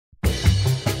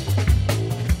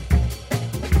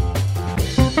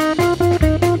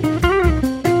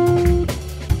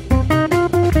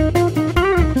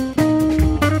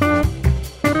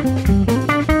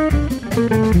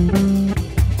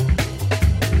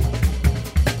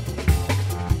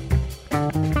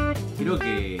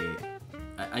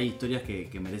hay historias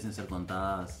que merecen ser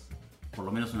contadas por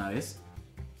lo menos una vez.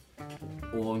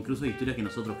 O incluso hay historias que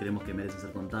nosotros creemos que merecen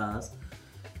ser contadas.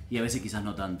 Y a veces quizás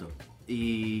no tanto.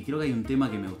 Y creo que hay un tema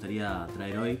que me gustaría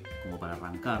traer hoy, como para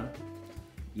arrancar.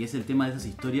 Y es el tema de esas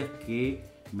historias que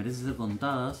merecen ser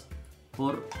contadas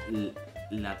por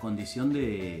la condición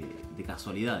de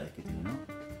casualidades que tiene, ¿no?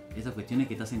 Esas cuestiones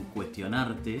que te hacen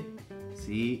cuestionarte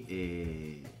si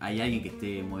hay alguien que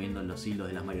esté moviendo los hilos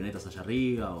de las marionetas allá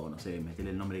arriba, o no sé,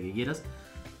 meterle el nombre que quieras.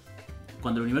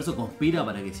 Cuando el universo conspira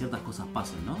para que ciertas cosas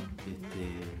pasen, ¿no?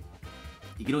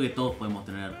 Y creo que todos podemos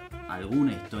tener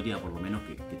alguna historia, por lo menos,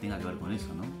 que tenga que ver con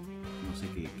eso, ¿no? No sé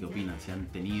qué opinan, si han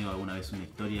tenido alguna vez una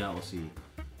historia o si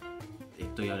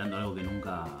estoy hablando de algo que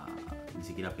nunca ni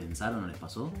siquiera pensaron o les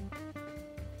pasó.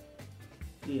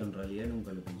 Sí, en realidad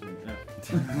nunca lo pensé entrar.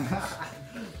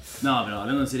 No, pero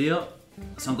hablando en serio,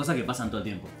 son cosas que pasan todo el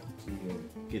tiempo. Sí,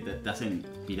 Que te hacen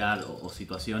pirar o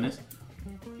situaciones.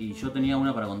 Y yo tenía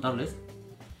una para contarles.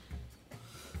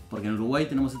 Porque en Uruguay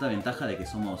tenemos esta ventaja de que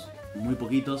somos muy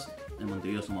poquitos, en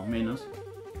Montevideo somos menos.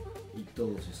 y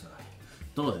todo se sabe.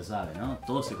 Todo se sabe, ¿no?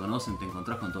 Todos se conocen, te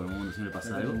encontrás con todo el mundo, siempre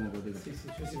pasa algo. Sí,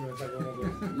 yo siempre me saco moco.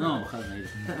 No, ojalá ahí.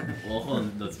 Ojo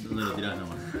donde lo tirás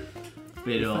nomás.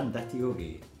 Pero. Es fantástico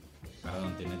que,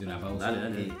 perdón, te mete una pausa.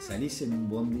 Dale. Que salís en un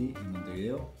bondi en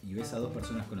Montevideo y ves a dos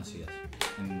personas conocidas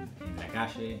en la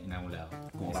calle, en algún lado.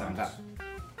 Como Es para hermoso.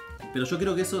 Pero yo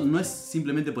creo que eso no es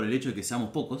simplemente por el hecho de que seamos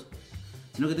pocos,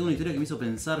 sino que tengo una historia que me hizo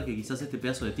pensar que quizás este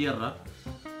pedazo de tierra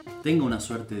tenga una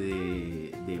suerte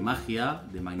de magia,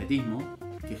 de magnetismo,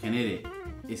 que genere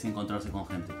ese encontrarse con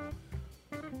gente.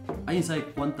 ¿Alguien sabe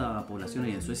cuánta población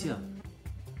hay en Suecia?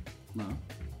 No.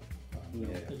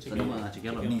 Salimos a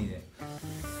chequearlo. Ni idea.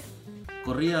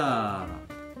 Corría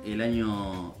el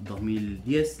año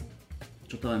 2010,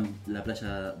 yo estaba en la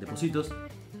playa de Positos,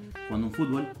 jugando un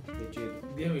fútbol. De cheto.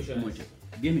 10 millones. Mucho.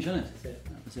 ¿10 millones? Sí.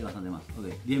 Pensé bastante más.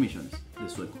 Ok, 10 millones de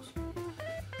suecos.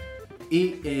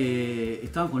 Y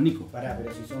estaban con Nico. Pará,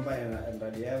 pero si son pares, en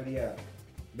realidad habría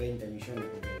 20 millones,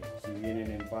 porque si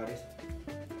vienen en pares,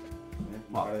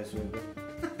 un par de sueldos.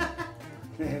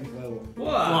 Huevo.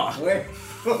 ¡Buah!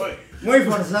 Muy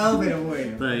forzado, pero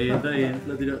bueno. Está bien,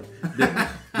 lo tiró.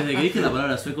 Desde que dije la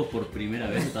palabra suecos por primera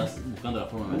vez, estás buscando la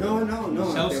forma de meterlo.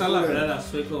 No. Ya te usar la juro. palabra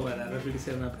sueco para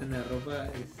referirse a una prenda de ropa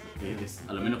es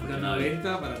A lo menos de cuestionable.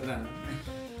 90 para atrás.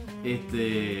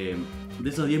 De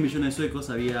esos 10 millones de suecos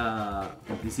había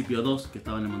en principio 2 que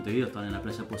estaban en Montevideo, estaban en la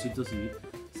playa Positos y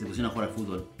se pusieron a jugar al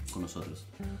fútbol con nosotros.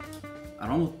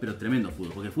 Armamos pero tremendo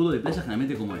fútbol, porque el fútbol de playa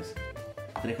generalmente ¿cómo es?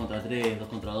 3 contra 3, 2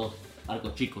 contra 2,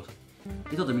 arcos chicos.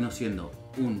 Esto terminó siendo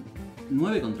un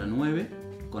 9 contra 9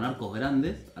 con arcos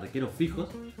grandes, arqueros fijos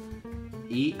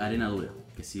y arena dura,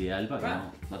 que es ideal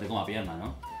para que no te coma pierna,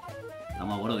 ¿no?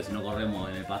 Estamos de acuerdo que si no corremos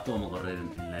en el pasto vamos a correr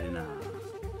en la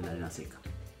arena seca.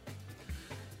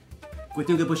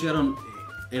 Cuestión que después llegaron,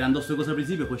 eran 2 suecos al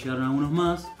principio, después llegaron algunos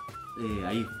más.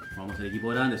 Ahí formamos el equipo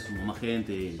grande, sumó más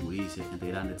gente, gurises, gente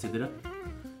grande, etc.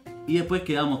 Y después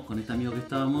quedamos con este amigo que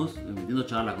estábamos metiendo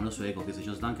charla con los suecos, qué sé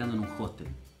yo, estaban quedando en un hostel.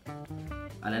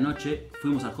 A la noche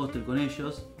fuimos al hostel con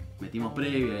ellos, metimos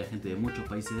previa, había gente de muchos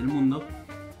países del mundo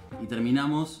y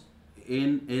terminamos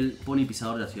en el Pony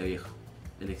Pisador de la Ciudad Vieja,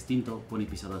 el extinto Pony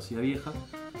Pisador de la Ciudad Vieja,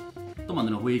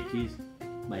 tomando unos whiskies,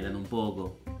 bailando un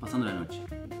poco, pasando la noche.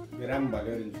 Gran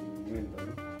valor en su momento,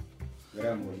 ¿no?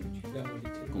 Gran boliche.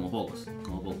 Como pocos,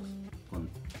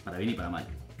 para bien y para mal.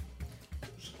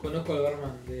 Conozco al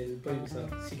barman del Pony Pisador.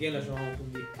 Si quieren lo llamamos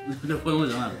un día. Lo podemos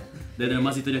llamar. Debe tener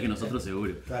más historias que nosotros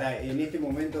seguro. Pará, en este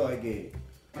momento hay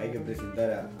que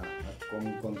presentar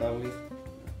contarles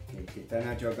que está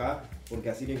Nacho acá,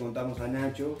 porque así le contamos a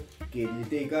Nacho que el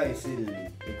Teca es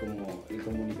como el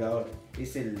comunicador,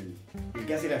 es el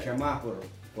que hace las llamadas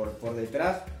por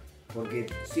detrás, porque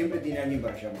siempre tiene alguien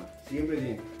para llamar, siempre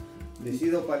tiene.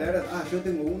 Decís 2 palabras, yo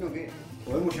tengo uno que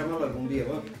podemos llamarlo algún día.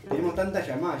 Bueno, tenemos tantas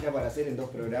llamadas ya para hacer en 2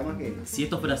 programas que. Si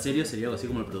esto fuera serio sería algo así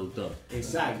como el productor.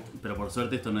 Exacto. Pero por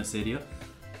suerte esto no es serio.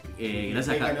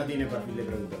 Gracias Teca a... no tiene perfil de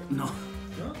productor. No.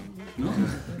 ¿No? ¿No?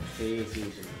 Sí.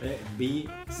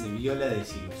 Se vio la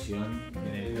desilusión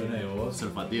en el tono de voz. Se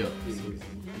olfateó.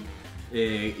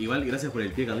 Igual gracias por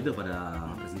el pie, Carlitos,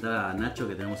 para presentar a Nacho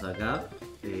que tenemos acá,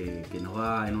 que nos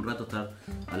va en un rato a estar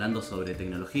hablando sobre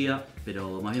tecnología,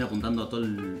 pero más bien apuntando a todo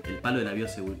el palo de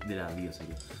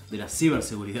la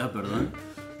ciberseguridad, perdón.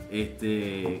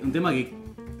 Un tema que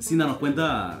sin darnos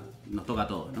cuenta nos toca a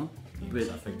todos, ¿no? Y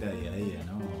nos afecta día a día,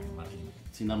 ¿no, Martín?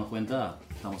 Sin darnos cuenta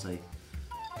estamos ahí.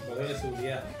 Valor de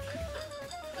seguridad.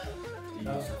 y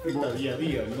nos afecta día a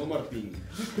día, ¿no, Martín?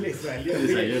 Le salió.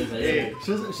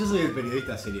 Yo soy el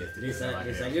periodista serio. Le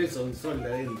salió el sonsol de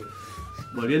adentro.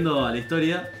 Volviendo a la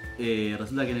historia,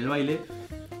 resulta que en el baile,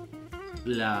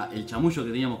 el chamullo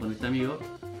que teníamos con este amigo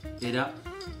era,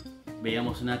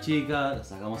 veíamos una chica, la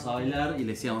sacamos a bailar y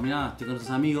le decíamos, mirá, estoy con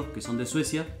otros amigos que son de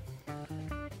Suecia,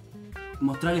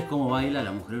 mostrarles cómo baila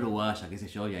la mujer uruguaya, qué sé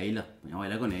yo, y ahí la poníamos a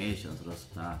bailar con ellos. Nosotros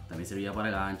también servía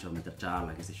para gancho, meter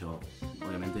charla, qué sé yo.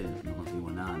 Obviamente no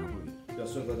conseguimos nada, ¿no? Porque Los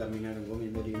suecos terminaron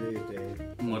comiendo lindo y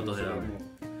ustedes muertos de hambre.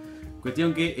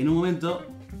 Cuestión que en un momento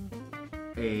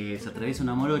se atraviesa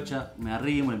una morocha, me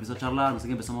arrimo, le empezó a charlar, no sé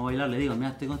qué, empezamos a bailar, le digo, mirá,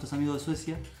 estoy con estos amigos de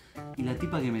Suecia, y la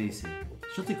tipa que me dice,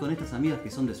 yo estoy con estas amigas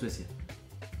que son de Suecia.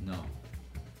 No,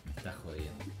 me estás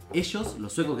jodiendo. Ellos,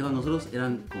 los suecos que eran nosotros,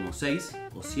 eran como 6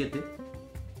 o 7,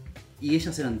 y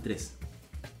ellas eran 3.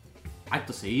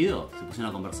 Acto seguido, se pusieron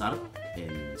a conversar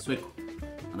en sueco.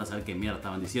 Andá a saber qué mierda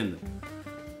estaban diciendo.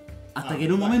 Hasta que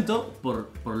en un momento, por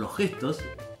los gestos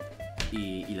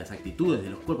y las actitudes de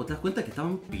los cuerpos, te das cuenta que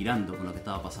estaban pirando con lo que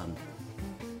estaba pasando.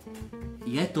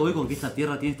 Y a esto voy con que esta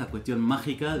tierra tiene esta cuestión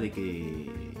mágica de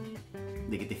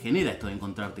que te genera esto de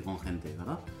encontrarte con gente,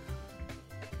 ¿verdad?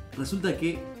 Resulta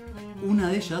que una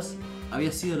de ellas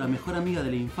había sido la mejor amiga de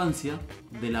la infancia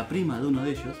de la prima de uno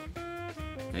de ellos,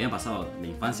 que habían pasado la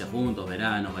infancia juntos,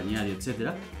 veranos, balneario,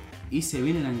 etc. Y se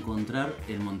vienen a encontrar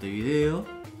en Montevideo.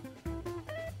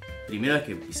 Primera vez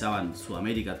que pisaban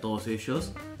Sudamérica todos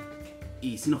ellos.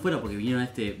 Y si no fuera porque vinieron a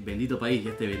este bendito país y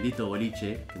a este bendito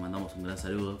boliche, que mandamos un gran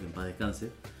saludo, que en paz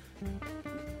descanse,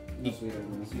 No se hubieran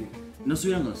conocido. no se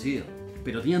hubieran conocido.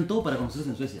 Pero tenían todo para conocerse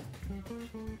en Suecia.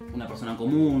 Una persona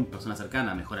común, persona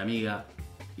cercana, mejor amiga,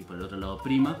 y por el otro lado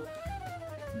prima,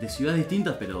 de ciudades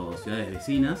distintas pero ciudades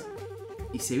vecinas,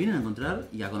 y se vienen a encontrar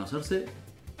y a conocerse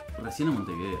recién en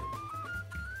Montevideo.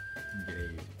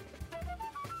 Increíble.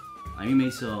 A mí me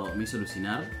hizo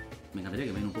alucinar. Me encantaría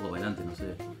que me den un poco para adelante, no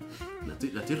sé.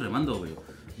 La estoy remando, güey.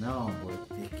 No, pues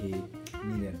es que,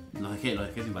 miren, Los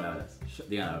dejé sin palabras.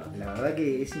 Digan la verdad. la verdad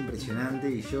que es impresionante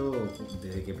y yo,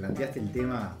 desde que planteaste el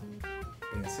tema,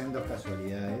 pensé en dos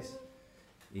casualidades,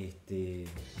 pero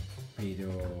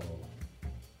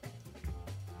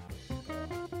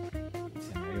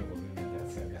se me había ocurrido una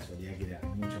tercera casualidad que era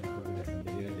mucho mejor que las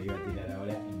anteriores, le iba a tirar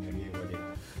ahora y me olvidé cuál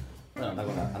era. Bueno,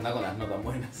 anda con las notas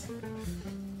buenas.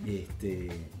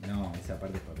 No, esa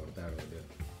parte es para cortar, boludo.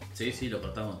 Sí, lo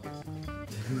cortamos.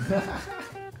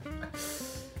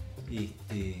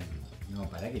 No,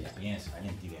 pará que la pienso,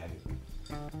 alguien tire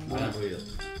algo. Hagan ruido.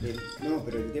 No,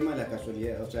 pero el tema de la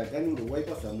casualidad, o sea, acá en Uruguay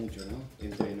pasa mucho, ¿no?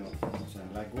 Entre nos, o sea,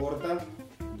 la corta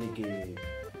de que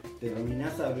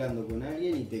terminás hablando con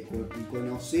alguien y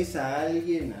conoces a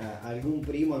alguien, a algún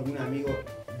primo, algún amigo,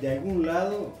 de algún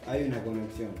lado hay una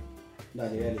conexión.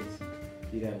 Dale,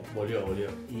 tirale. Volvió.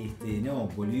 No,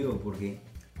 volvió porque,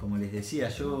 como les decía,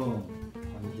 yo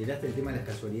cuando tiraste el tema de las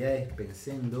casualidades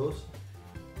pensé en dos,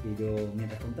 pero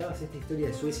mientras contabas esta historia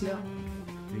de Suecia,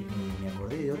 me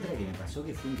acordé de otra que me pasó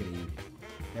que fue increíble.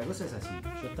 La cosa es así,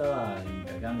 yo estaba de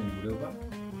intercambio en Europa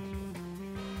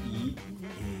y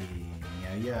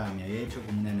me había hecho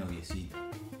como una noviecita.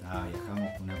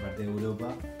 Viajamos por una parte de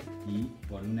Europa y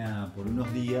por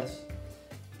unos días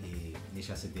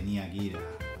ella se tenía que ir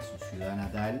a su ciudad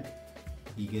natal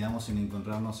y quedamos en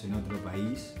encontrarnos en otro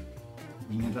país.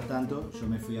 Y mientras tanto yo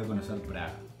me fui a conocer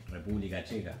Praga, República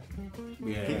Checa.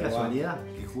 Bien. Qué casualidad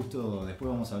que justo después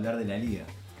vamos a hablar de la liga.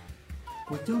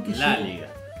 Cuestión que La yo- liga.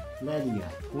 La liga.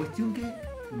 Cuestión que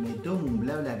me tomo un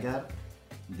BlaBlaCar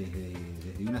desde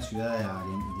una ciudad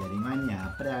de Alemania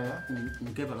a Praga.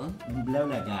 ¿Un qué, perdón? Un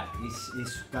BlaBlaCar,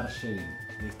 es car sharing,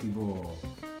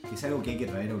 es algo que hay que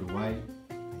traer a Uruguay,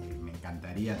 me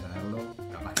encantaría traerlo,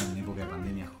 capaz que en época de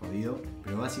pandemia es jodido,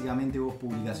 pero básicamente vos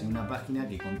publicás en una página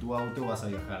que con tu auto vas a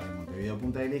viajar de Montevideo a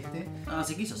Punta del Este.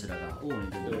 Se quiso hacer acá. Un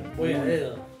intento. Voy a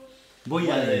dedo. Voy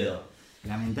Voy a a dedo. dedo.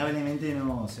 Lamentablemente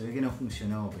no, se ve que no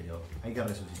funcionó, pero hay que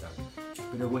resucitarlo.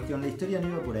 Pero cuestión, la historia no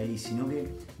iba por ahí, sino que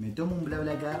me tomo un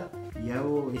BlaBlaCar y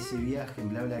hago ese viaje en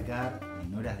BlaBlaCar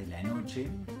en horas de la noche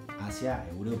hacia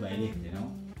Europa del Este,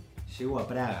 ¿no? Llego a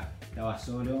Praga, estaba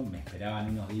solo, me esperaban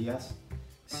unos días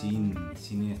sin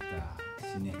esta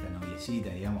noviecita,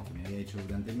 digamos, que me había hecho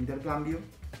durante el intercambio.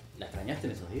 ¿La extrañaste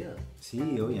en esos días?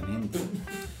 Sí, obviamente.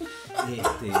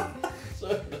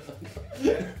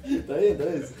 Está bien.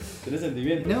 Tenés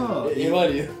sentimientos. No, es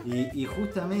válido. Y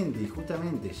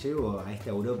justamente llego a esta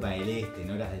Europa del Este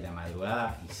en horas de la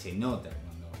madrugada y se nota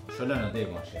yo lo noté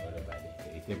cuando llego a Europa del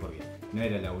Este, ¿viste? Porque no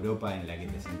era la Europa en la que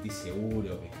te sentís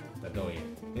seguro, que está todo bien.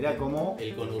 Era como,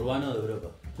 El conurbano de Europa.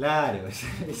 claro,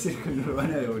 es el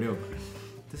conurbano de Europa.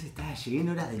 Entonces llegué en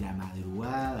horas de la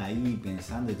madrugada ahí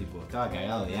pensando, tipo, estaba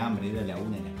cagado de hambre, era la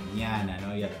 1 de la mañana,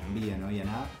 no había tranvía, no había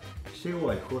nada.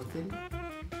 Llego al hostel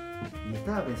y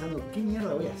estaba pensando, ¿qué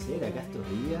mierda voy a hacer acá estos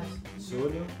días,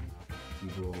 solo?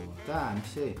 Tipo, no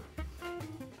sé.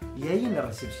 Y ahí en la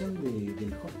recepción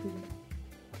del hostel,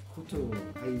 justo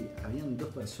habían 2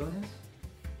 personas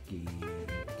que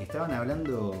estaban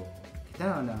hablando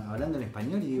en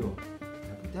español y digo,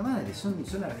 la puta madre,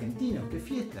 son argentinos, qué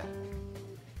fiesta.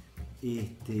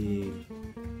 Y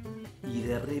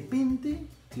de repente,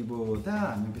 tipo,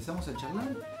 empezamos a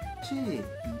charlar. Che,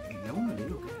 la uno le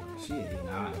digo que sí,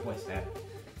 no puede ser.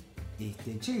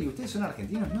 Che, ¿y ustedes son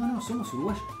argentinos? No, somos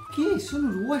uruguayos. ¿Qué? ¿Son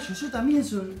uruguayos? Yo también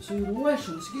soy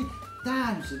uruguayo, no sé qué.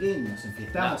 No sé qué, nos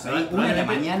enfiestamos ahí. 1 de la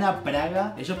mañana,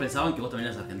 Praga. Ellos pensaban que vos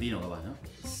también eras argentino, capaz, ¿no?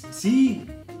 Sí,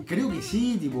 creo que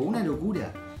sí, tipo, una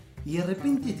locura. Y de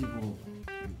repente, tipo,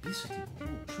 empiezo, tipo,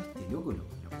 yo a este loco lo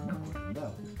conozco,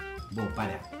 andado. Vos,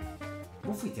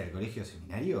 ¿vos fuiste al colegio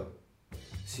seminario?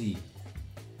 Sí.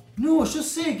 No, yo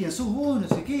sé quién sos vos, no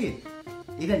sé qué.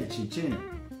 Era el checheno.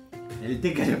 El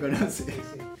Teca lo conoce.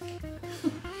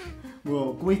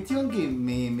 Bueno, cuestión que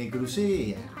me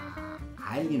crucé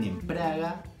a alguien en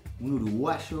Praga, un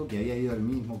uruguayo que había ido al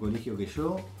mismo colegio que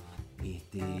yo. Y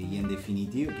en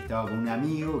definitiva, que estaba con un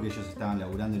amigo, que ellos estaban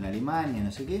laburando en Alemania,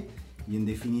 no sé qué. Y en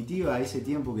definitiva, ese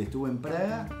tiempo que estuve en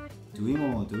Praga,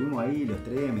 Estuvimos ahí los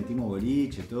 3, metimos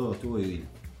boliche, todo, estuvo divino.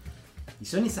 Y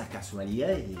son esas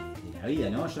casualidades de la vida,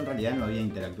 ¿no? Yo en realidad no había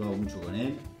interactuado mucho con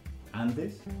él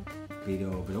antes,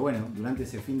 pero bueno, durante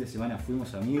ese fin de semana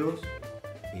fuimos amigos,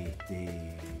 y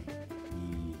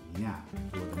nada,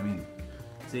 estuvo tremendo.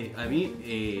 Sí, a mí,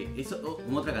 eso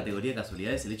como otra categoría de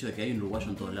casualidad es el hecho de que hay un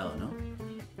uruguayo en todos lados, ¿no?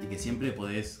 Y que siempre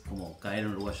podés como caer en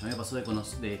un uruguayo. A mí me pasó de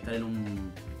estar en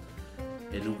un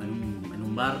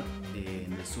bar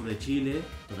en el sur de Chile,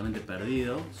 totalmente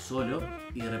perdido, solo,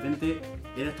 y de repente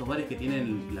eran estos bares que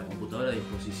tienen la computadora a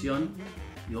disposición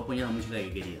y vos ponías la música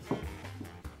que querías.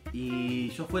 Y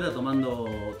yo fuera tomando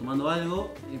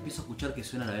algo y empiezo a escuchar que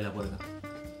suena la vela puerca.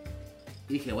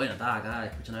 Y dije, bueno, estaba acá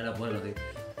escuchando la vela puerca.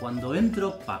 Cuando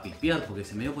entro, pa' pispear, porque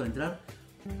se me dio por entrar,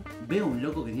 veo a un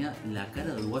loco que tenía la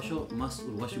cara de uruguayo más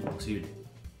uruguayo imposible.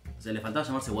 O sea, le faltaba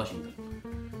llamarse Washington.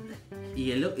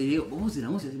 Y digo, vos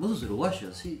sos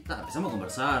uruguayo, sí. Empezamos a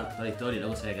conversar, toda la historia,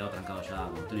 luego se había quedado trancado ya,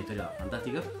 contó una historia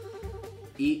fantástica.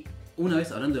 Y una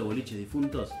vez, hablando de boliches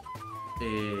difuntos,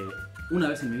 una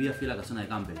vez en mi vida fui a la casona de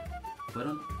Campbell.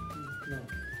 ¿Fueron?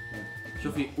 No.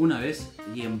 Yo fui una vez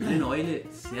y en pleno baile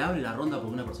se abre la ronda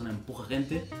porque una persona empuja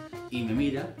gente y me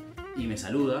mira y me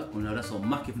saluda con un abrazo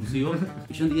más que efusivo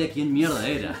y yo entendía quién mierda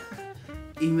era.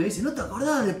 Y me dice, ¿no te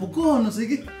acordás de Pucón? No sé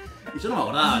qué. Y yo no me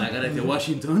acordaba la cara de este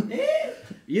Washington.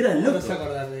 Y era el loco. No se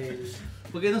acordar de él.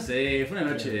 Porque no sé, fue una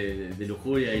noche de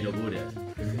lujuria y locura.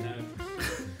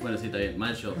 Bueno, sí, está bien,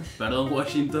 mal yo. Perdón,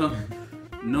 Washington.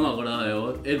 No me acordaba de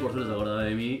vos. Él por suerte se acordaba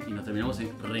de mí y nos terminamos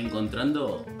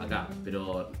reencontrando acá.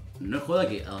 Pero no es joda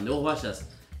que a donde vos vayas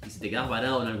y si te quedás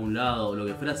varado en algún lado o lo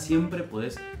que fuera, siempre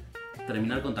podés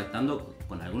terminar contactando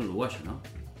con algún uruguayo, ¿no?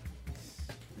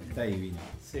 Está divino.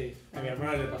 Sí, a mi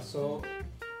hermana le pasó.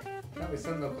 Estaba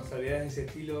pensando casualidades de ese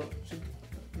estilo. Yo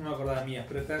no me acordaba mías,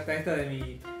 pero está esta de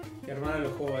mi hermana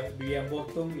vivía en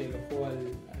Boston y alojó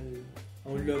a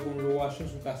un loco, un uruguayo en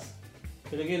su casa.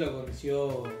 Pero que lo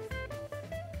conoció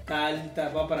tal,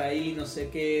 va para ahí, no sé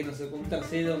qué, no sé, un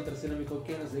tercero me dijo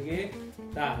qué, no sé qué.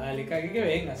 Dale, que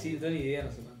venga, así, no tengo ni idea,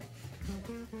 no sé cuánto.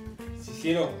 Se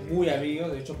hicieron muy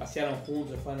amigos, de hecho pasearon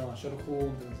juntos, fueron a Nueva York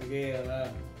juntos, no sé qué,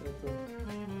 ¿verdad?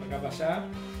 Acá para allá.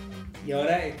 Y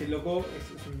ahora este loco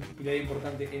es un pilar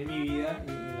importante en mi vida y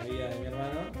en la vida de mi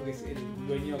hermano, porque es el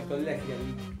dueño actual de la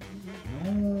Girardita.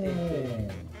 No.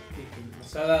 Que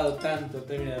nos ha dado tanto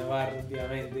término de bar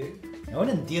últimamente.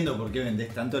 Ahora entiendo por qué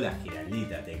vendés tanto la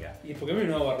Giraldita, Teca. ¿Y por qué me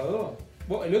nuevo barrador?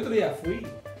 El otro día fui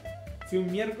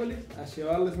un miércoles a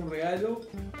llevarles un regalo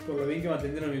por lo bien que me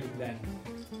atendieron en mi cumpleaños.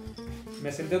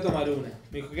 Me senté a tomar una.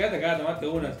 Me dijo, quédate acá, tomate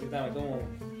una. Así que me tomo.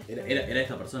 Era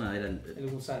esta persona, era el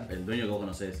gusano. El dueño que vos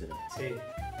conocés. Era. Sí.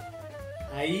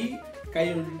 Ahí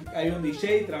hay un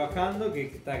DJ trabajando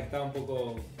que estaba un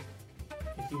poco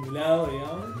estimulado,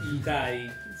 digamos, y está ahí.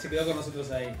 Se quedó con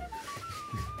nosotros ahí.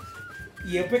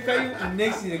 Y después cae un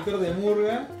ex director de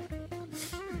Murga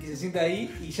que se sienta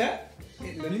ahí y ya.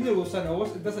 Lo lindo del gusano,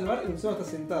 vos entras al bar, el gusano está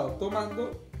sentado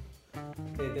tomando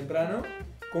temprano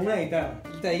con una guitarra.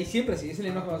 Él está ahí siempre así, esa es la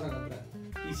imagen que vas a encontrar.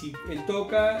 Y si él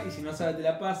toca, y si no sabe te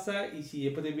la pasa, y si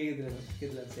después te pide que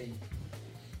te la enseñe.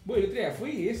 Bueno, el otro día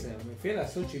fui me fui a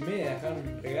las 8:30 a dejar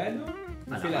un regalo,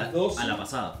 me fui a las 12. A la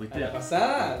pasada, fuiste. A la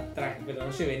pasada traje, pero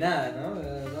no llevé nada, ¿no?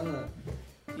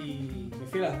 Y me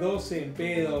fui a las 12 en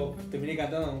pedo, terminé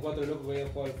cantando con 4 locos que habían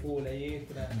jugado al fútbol ahí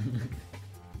extra.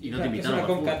 Y no te Es invitaron una al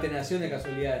fútbol. concatenación de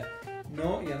casualidades.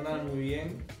 No, y andaban muy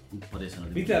bien. Por eso no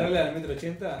te ¿Viste la invitaron. regla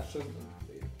del 1,80 m?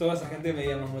 Toda esa gente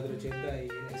medía más 1,80 m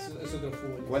y es otro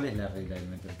fútbol. ¿Cuál es la regla del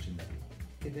 1,80 m?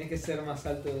 Que tenés que ser más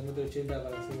alto de 1,80 m para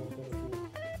ser un jugador de fútbol.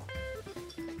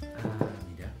 Ah,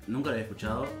 mirá. Nunca lo había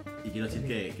escuchado y quiero decir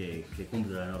que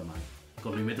cumple la norma.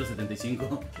 Con mi 1,75 m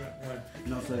Bueno,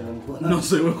 No soy buen jugador. no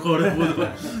soy buen jugador de fútbol.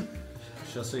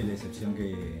 Yo soy la excepción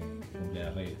que cumple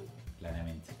la regla,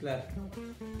 claramente. claro.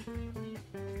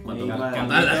 Cuando Medí más-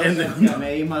 contaba la gente.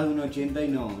 Medí más de un 80 y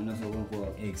no soy buen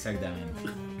jugador. Exactamente.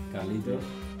 Carlitos,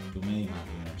 tú medís más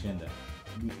de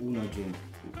 1,80 Un 80.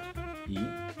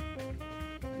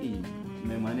 Y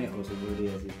me manejo, se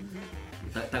podría decir.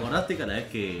 ¿Te acordaste cada vez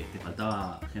que te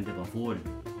faltaba gente con fútbol?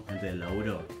 O gente del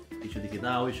laburo. Y yo te dije,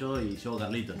 voy yo y llevo a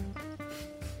Carlitos.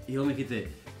 Y vos me dijiste,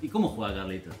 ¿y cómo juega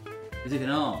Carlitos? Y yo dije,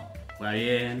 no, juega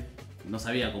bien. No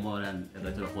sabía cómo eran el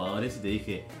resto de los jugadores. Y te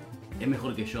dije, es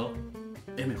mejor que yo,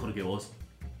 es mejor que vos.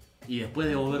 Y después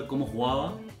de vos ver cómo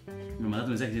jugaba, me mandaste un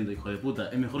mensaje diciendo, hijo de puta,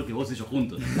 es mejor que vos y yo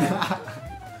juntos.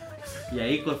 Y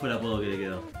ahí, ¿cuál fue el apodo que le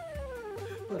quedó?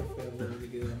 ¿Cuál fue el apodo que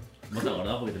quedó? ¿Vos te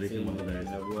acordás? Porque te lo dije un montón de me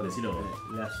veces. acuerdo. Decilo vos.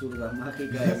 La zurda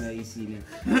mágica de medicina.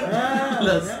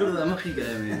 La zurda mágica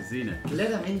de medicina.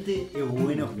 Claramente es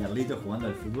bueno Carlitos jugando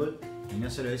al fútbol. Y no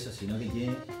solo eso, sino que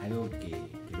tiene algo que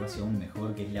lo hace aún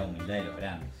mejor, que es la humildad de los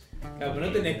grandes. Claro, pero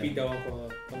no tenés pinta vos,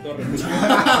 jugador, con todo respeto.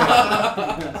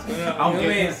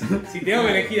 Aunque- si tengo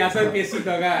que elegir hacer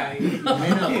piecito acá.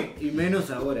 Y menos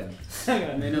ahora.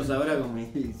 Menos ahora con mis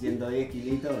 110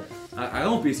 kilitos.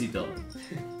 Hagamos piecito.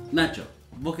 Nacho,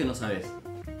 vos que no sabés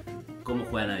cómo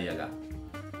juega nadie acá.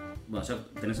 Bueno, ya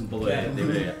tenés un poco Claro. de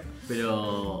previa.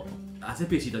 Pero haces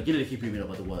piecito, ¿a quién elegís primero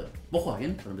para tu cuadro? ¿Vos jugás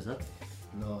bien, para empezar?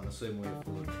 No, no soy muy de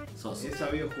fútbol. Sos. He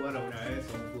sabido jugar alguna vez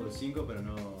a un fútbol 5, pero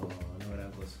no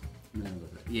gran cosa.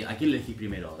 ¿Y a quién elegís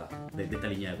primero acá, de esta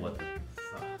línea de 4?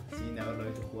 Sin haberlo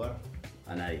visto jugar,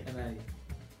 A nadie. A nadie.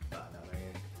 la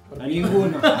verdad A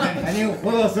ninguno. A ningún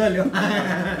juego solo.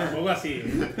 Tampoco así.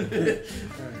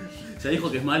 Ya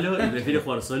dijo que es malo y prefiere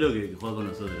jugar solo que jugar con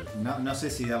nosotros. No sé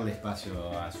si darle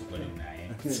espacio a su columna,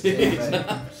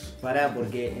 Pará,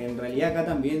 porque en realidad acá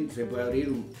también se puede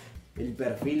abrir el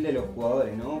perfil de los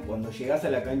jugadores, ¿no? Cuando llegás a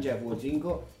la cancha de fútbol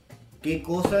 5, ¿qué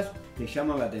cosas te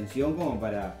llaman la atención como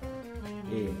para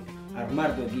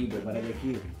armar tu equipo, para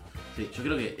elegir? Sí, yo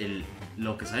creo que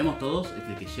lo que sabemos todos es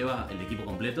que el que lleva el equipo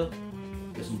completo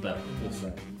es un perro. O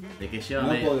sea, El que lleva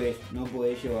no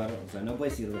podés llevar, o sea, no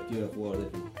podés ir vestido de jugador de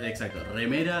fútbol. Exacto,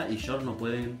 remera y short no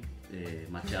pueden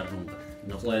machear nunca.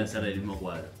 No pueden ser del mismo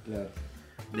cuadro. Claro.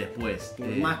 Después, Por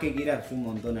más que quieras un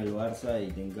montón al Barça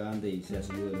y te encante y seas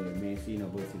ídolo de Messi, no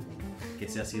puedes ir con... que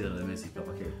sea así de lo de Messi,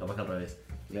 capaz que al revés.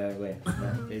 Claro, bueno,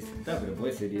 está, pero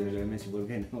puede ser ídolo de Messi, ¿por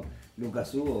qué no?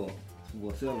 Lucas Hugo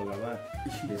supo serlo capaz.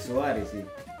 De Suárez, sí.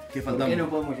 ¿Qué ¿Por qué no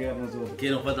podemos llegar nosotros? ¿Qué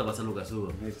nos falta para ser Lucas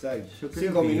Hugo? Exacto. Yo creo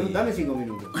 5 que- minutos, dame 5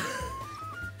 minutos.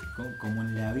 Como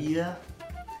en la vida,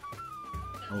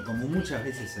 o como muchas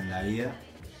veces en la vida,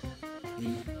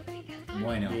 y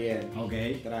bueno, Bien, ok,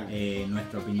 tranqui.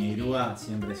 nuestro Piñeirúa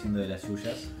siempre siendo de las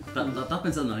suyas. ¿Estás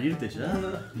pensando en irte ya?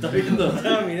 ¿Estás viendo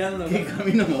Estaba mirando. qué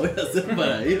camino me voy a hacer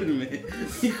para irme?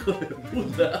 Hijo de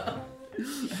puta.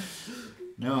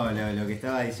 No, lo que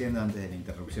estaba diciendo antes de la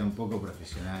interrupción poco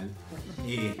profesional,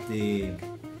 es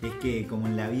que como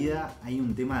en la vida hay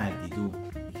un tema de actitud.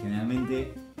 Y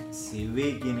generalmente se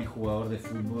ve quién es jugador de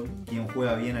fútbol, quién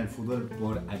juega bien al fútbol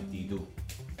por actitud.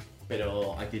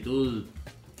 Pero actitud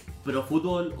pro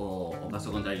fútbol o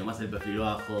caso contrario, más el perfil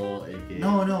bajo, el que...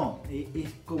 No, es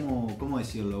como, ¿cómo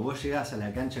decirlo? Vos llegás a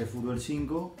la cancha de fútbol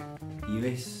 5 y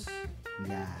ves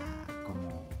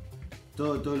como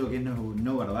todo lo que es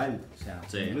no verbal, o sea,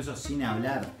 Sí. incluso sin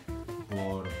hablar,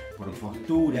 por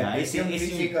postura, La es expresión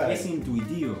física.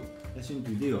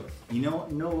 intuitivo, y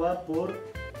no va por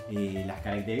las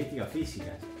características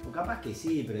físicas, o capaz que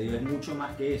sí, pero digo, es mucho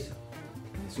más que eso,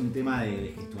 es un tema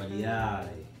de gestualidad,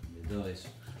 de todo eso.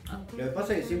 Lo que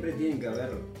pasa es que siempre tienen que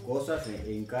haber cosas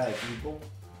en cada equipo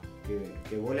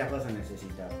que vos las vas a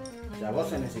necesitar. O sea,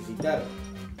 vas a necesitar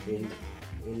el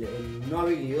no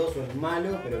habilidoso, el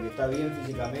malo, pero que está bien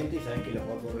físicamente y sabes que los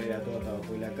va a correr a todos hasta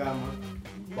abajo de la cama.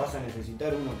 Vas a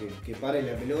necesitar uno que pare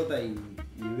la pelota y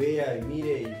vea y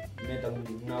mire y meta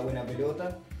una buena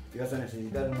pelota. Y vas a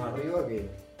necesitar uno arriba que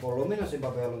por lo menos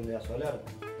sepa pegarle un dedazo al arco.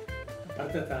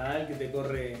 Aparte hasta Nadal que te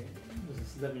corre los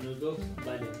 60 minutos,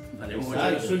 vale. Vale, Como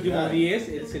mucho. los últimos claro. 10,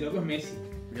 ese loco es Messi.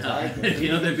 Ya, el que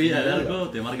no te pide al arco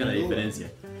te marca la Sin duda.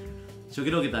 diferencia. Yo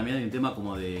creo que también hay un tema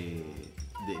como de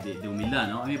de humildad,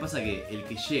 ¿no? A mí me pasa que el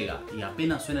que llega y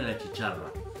apenas suena la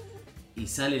chicharra y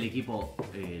sale el equipo,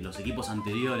 los equipos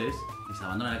anteriores y se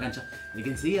abandona la cancha, el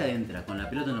que enseguida entra con la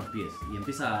pelota en los pies y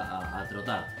empieza a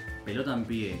trotar, pelota en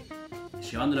pie,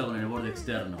 llevándola con el borde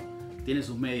externo, tiene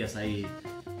sus medias ahí,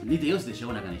 ni te digo si te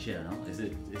lleva una canillera, ¿no? Es el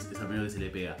primero que se le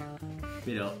pega.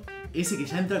 Pero ese que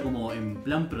ya entra como en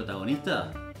plan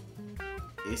protagonista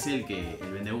es el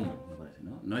vende humo, me parece,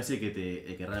 ¿no? No es el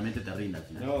que realmente te rinda al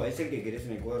final. No, es el que querés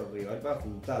en el cuadro rival para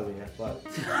juntarle la espalda.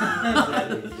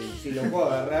 Si lo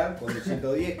puedo agarrar con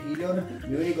 110 kilos,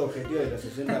 mi único objetivo de los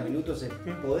 60 minutos es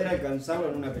poder alcanzarlo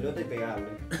en una pelota y pegarle.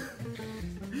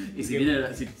 Y si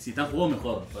está en juego,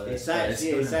 mejor. Exacto,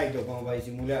 sí, exacto, como para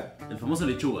disimular. El famoso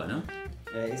lechuga, ¿no?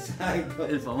 Exacto.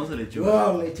 El famoso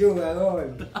lechuga. Gol, lechuga,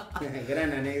 gol.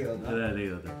 Gran anécdota. Gran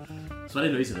anécdota.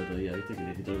 Suárez lo hizo el otro día, ¿viste? Que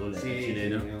le gritó el gol al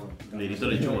chileno. no, le gritó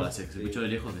lechuga, se escuchó de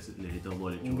lejos que le gritó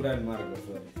gol lechuga. Un gran marco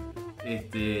Suárez.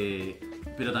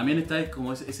 Pero también está el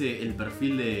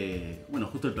perfil de. Bueno,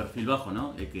 justo el perfil bajo,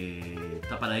 ¿no? El que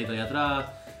está paradito ahí atrás.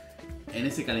 En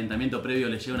ese calentamiento previo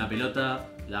le llega una pelota,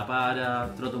 la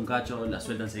para, trota un cacho, la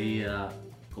suelta enseguida.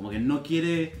 Como que no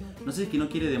quiere. No sé si es que no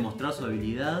quiere demostrar su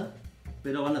habilidad,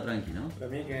 pero anda tranqui, ¿no?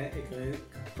 También que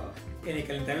en el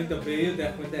calentamiento previo te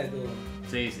das cuenta de todo.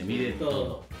 Sí, se mide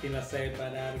todo. Quién la sabe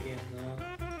parar, quién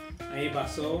no. A mí me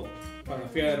pasó cuando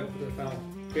fui a ver a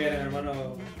mi hermano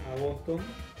a Boston.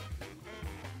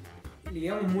 Y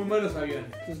llegamos muy mal los aviones.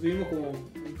 Entonces estuvimos como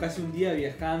casi un día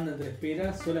viajando entre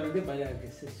esperas solamente para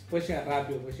que se puede llegar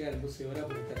rápido, puede llegar en 12 horas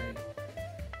por estar ahí.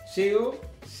 Llego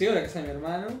a la casa de mi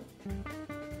hermano,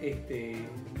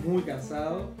 muy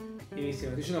cansado, y me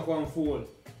dice, yo no jugaba en fútbol.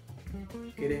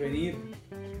 ¿Querés venir?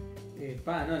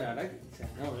 No, la verdad que, o sea,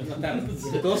 no, vengo a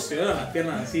estar 12 horas las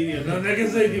piernas así, digo, no es que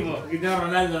soy tipo Cristiano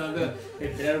Ronaldo, no tengo que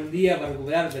esperar un día para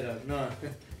recuperar, pero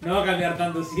no va a cambiar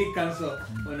tanto si canso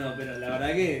o no, pero la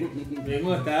verdad que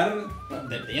vengo a estar.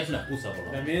 Tenías una excusa por lo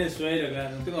menos. También en el suelo,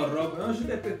 claro, no tengo ropa, no,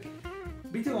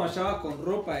 ¿viste cómo allá vas con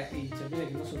ropa y championes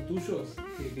que no son tuyos?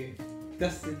 Que te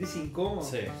sentís incómodo.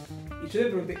 Sí. Y yo le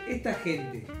pregunté, esta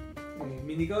gente,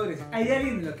 mi indicador es, ¿hay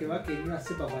alguien de los que va que no la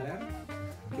sepa parar?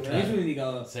 Que para mí es un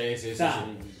indicador. Sí. O sea,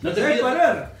 No ¿sabes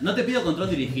parar? No te pido control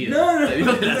dirigido. No. Te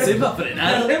digo que la sepas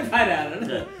frenar. No sé parar,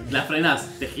 ¿no? La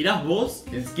frenás, te girás vos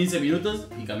en 15 minutos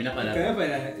y caminás para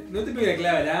adelante. No te pido que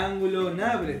clave el ángulo,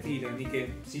 nada por el estilo. Ni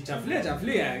que si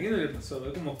chanflea, ¿qué no le pasó?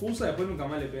 Es como excusa, después nunca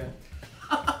más le pega.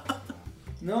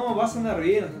 No, vas a andar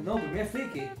bien. No, pero me da fe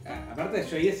que, aparte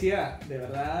yo ahí hacía, de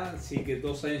verdad, sí que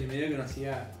 2 años y medio que no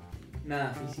hacía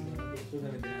nada físico, no,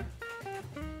 absolutamente nada.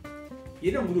 Y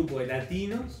era un grupo de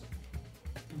latinos,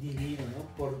 divino, ¿no?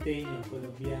 Porteños,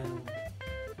 colombianos,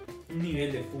 un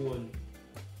nivel de fútbol.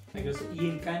 Y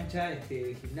en cancha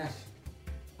de gimnasio.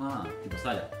 Ah, tipo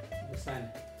sala.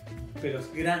 Pero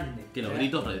es grande. Que los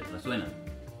gritos resuenan.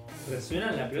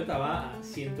 Resuena, la pelota va a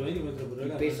 120 km por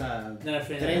hora. Y pesa no la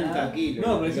frena 30 nada. kilos.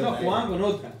 No, pero encima jugaban con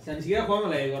otra. O sea, ni siquiera jugaban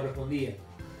con la que correspondía.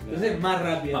 Entonces más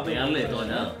rápido. Para pegarle de todos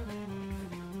lados.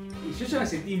 Y yo ya me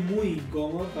sentí muy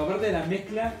incómodo. Aparte de la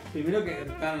mezcla, primero que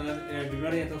estaban en el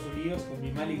primer día de Estados Unidos con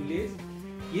mi mal inglés.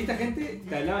 Y esta gente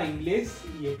te hablaba inglés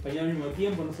y español al mismo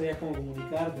tiempo, no sabías cómo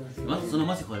comunicarte. No sé. Además son los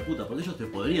más hijos de puta, porque ellos te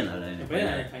podrían hablar en Pero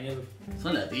eran en español. español.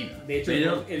 Son latinos. De hecho,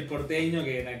 pero el porteño,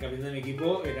 que era el capitán de mi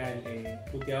equipo, era el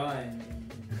puteaba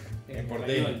en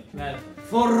porteño. español. Claro.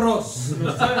 ¡Forros!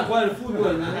 No saben jugar al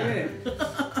fútbol, ¿no?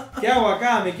 ¿Qué hago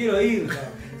acá? Me quiero ir.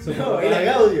 No, era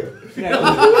Gaudio. Era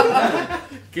Gaudio.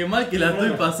 qué mal que la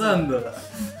estoy pasando.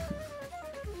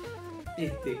 Y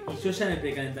yo ya en el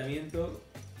precalentamiento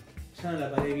ya no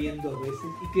la paré bien 2 veces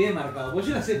y quedé marcado, porque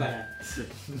yo la sé parar.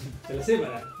 Se la sé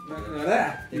parar. La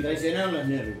verdad. Te traicionaron los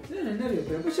nervios. No era nervio,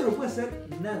 pero después yo no puedo hacer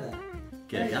nada.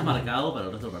 Que quedás marcado para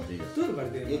el resto del partido. Todo el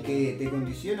partido. Es que te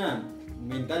condiciona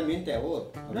mentalmente a vos.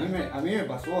 A mí me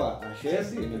pasó ayer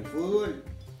Sí. en el fútbol,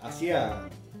 hacía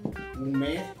un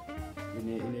mes,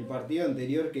 en el partido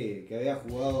anterior que había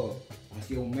jugado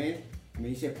hacía un mes, me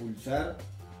hice expulsar.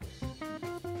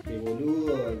 De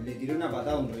boludo, le tiré una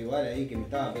patada a un rival ahí que me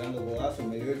estaba pegando codazo,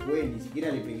 me dio el juez, ni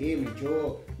siquiera le pegué, me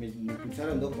echó, me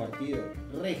expulsaron 2 partidos.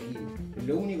 Regi.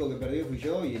 Lo único que perdió fui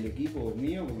yo y el equipo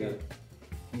mío, porque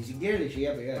ni siquiera le llegué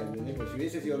a pegar, ¿entendés? Porque si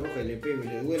hubiese sido roja le pego y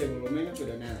le duele por lo menos,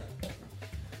 pero nada.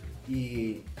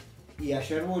 Y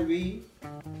ayer volví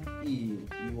y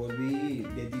volví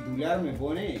de titular, me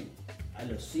pone, a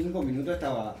los 5 minutos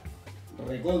estaba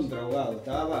recontra ahogado,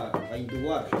 estaba para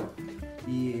intubar yo.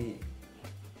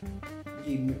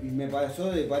 Y me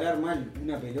pasó de parar mal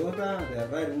una pelota, de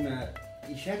agarrar una...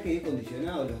 Y ya quedé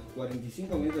condicionado, los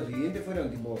 45 minutos siguientes fueron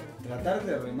tipo tratar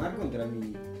de remar contra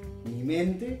mi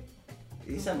mente,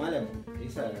 esa como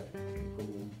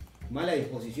mala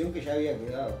disposición que ya había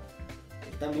quedado.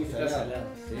 Está muy Está salada. salada.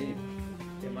 Sí.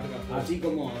 Te marca por- Así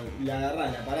como la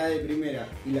agarrás, la parás de primera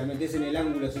y la metés en el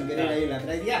ángulo sin querer ahí en la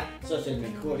práctica, sos el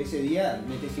mejor. Ese día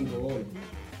metés 5 goles.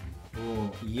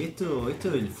 Y esto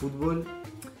del fútbol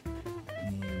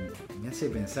me hace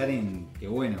pensar en que,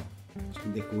 bueno,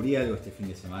 descubrí algo este fin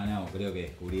de semana, o creo que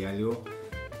descubrí algo,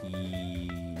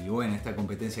 y bueno, esta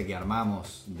competencia que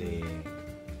armamos de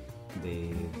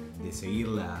seguir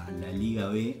la Liga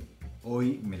B,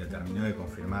 hoy me lo terminó de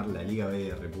confirmar la Liga B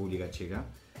de República Checa.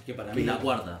 Que para mí es la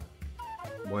cuarta.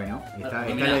 Bueno, está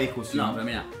Pero mirá, la discusión. No, pero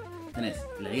mira, tenés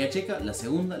la Liga Checa, la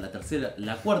segunda, la tercera,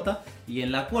 la cuarta, y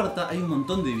en la cuarta hay un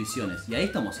montón de divisiones, y ahí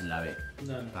estamos en la B.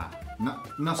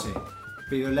 No sé,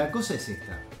 pero la cosa es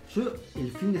esta. Yo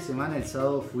el fin de semana, el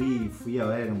sábado, fui a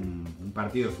ver un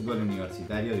partido de fútbol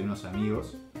universitario de unos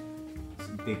amigos.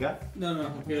 Teca. No,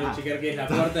 quiero chequear que es la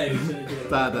cuarta división de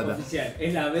Checoslovaquia. Oficial.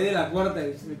 Es la B de la cuarta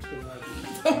división de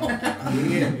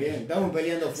Checoslovaquia. Bien, estamos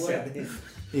peleando fuerte.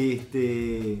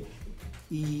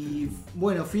 Y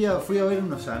bueno, fui a ver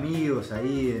unos amigos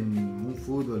ahí en un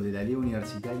fútbol de la liga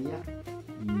universitaria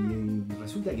y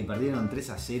resulta que perdieron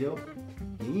 3-0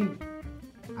 y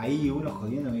ahí uno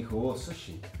jodiendo me dijo, vos,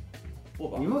 oye,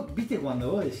 y vos, viste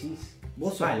cuando vos decís,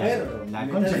 Vos sos la perro. la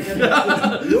Me concha estás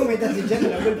echando- Luego me estás echando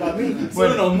la culpa a mí.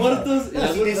 Fueron los muertos y No, la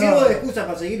si te sirvo de excusa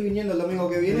para seguir viniendo el domingo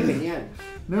que viene, genial.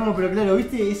 No, pero claro,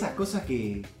 viste esas cosas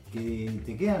que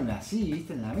te quedan así,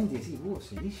 viste, en la mente y decís, vos,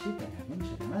 se yeta la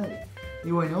concha de la madre.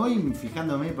 Y bueno, hoy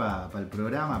fijándome para el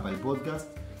programa, para el podcast,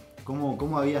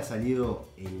 cómo había salido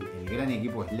el gran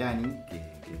equipo Slani, que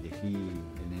elegí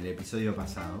en el episodio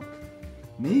pasado,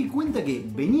 me di cuenta que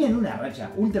venía en una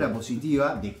racha ultra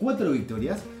positiva de 4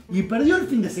 victorias y perdió el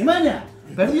fin de semana.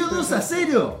 Perdió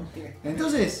 2-0.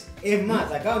 Entonces, Es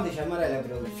más, acaban de llamar a la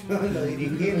producción, los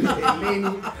dirigentes de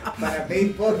Lenin, para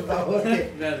pedir por favor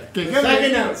que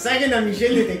saquen a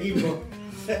Michelle de este equipo.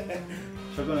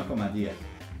 yo conozco a Matías.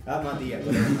 Matías.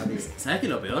 ¿Sabés qué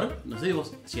es lo peor? No sé si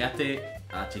vos llegaste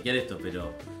a chequear esto,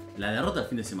 pero la derrota el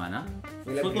fin de semana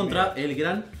Fue la fue contra el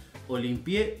gran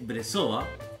Olimpie Bresova,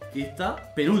 que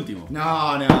está penúltimo.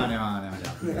 No.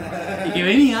 Y que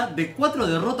venía de 4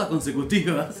 derrotas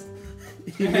consecutivas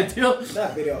y metió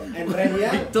Pero en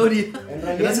realidad, victoria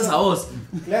gracias no. a vos.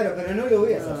 Claro, pero no lo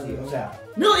veas así, o sea.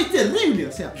 No, es terrible,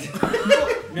 o sea.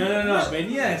 No,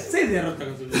 venía de 6 derrotas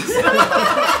consecutivas.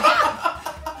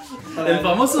 El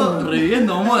famoso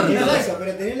reviviendo muertos. Exacto,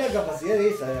 pero tenés la capacidad de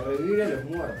esa, de revivir a los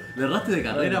muertos. Le erraste de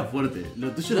carrera fuerte.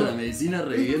 Lo tuyo era la medicina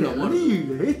reviviendo Es muertos.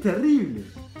 terrible, es terrible.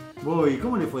 Voy,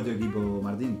 ¿cómo le fue a tu equipo,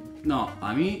 Martín? No,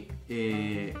 a mí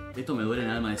esto me duele en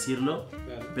el alma decirlo,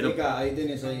 Claro. pero Teca, ahí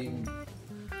tenés ahí.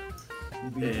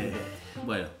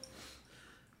 bueno,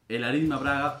 el Aritma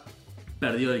Praga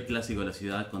perdió el clásico de la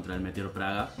ciudad contra el Meteor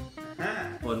Praga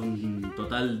Ajá. por un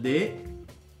total de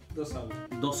 2-1.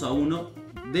 2-1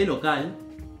 de local.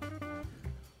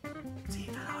 Sí,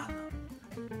 está grabando.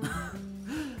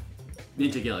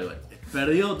 Bien chequeado igual.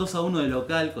 Perdió 2-1 de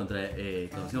local contra,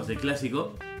 conocemos el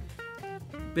clásico.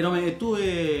 Pero me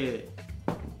estuve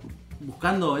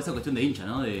buscando esa cuestión de hincha,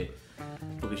 ¿no?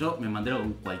 Porque yo me mantero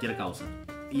con cualquier causa.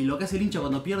 Y lo que hace el hincha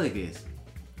cuando pierde, ¿qué es?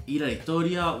 Ir a la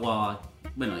historia o a...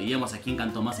 Bueno, iríamos a quién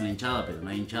cantó más en la hinchada, pero no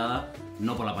hay hinchada,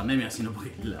 no por la pandemia, sino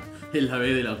porque es la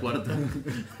B de la cuarta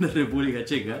de República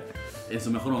Checa. En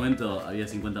su mejor momento había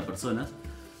 50 personas,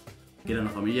 que eran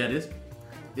los familiares.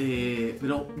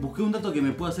 Pero busqué un dato que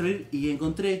me pueda servir y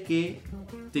encontré que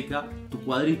Teca, tu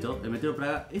cuadrito, el Meteor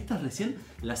Praga, esta es recién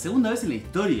la segunda vez en la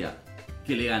historia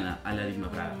que le gana a la Aritma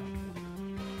Praga.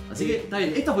 Así que está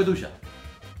bien, esta fue tuya.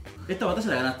 Esta batalla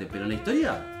la ganaste, pero en la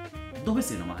historia 2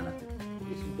 veces nomás ganaste.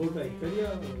 ¿Es un poco de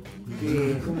historia? O...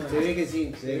 Sí, se ve que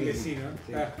sí, Se ve que sí, ¿no?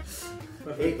 Sí. Ah, Es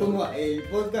perfecto. como el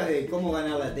podcast de cómo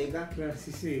ganar la Teca. Claro,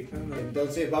 sí. anda.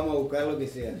 Entonces vamos a buscar lo que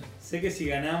sea. Sé que si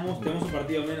ganamos, tenemos un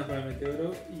partido menos para el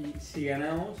Meteoro y si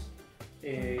ganamos,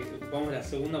 ocupamos la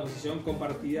segunda posición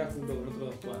compartida junto con otros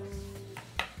 2 cuadros.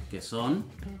 Que son...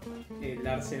 El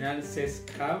Arsenal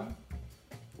CSKA,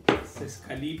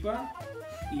 CSKA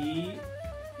y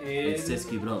El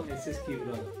CSKA Brod. El CSKA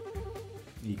Brod.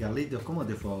 Y Carlitos, ¿cómo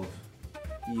te fue a vos?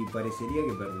 Y parecería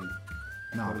que perdí.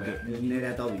 No, Porque pero, el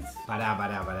Neratovic.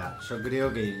 pará. Yo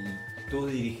creo que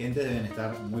tus dirigentes deben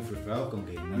estar muy frustrados con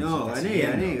que no No, los estás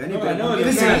gané. No, pero ganó, ¿por qué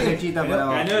lo me ganó. das flechita para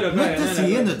abajo? Ganó lo No que estás ganó,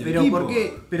 siguiendo tu Pero equipo. ¿por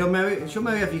qué? Pero yo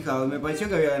me había fijado, me pareció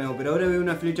que había ganado, pero ahora veo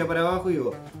una flecha para abajo y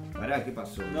digo, pará, ¿qué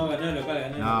pasó? No, ganó el local,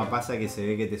 ganó el No, local. pasa que se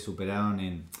ve que te superaron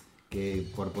en que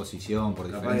por posición, por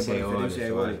Capaz diferencia de por goles. diferencia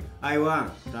de goles. Ahí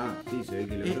va, está, sí, se ve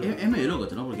que lo Es medio loco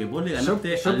esto, ¿no? Porque vos le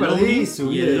ganaste Yo al perdí Lowny y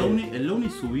subí y de- el Lowny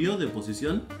subió de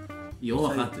posición y vos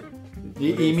bajaste.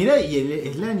 Y mirá, y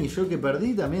el Slani yo que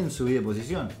perdí también subí de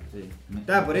posición. Sí.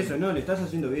 Está, por eso no, le estás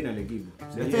haciendo bien al equipo.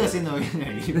 Lo estoy haciendo bien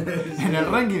ahí. En el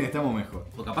ranking estamos mejor.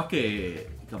 O capaz que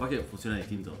funciona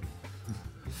distinto.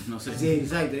 No sé. Sí,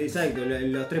 exacto.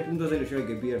 Los 3 puntos se los lleva el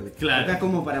que pierde. Claro. Acá es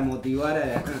como para motivar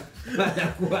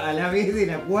a la vez de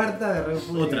la cuarta de Red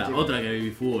Bull. Otra que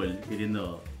viví fútbol,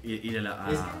 queriendo ir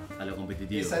a lo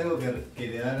competitivo. Es algo que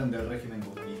le daron del régimen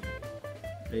comunista.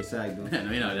 Exacto. Bueno,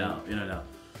 bien hablado.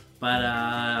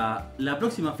 Para la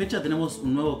próxima fecha tenemos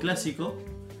un nuevo clásico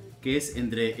que es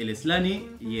entre el Slani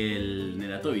y el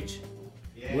Neratovic.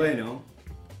 Bien. Bueno,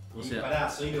 O Y sea, pará,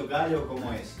 ¿soy local o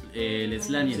cómo es? el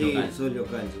Slani es sí, local. sos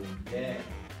local. Sí.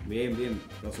 Bien. Bien.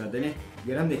 O sea, tenés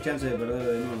grandes chances de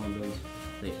perderlo de nuevo entonces.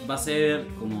 Sí, va a ser,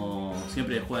 como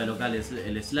siempre juega de local, es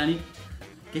el Slani,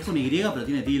 que es con Y pero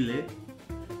tiene tilde.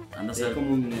 Anda a Es ser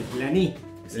como un slaní.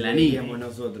 Slaní. Diríamos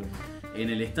nosotros. en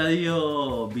el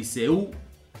estadio Viseu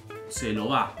se lo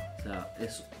va. O sea,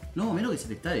 es. No, menos que es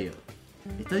el estadio.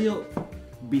 Estadio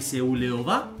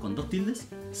Viseuleová, con 2 tildes,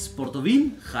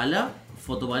 Sportovin, Jalá,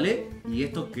 Fotobalé y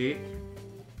esto que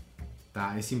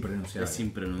Es impronunciable. es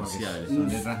impronunciable. Porque son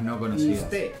letras no conocidas.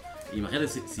 Usted. Imagínate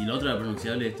si lo otro era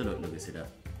pronunciable, esto lo que será.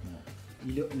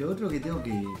 Y lo otro que tengo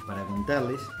para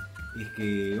contarles es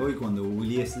que hoy cuando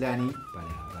googleé Slani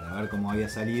para ver cómo había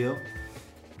salido,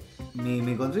 me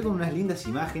encontré con unas lindas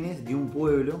imágenes de un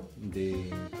pueblo de,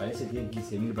 parece que tiene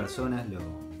 15.000 personas, lo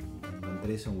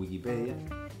encontré eso en Wikipedia,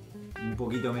 un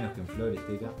poquito menos que en Flores,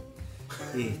 Teca.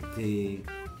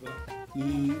 Y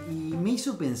me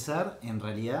hizo pensar en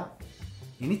realidad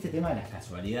en este tema de las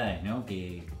casualidades, ¿no?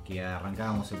 Que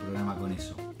arrancábamos el programa con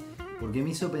eso. Porque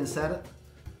me hizo pensar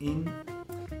en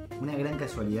una gran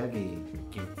casualidad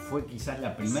que fue quizás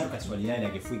la primera casualidad de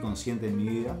la que fui consciente en mi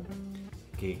vida,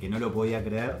 que no lo podía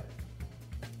creer,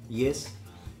 y es...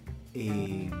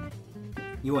 y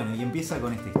bueno, y empieza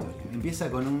con esta historia.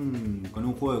 Empieza con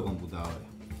un juego de computadora,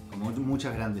 como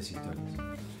muchas grandes historias.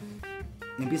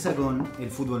 Empieza con el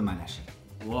Football Manager.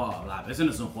 Wow, pero eso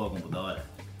no es un juego de computadora.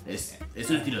 Es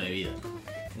un estilo de vida.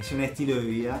 Es un estilo de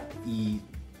vida y...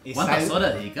 es ¿Cuántas algo-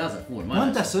 horas dedicadas al fútbol, manager?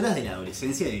 ¿Cuántas horas de la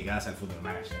adolescencia dedicadas al Football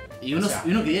Manager? Y uno, O sea,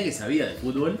 y uno creía que sabía de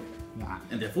fútbol. nah,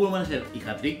 Entre fútbol manager y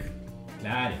hat-trick.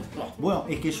 claro. Bueno,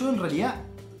 es que yo en realidad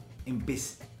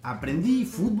aprendí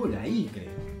fútbol ahí,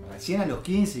 creo. Recién a los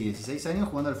 15 y 16 años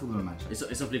jugando al Football Manager. Eso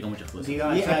explica muchas cosas.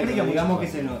 Digamos, Y exacto, explica digamos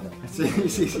muchas que se nota.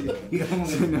 Sí. Digamos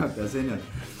que Se nota.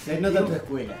 se nota en tu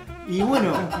escuela. Y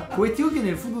bueno, cuestión que en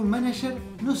el Football Manager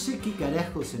no sé qué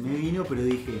carajo se me vino, pero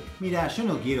dije, mira, yo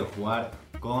no quiero jugar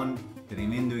con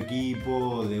tremendo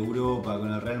equipo de Europa, con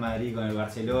el Real Madrid, con el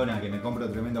Barcelona, que me compro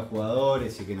tremendos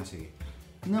jugadores y que no sé qué.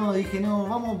 No, dije, no,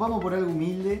 vamos por algo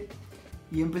humilde.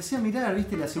 Y empecé a mirar,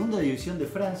 viste, la segunda división de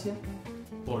Francia.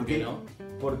 ¿Por qué no?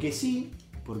 Porque sí,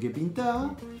 porque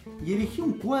pintaba. Y elegí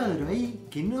un cuadro ahí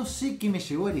que no sé qué me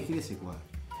llevó a elegir ese cuadro.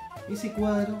 Ese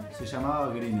cuadro se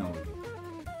llamaba Grenoble.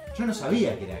 Yo no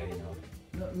sabía que era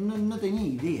Grenoble. No tenía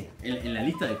idea. En la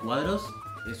lista de cuadros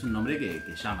es un nombre que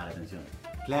llama la atención.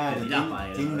 Claro, Te tiene, tirás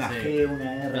para tiene una sí. G,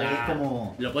 una R, Claro. es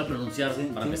como... Lo puedes pronunciar, Sí,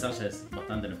 para sí. empezar ya es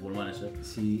bastante en el Football Manager.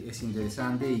 Sí, es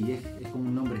interesante y es como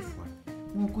un nombre fuerte.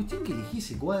 Como cuestión que elegí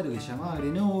ese cuadro que se llamaba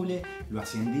Grenoble, lo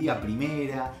ascendí a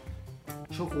primera.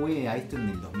 Yo jugué a esto en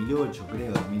el 2008,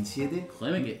 creo, 2007.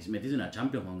 Jodeme que metiste una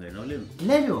Champions con Grenoble.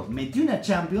 Claro, metí una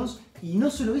Champions y no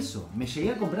solo eso, me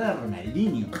llegué a comprar a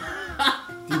Ronaldinho.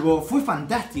 Tipo, fue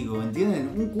fantástico,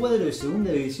 ¿entienden? Un cuadro de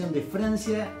segunda división de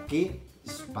Francia que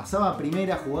pasaba a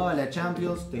primera, jugaba la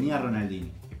Champions, tenía a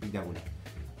Ronaldinho. Espectacular.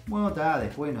 Bueno,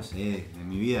 después, no sé, en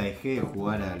mi vida dejé de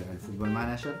jugar al Football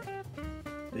Manager.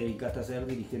 Te dedicaste a ser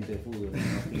dirigente de fútbol.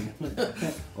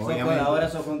 Obviamente. Ahora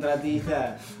sos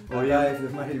contratista. Acaba de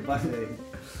firmar el pase de...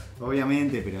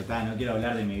 Obviamente, pero no quiero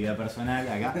hablar de mi vida personal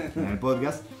acá, en el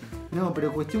podcast. No,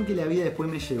 pero cuestión que la vida después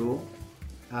me llevó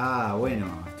a, bueno,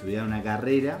 a estudiar una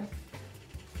carrera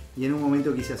y en un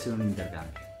momento quise hacer un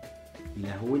intercambio. Y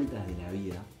las vueltas de la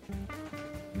vida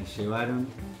me llevaron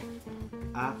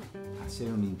a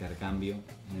hacer un intercambio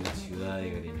en la ciudad de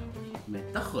Grenoble. Me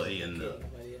estás jodiendo.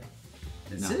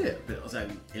 ¿En No. serio? Pero, o sea,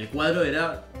 el cuadro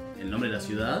era el nombre de la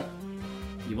ciudad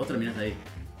y vos terminaste ahí.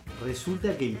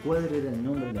 Resulta que el cuadro era el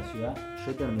nombre de la ciudad,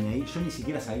 yo terminé ahí, yo ni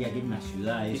siquiera sabía que era una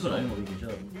ciudad Dijo eso. lo mismo que yo.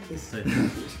 Sí.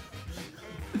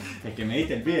 Es que me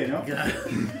diste el pie, ¿no? Claro.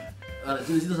 Ahora,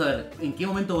 yo necesito saber, ¿en qué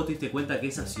momento vos te diste cuenta que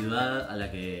esa ciudad a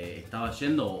la que estabas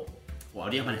yendo o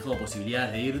habrías manejado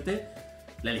posibilidades de irte,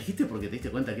 la elegiste porque te diste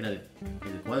cuenta que era el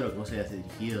cuadro que vos habías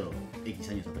dirigido X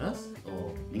años atrás?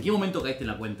 ¿O en qué momento caíste en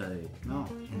la cuenta de...? No,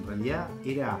 en realidad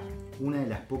era una de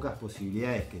las pocas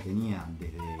posibilidades que tenía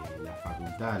desde la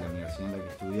facultad, la universidad en la que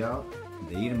estudiaba,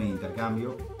 de irme de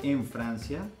intercambio en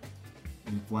Francia.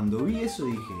 Y cuando vi eso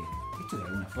dije, esto de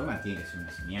alguna forma tiene que ser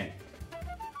una señal.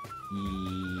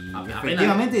 Y Apenas-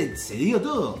 efectivamente se dio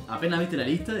todo. Apenas viste la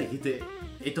lista, dijiste,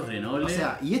 esto es Grenoble. O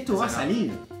sea, y esto va a Sacado.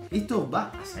 salir. Esto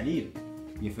va a salir.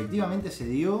 Y efectivamente se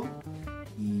dio.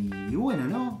 Y bueno,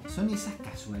 ¿no? Son esas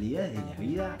casualidades de la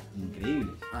vida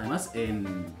increíbles. Además,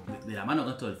 de la mano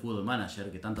con esto del Football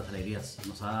Manager, que tantas alegrías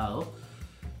nos ha dado,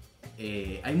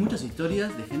 hay muchas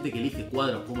historias de gente que elige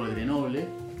cuadros como el Grenoble,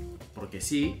 porque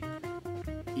sí,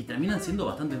 y terminan siendo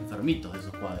bastante enfermitos de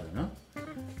esos cuadros, ¿no?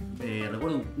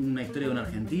 Recuerdo una historia de un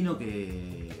argentino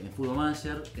que en Football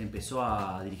Manager empezó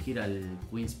a dirigir al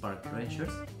Queen's Park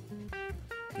Rangers,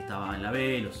 que estaba en la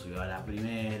B, lo subió a la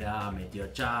primera, metió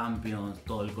Champions,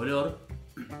 todo el color.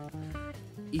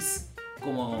 Y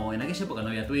como en aquella época no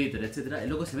había Twitter, etc., el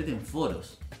loco se mete en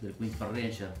foros del Queen's Park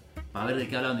Rangers para ver de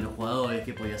qué hablaban de los jugadores,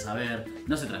 qué podía saber.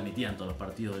 No se transmitían todos los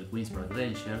partidos del Queen's Park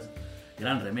Rangers.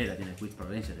 Gran remera tiene el Queen's Park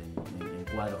Rangers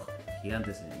en cuadros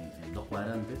gigantes, en 2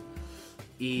 cuadrantes.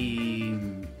 Y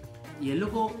el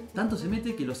loco tanto se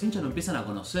mete que los hinchas lo empiezan a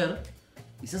conocer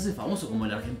y se hace famoso como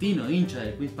el argentino hincha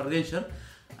del Queen's Park Rangers,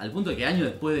 al punto de que años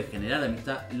después de generar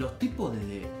amistad, los tipos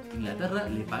de Inglaterra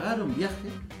le pagaron viaje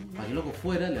para que el loco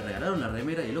fuera, le regalaron la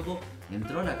remera y el loco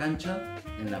entró a la cancha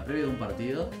en la previa de un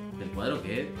partido del cuadro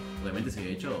que obviamente se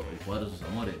había hecho el cuadro de sus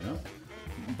amores, ¿no?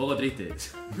 Un poco triste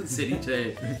ser hincha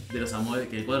de los amores,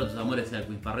 que el cuadro de sus amores sea el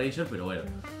Queen's Park Rangers, pero bueno.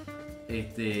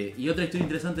 Y otra historia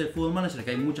interesante del Football Manager,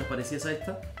 que hay muchas parecidas a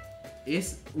esta,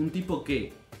 es un tipo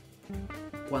que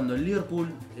cuando el Liverpool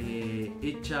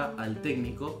echa al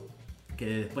técnico, que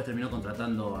después terminó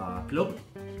contratando a Klopp,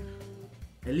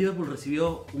 el Liverpool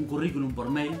recibió un currículum por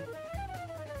mail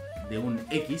de un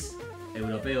X,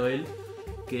 europeo él,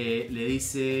 que le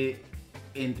dice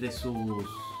entre sus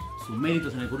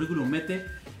méritos en el currículum mete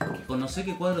que con no sé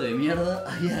qué cuadro de mierda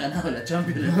había ganado la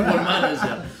Champions en el Football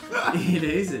Manager. Y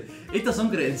le dice, estas son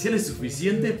credenciales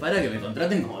suficientes para que me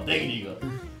contraten como técnico.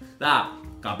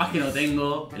 Capaz que no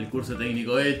tengo el curso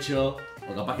técnico hecho,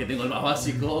 o capaz que tengo el más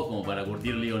básico, como para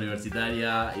curtir liga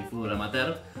universitaria y fútbol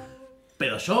amateur.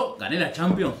 Pero yo gané la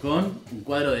Champions con un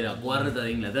cuadro de la cuarta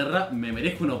de Inglaterra, me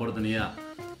merezco una oportunidad.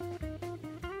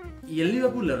 Y el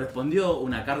Liverpool le respondió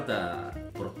una carta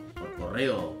por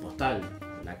correo postal,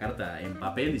 la carta en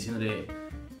papel, diciéndole,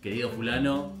 querido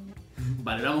fulano,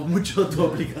 valoramos mucho tu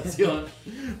aplicación,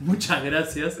 muchas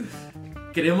gracias,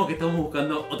 creemos que estamos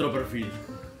buscando otro perfil.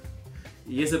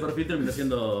 Y ese perfil terminó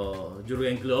siendo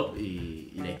Jürgen Klopp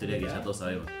y la historia que ya todos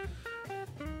sabemos.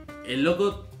 El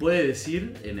loco puede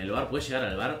decir en el bar, puede llegar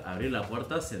al bar, abrir la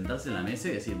puerta, sentarse en la mesa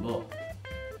y decir, vos,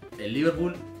 el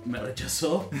Liverpool me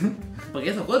rechazó. Porque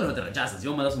esos cuadros no te rechazan, si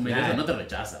vos mandás un mail Claro. no te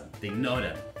rechazan, te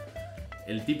ignoran.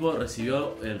 El tipo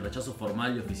recibió el rechazo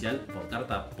formal y oficial por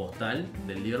carta postal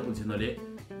del Liverpool diciéndole,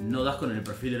 no das con el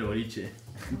perfil del boliche.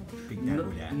 No,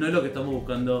 Espectacular. no es lo que estamos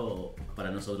buscando para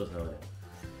nosotros ahora.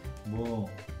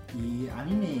 Y a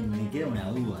mí me queda una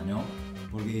duda, ¿no?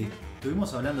 Porque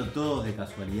estuvimos hablando todos de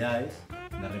casualidades.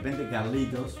 De repente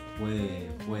Carlitos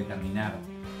puede terminar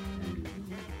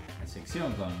la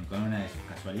sección con una de sus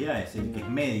casualidades, él que es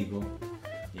médico.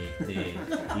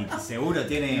 Y seguro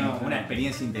tiene No, una no.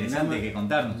 experiencia interesante No, que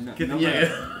contarnos. No, ¿Qué no tenía me- que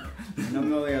ver? No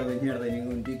me voy a adueñar de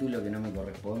ningún título que no me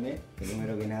corresponde,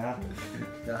 primero que nada.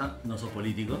 ¿Está? No sos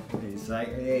político.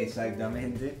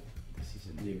 Exactamente.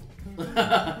 Digo.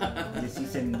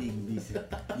 Decisendic,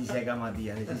 dice acá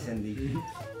Matías, Decisendic.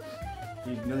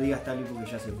 Y no digas tal porque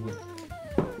ya se fue.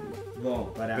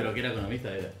 Bueno, para. Pero que era economista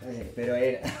era. Pero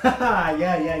era.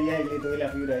 ya, le toqué la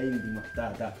fibra íntima.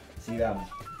 Está, sigamos.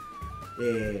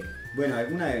 Bueno,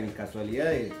 algunas de mis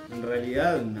casualidades, en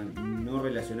realidad no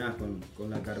relacionadas con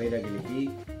la carrera que elegí,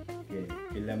 que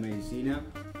es la medicina,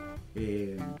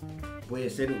 puede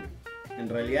ser, en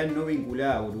realidad no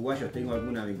vinculada a uruguayos, tengo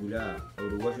alguna vinculada a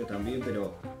uruguayos también,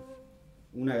 pero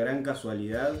una gran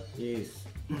casualidad es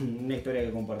una historia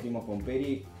que compartimos con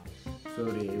Peri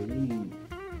sobre un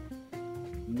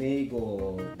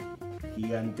médico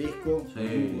gigantesco, Sí. con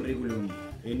un currículum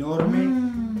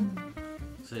enorme.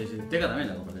 Sí. Teca también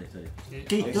la compartió la historia.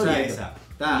 ¿Qué historia es Exacto.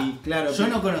 esa? Está, Y claro yo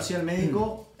que- no conocía al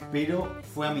médico, pero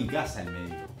fue a mi casa el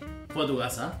médico. Fue a tu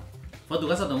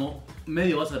casa, tomó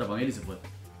medio vaso de rapamiel y se fue.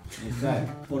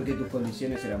 Exacto, porque tus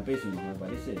condiciones eran pésimas, me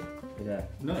parece.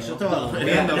 No, yo no, estaba no,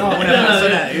 durmiendo no, como una era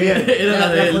persona de bien. Era la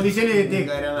de Las él. condiciones de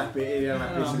Teca eran las No, me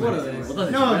pésimas. acuerdo de eso.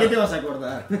 Vos No, ¿qué te vas a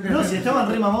acordar? No, si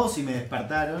estaban re mamados y me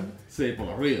despertaron. Sí, por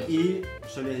los ruidos. Y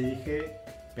yo les dije,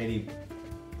 Peri,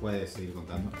 puedes seguir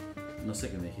contando. No sé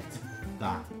qué me dijiste.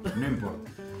 Está, no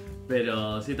importa.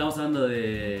 Pero sí, estamos hablando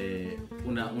de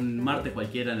un martes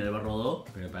cualquiera en el Bar Rodó.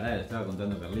 Pero pará, le estaba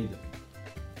contando Carlito.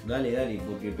 Dale,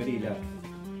 porque Perila.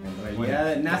 En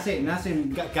realidad nace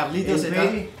en. Carlitos el está.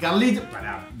 Peri- Carlitos.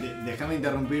 Pará, déjame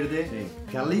interrumpirte. Sí.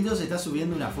 Carlitos está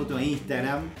subiendo una foto a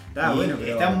Instagram. Está y bueno,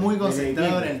 pero está muy desde concentrado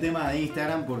en tiempo. el tema de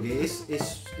Instagram porque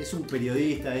es un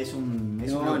periodista, es un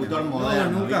No, locutor no,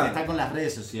 moderno, nunca. ¿viste? Está con las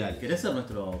redes sociales. ¿Querés ser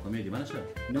nuestro community manager?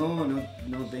 No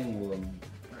tengo.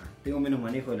 Tengo menos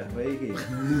manejo de las redes que.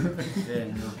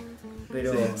 No.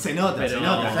 Pero. Se nota, Pero- se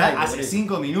nota. Exacto, Hace por eso.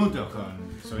 5 minutos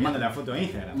subiendo Ma- la foto a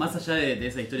Instagram. Más allá de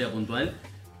esa historia puntual,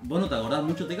 vos no te acordás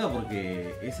mucho, Teca,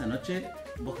 porque esa noche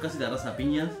vos casi te agarrás a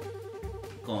piñas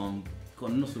con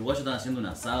unos uruguayos que estaban haciendo un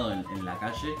asado en la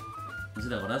calle. No sé si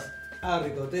te acordás.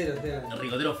 Ricotero,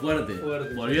 Ricotero fuerte.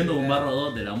 Fuerte, Volviendo sí, un claro. barro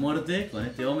 2 de la muerte con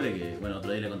este hombre que, bueno,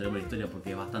 otro día le contaremos la historia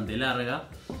porque es bastante larga.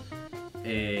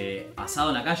 Asado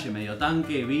en la calle, medio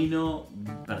tanque, vino,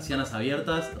 persianas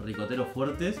abiertas, ricoteros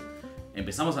fuertes.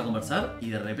 Empezamos a conversar y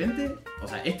de repente, o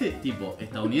sea, este tipo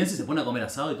estadounidense se pone a comer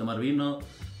asado y tomar vino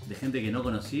de gente que no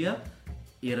conocía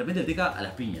y de repente el Teca a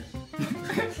las piñas.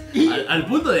 al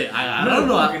punto de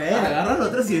agarrarlo, agarrarlo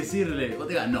atrás y decirle,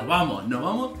 Teca, nos vamos,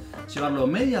 llevarlo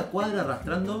media cuadra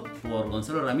arrastrando por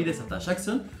Gonzalo Ramírez hasta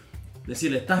Jackson,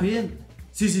 decirle, ¿estás bien?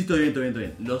 Sí, estoy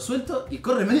bien. Lo suelto y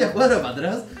corre media cuadra para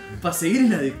atrás para seguir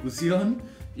en la discusión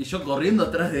y yo corriendo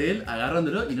atrás de él,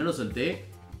 agarrándolo y no lo solté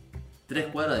 3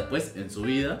 cuadras después en su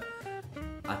vida,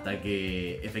 hasta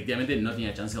que efectivamente no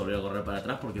tenía chance de volver a correr para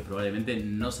atrás porque probablemente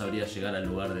no sabría llegar al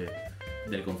lugar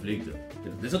del conflicto.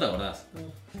 De eso te acordás.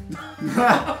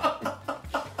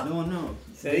 No.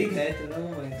 Se edita esto, ¿no?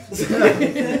 ¿Cómo es?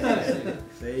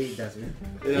 Se edita, sí.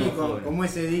 Era Sí, joven. como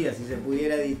ese día, si se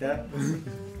pudiera editar.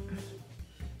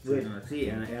 Bueno, sí,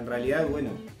 en realidad, bueno,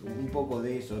 un poco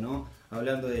de eso, ¿no?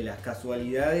 Hablando de las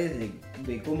casualidades,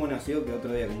 de cómo nació, que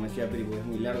otro día, como decía Peri, porque es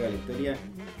muy larga la historia,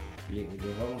 les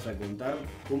vamos a contar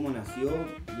cómo nació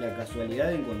la casualidad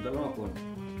de encontrarnos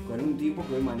con un tipo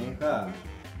que hoy maneja,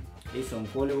 es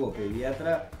oncólogo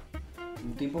pediatra,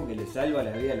 un tipo que le salva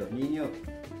la vida a los niños,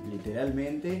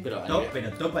 literalmente. Pero Pero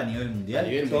topa a nivel mundial. A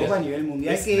nivel Todo a nivel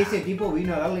mundial, Es que nada. ese tipo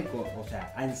vino a darle,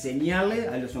 a enseñarle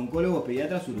a los oncólogos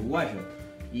pediatras uruguayos.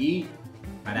 Y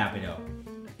Pará, pero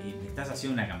 ¿le estás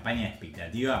haciendo una campaña de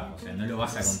expectativa? O sea, ¿no lo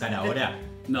vas a contar ahora?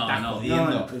 No, ¿Estás no.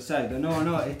 jodiendo? exacto,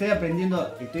 estoy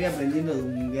aprendiendo de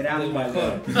un gran Del valor.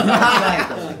 mejor.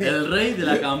 Exacto. el rey de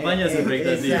la campaña es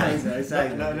expectativa.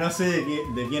 Exacto. No sé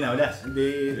de quién hablas.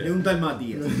 De un tal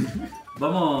Matías.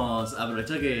 Vamos a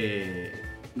aprovechar que.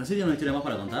 No sé si tiene una historia más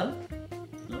para contar.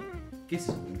 ¿No? ¿Qué es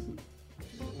eso?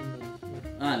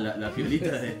 Ah, la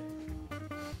piolita de.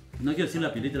 No quiero decir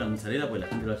la piolita de la mozzarella porque la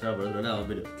gente lo va a llevar por otro lado,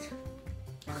 pero.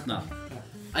 No.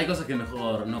 Hay cosas que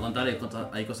mejor no contar,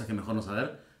 hay cosas que mejor no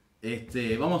saber.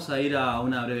 Vamos a ir a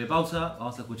una breve pausa,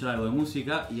 vamos a escuchar algo de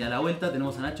música y a la vuelta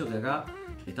tenemos a Nacho que acá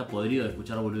está podrido de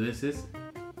escuchar boludeces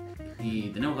y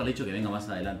tenemos que haberle dicho que venga más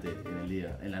adelante en el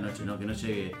día, en la noche, ¿no? Que no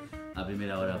llegue a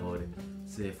primera hora, pobre.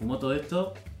 Se fumó todo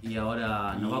esto y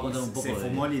ahora nos va a contar un poco Se de...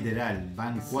 fumó literal.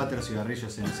 Van 4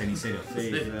 cigarrillos en cenicero. Sí,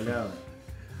 se hablaba.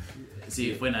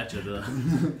 Sí, fue Nacho todo.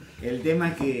 El tema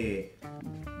es que,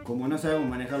 como no sabemos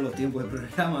manejar los tiempos del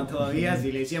programa todavía,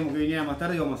 si le decíamos que viniera más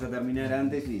tarde íbamos a terminar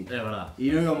antes Es verdad. y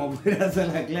no íbamos a poder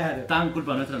hacerla clara. Tan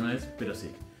culpa nuestra no es, pero sí.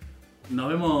 Nos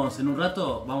vemos en un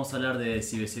rato, vamos a hablar de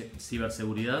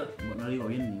ciberseguridad. Bueno, no lo digo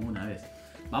bien ninguna vez.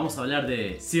 Vamos a hablar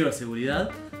de ciberseguridad,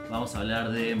 vamos a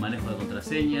hablar de manejo de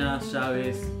contraseñas,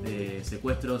 llaves, de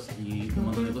secuestros y un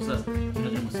montón de cosas que no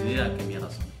tenemos idea qué mierda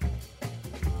son.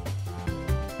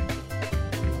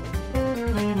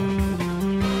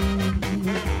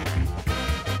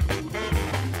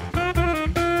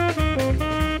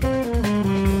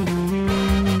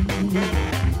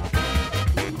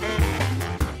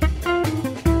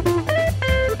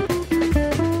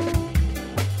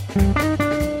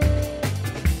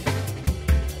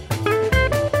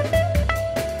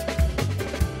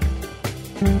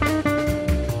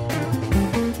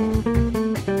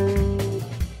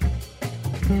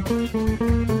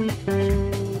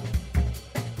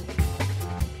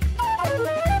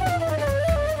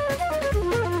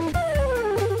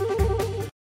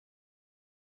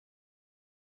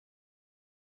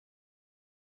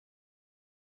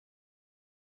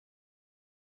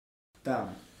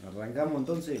 Está, arrancamos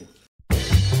entonces.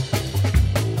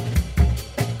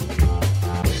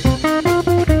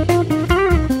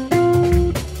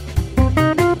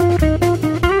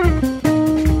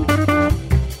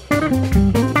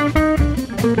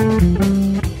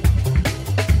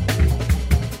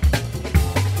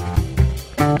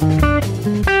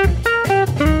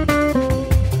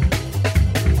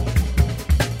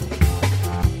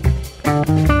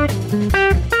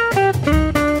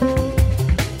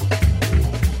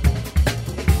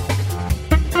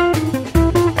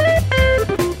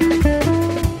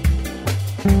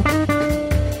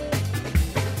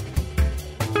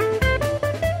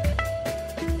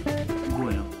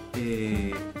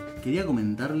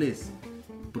 es.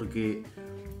 Porque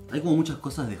hay como muchas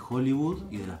cosas de Hollywood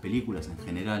y de las películas en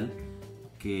general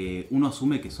que uno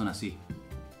asume que son así.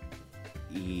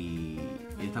 Y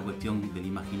en esta cuestión del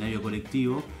imaginario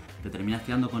colectivo te terminas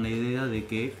quedando con la idea de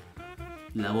que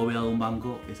la bóveda de un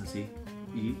banco es así.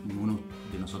 Y ninguno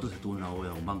de nosotros estuvo en una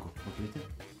bóveda de un banco. ¿Vos viste?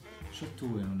 Yo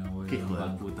estuve en una ¿Qué bóveda de hijo un de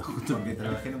banco. puta? Justo. Porque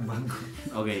trabajé en un banco.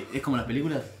 Ok, ¿es como las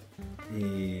películas?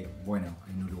 Bueno,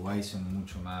 en Uruguay son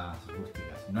mucho más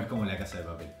rústicas. No es como la Casa de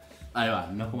Papel. Ahí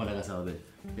va, no es como la casa de hotel.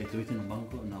 ¿Estuviste en un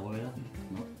banco, en una bóveda?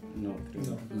 ¿No? No,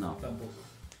 creo que No. Tampoco.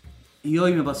 Y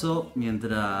hoy me pasó,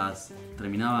 mientras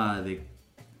terminaba de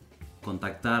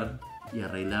contactar y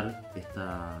arreglar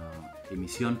esta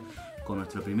emisión con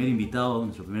nuestro primer invitado,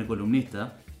 nuestro primer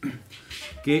columnista,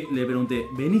 que le pregunté,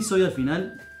 ¿venís hoy al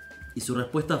final? Y su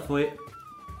respuesta fue,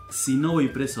 si no voy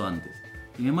preso antes.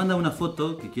 Y me manda una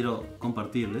foto que quiero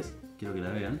compartirles, quiero que la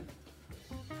vean,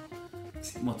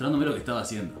 mostrándome lo que estaba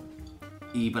haciendo.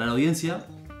 Y para la audiencia,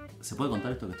 ¿se puede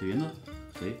contar esto que estoy viendo?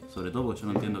 Sí, sobre todo porque yo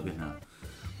no entiendo qué es nada.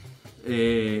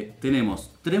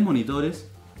 Tenemos 3 monitores,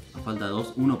 a falta de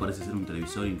 2, uno parece ser un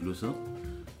televisor incluso.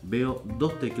 Veo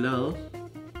 2 teclados,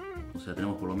 o sea,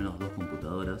 tenemos por lo menos 2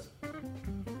 computadoras.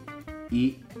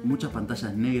 Y muchas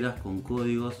pantallas negras con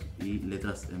códigos y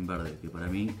letras en verde, que para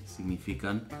mí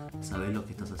significan sabes lo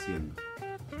que estás haciendo.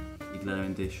 Y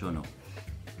claramente yo no.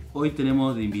 Hoy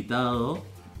tenemos de invitado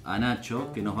a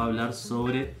Nacho, que nos va a hablar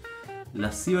sobre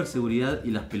la ciberseguridad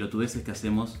y las pelotudeces que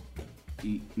hacemos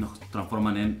y nos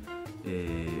transforman en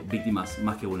víctimas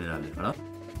más que vulnerables, ¿verdad?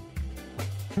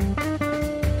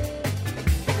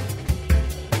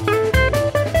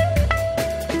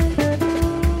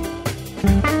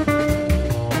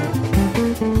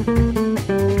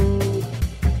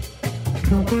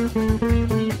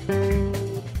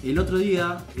 El otro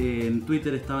día en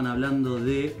Twitter estaban hablando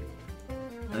de...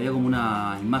 Había como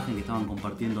una imagen que estaban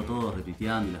compartiendo todos,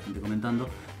 repitiendo y la gente comentando,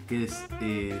 que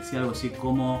decía algo así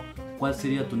como ¿cuál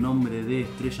sería tu nombre de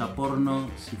estrella porno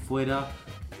si fuera,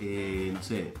 no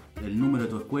sé, el número de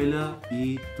tu escuela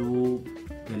y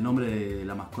el nombre de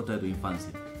la mascota de tu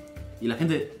infancia? Y la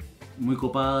gente muy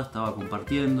copada estaba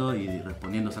compartiendo y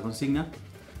respondiendo a esa consigna,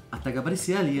 hasta que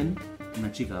aparece alguien,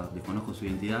 una chica, desconozco su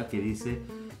identidad, que dice,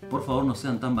 por favor no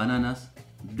sean tan bananas,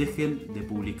 dejen de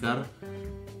publicar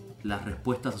las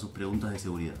respuestas a sus preguntas de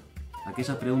seguridad.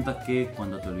 Aquellas preguntas que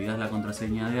cuando te olvidas la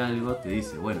contraseña de algo te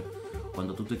dice, bueno,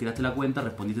 cuando tú te creaste la cuenta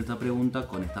respondiste esta pregunta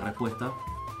con esta respuesta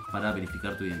para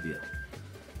verificar tu identidad.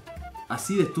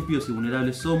 Así de estúpidos y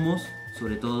vulnerables somos,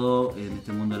 sobre todo en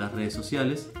este mundo de las redes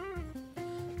sociales,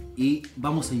 y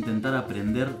vamos a intentar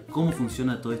aprender cómo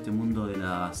funciona todo este mundo de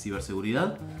la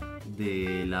ciberseguridad,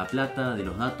 de la plata, de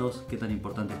los datos, qué tan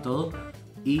importante es todo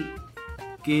y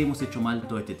qué hemos hecho mal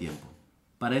todo este tiempo.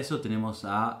 Para eso tenemos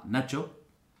a Nacho,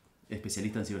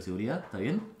 especialista en ciberseguridad, ¿está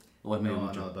bien? ¿O es medio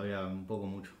mucho? No, todavía un poco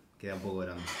mucho. Queda un poco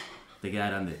grande. Te queda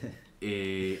grande.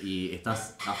 Y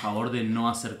estás a favor de no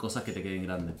hacer cosas que te queden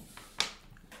grandes.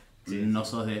 Sí, no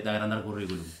sos de agrandar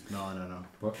currículum. No.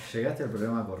 Llegaste al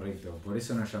programa correcto, por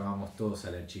eso nos llamamos todos a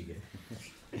la chique.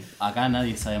 Acá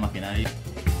nadie sabe más que nadie.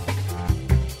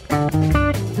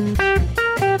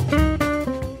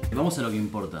 Vamos a lo que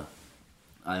importa,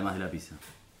 además de la pizza.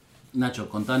 Nacho,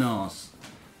 contanos,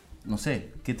 no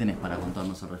sé, ¿qué tenés para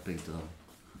contarnos al respecto?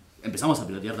 ¿Empezamos a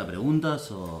pilotearte a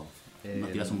preguntas o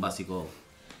nos tirás un básico?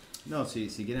 No, si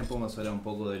quieren podemos hablar un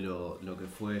poco de lo que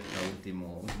fue este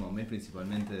último mes,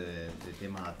 principalmente de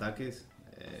temas de ataques.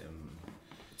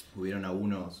 Hubieron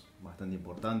algunos bastante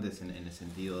importantes en el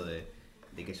sentido de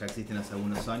que ya existen hace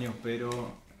algunos años, pero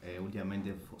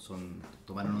últimamente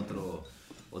tomaron otro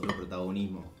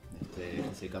protagonismo.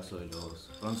 Este caso de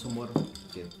los ransomware,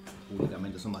 que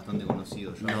públicamente son bastante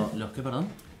conocidos ya. ¿Los qué, perdón?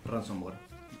 Ransomware.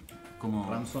 Como...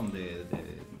 Ransom de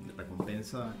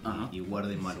recompensa Ajá. y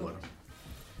guardia y malware.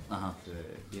 Ajá.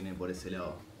 Viene por ese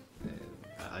lado.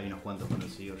 Hay unos cuantos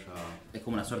conocidos ya. Es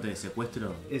como una suerte de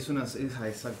secuestro.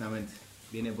 Exactamente.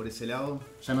 Viene por ese lado.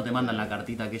 Ya no te mandan la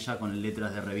cartita aquella con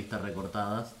letras de revistas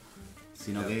recortadas,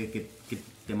 sino Claro. que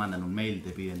te mandan un mail, te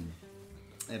piden...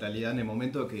 En realidad, en el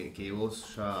momento que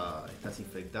vos ya estás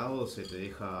infectado, se te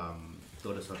deja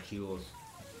todos los archivos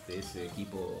de ese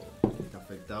equipo que está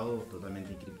afectado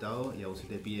totalmente encriptado, y a vos se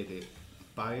te pide que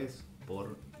pagues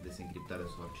por desencriptar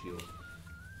esos archivos.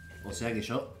 O sea que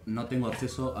yo no tengo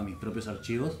acceso a mis propios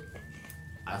archivos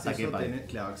hasta que Acceso pague.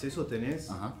 claro, acceso tenés,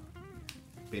 Ajá.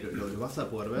 pero lo vas a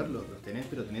poder ver, los tenés,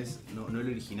 pero tenés no el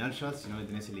original ya, sino que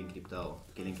tenés el encriptado.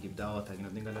 Que el encriptado, hasta que no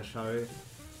tengas la llave,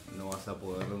 no vas a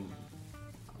poder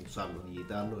usarlos, ni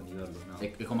editarlos, ni verlos, nada.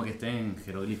 Es como que estén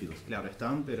jeroglíficos. Claro,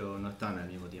 están, pero no están al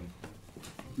mismo tiempo.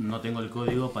 no tengo el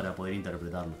código para poder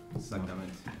interpretarlo.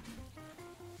 Exactamente.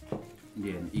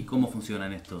 Bien, ¿y cómo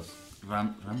funcionan estos?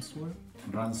 ¿Ransomware?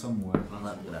 Ransomware.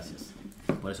 Gracias,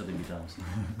 por eso te invitamos.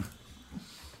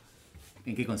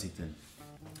 ¿En qué consisten?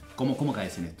 ¿Cómo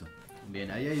caes en esto?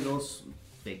 Bien, ahí hay dos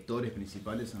vectores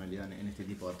principales en realidad en este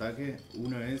tipo de ataque.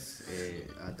 Uno es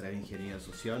a través de ingeniería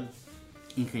social.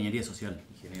 Ingeniería social.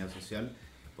 Ingeniería social,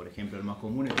 por ejemplo, el más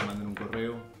común es que manden un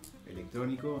correo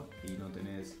electrónico y no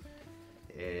tenés,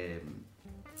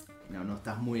 no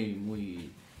estás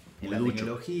muy en la ducho.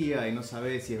 tecnología y no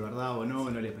sabes si es verdad o no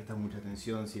le prestas mucha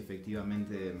atención si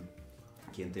efectivamente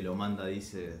quien te lo manda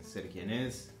dice ser quien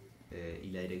es y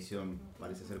la dirección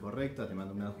parece ser correcta, te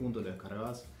manda un adjunto, lo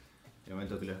descargas, en el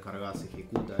momento que lo descargas se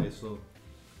ejecuta eso,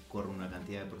 corre una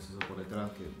cantidad de procesos por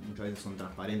detrás que muchas veces son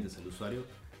transparentes al usuario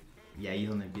y ahí es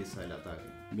donde empieza el ataque.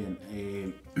 Bien,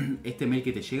 este mail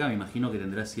que te llega me imagino que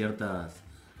tendrá ciertas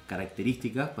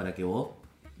características para que vos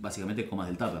básicamente comas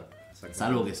del tupper. Exactamente.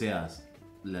 Salvo que seas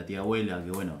la tía abuela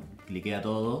que bueno, cliquea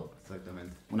todo.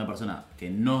 Exactamente. Una persona que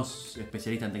no es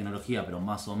especialista en tecnología pero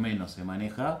más o menos se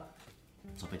maneja,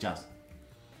 sospechás.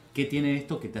 ¿Qué tiene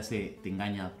esto que te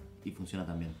engaña y funciona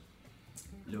también?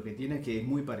 Lo que tiene es que es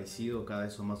muy parecido, cada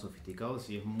vez son más sofisticados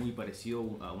y es muy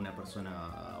parecido a una persona,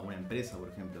 a una empresa, por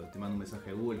ejemplo. Te manda un mensaje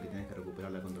de Google que tienes que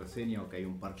recuperar la contraseña o que hay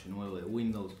un parche nuevo de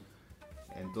Windows.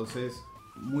 Entonces,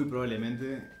 muy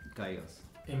probablemente caigas.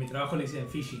 En mi trabajo le dicen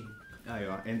phishing. Ahí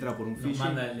va, entra por un Nos phishing.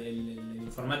 manda el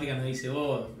informática, nos dice,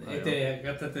 vos, Ahí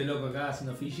acá está este loco acá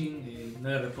haciendo phishing, no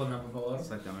le respondan por favor.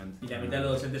 Exactamente. Y la mitad de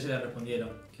los docentes ya le respondieron.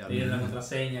 Claro. Le dieron la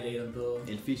contraseña, le dieron todo.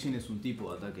 El phishing es un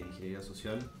tipo de ataque en ingeniería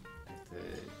social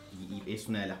y es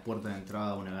una de las puertas de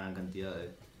entrada a una gran cantidad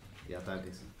de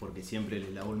ataques, porque siempre el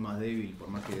eslabón más débil, por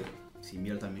más que se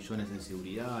inviertan millones en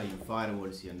seguridad y en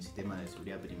firewalls y en sistemas de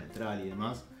seguridad perimetral y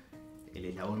demás, el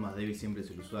eslabón más débil siempre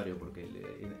es el usuario, porque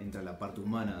entra la parte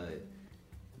humana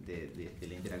de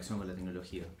la interacción con la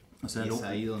tecnología. O sea, y es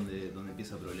ahí donde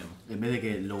empieza el problema. En vez de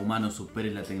que lo humano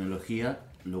supere la tecnología,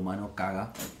 lo humano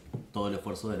caga todo el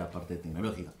esfuerzo de la parte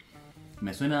tecnológica.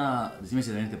 Me suena, decime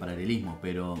si tenés este paralelismo,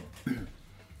 pero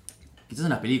quizás en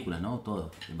las películas, ¿no?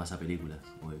 Todo, en base a películas.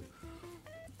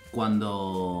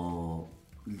 Cuando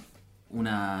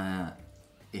una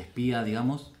espía,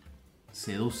 digamos,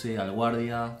 seduce al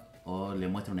guardia o le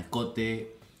muestra un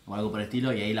escote o algo por el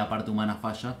estilo y ahí la parte humana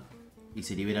falla y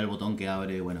se libera el botón que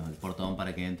abre, bueno, el portón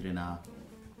para que entren a...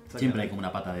 Siempre hay como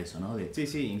una pata de eso, ¿no? De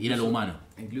Sí, ir a lo humano.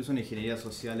 Incluso en ingeniería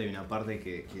social hay una parte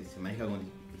que se maneja con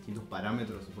distintos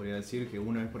parámetros, se podría decir, que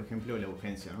uno es, por ejemplo, la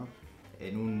urgencia, ¿no?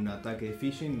 En un ataque de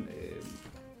phishing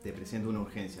te presenta una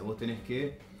urgencia. Vos tenés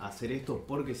que hacer esto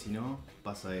porque si no,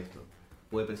 pasa esto.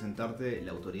 Puede presentarte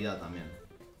la autoridad también.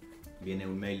 Viene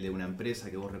un mail de una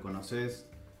empresa que vos reconoces,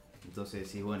 entonces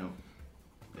decís, bueno,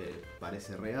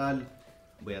 parece real,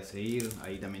 voy a seguir.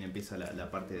 Ahí también empieza la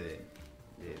parte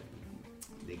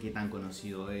de qué tan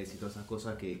conocido es y todas esas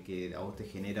cosas que a vos te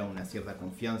genera una cierta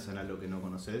confianza en algo que no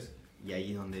conoces. Y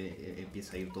ahí es donde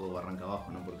empieza a ir todo barranca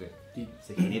abajo, ¿no? Porque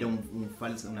se genera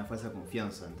una falsa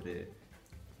confianza entre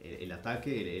el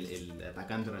ataque, el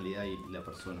atacante en realidad y la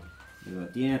persona. Pero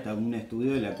tiene hasta un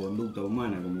estudio de la conducta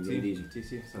humana, como que dice.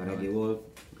 Sí, Para que vos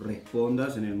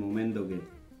respondas en el momento que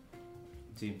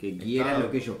sí. quieran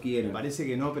lo que ellos quieran. Parece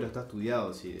que no, pero está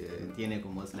estudiado, sí, tiene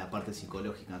como la parte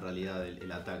psicológica en realidad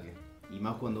el ataque. Y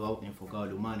más cuando va enfocado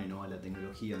al humano y no a la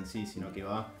tecnología en sí, sino que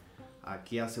va a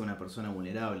qué hace una persona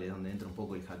vulnerable, donde entra un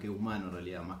poco el hackeo humano en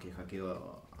realidad, más que el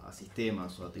hackeo a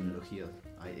sistemas o a tecnologías.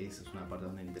 Esa es una parte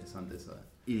bastante interesante esa.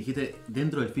 Y dijiste,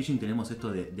 dentro del phishing tenemos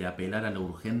esto de apelar a lo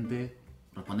urgente,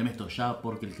 respondeme esto ya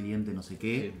porque el cliente no sé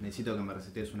qué. Sí, necesito que me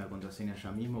resetes una contraseña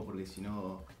ya mismo porque si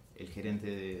no el gerente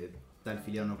de tal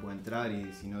filial no puede entrar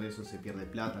y si no de eso se pierde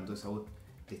plata, entonces a vos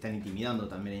te están intimidando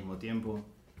también al mismo tiempo.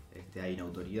 Hay una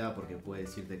autoridad porque puede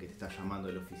decirte que te está llamando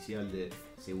el oficial de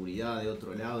seguridad de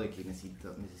otro lado y que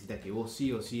necesita que vos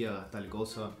sí o sí hagas tal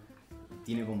cosa.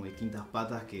 Tiene como distintas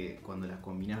patas que cuando las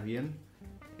combinás bien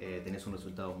tenés un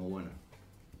resultado muy bueno.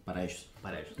 Para ellos.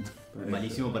 Para ellos.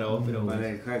 Malísimo para vos, pero para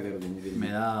el hacker, como que Me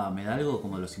da algo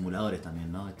como los simuladores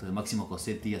también, ¿no? Esto de Máximo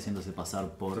Cosetti haciéndose pasar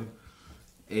por...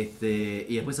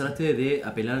 y después hablaste de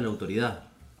apelar a la autoridad.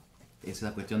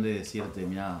 Esa cuestión de decirte,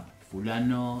 mira,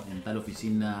 fulano en tal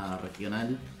oficina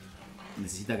regional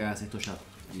necesita que hagas esto ya.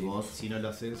 Y vos, si no lo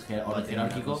haces, orden va a tener una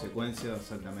jerárquico. consecuencia,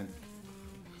 exactamente.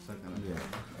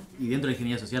 Y dentro de la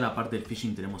ingeniería social, aparte del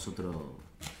phishing, tenemos otro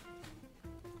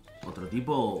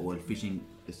tipo o el phishing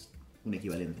es un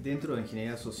equivalente. Dentro de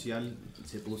ingeniería social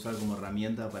se puede usar como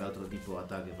herramienta para otro tipo de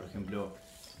ataque. Por ejemplo,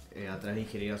 a través de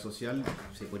ingeniería social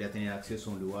se podría tener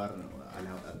acceso a un lugar,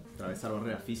 a atravesar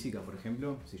barreras físicas, por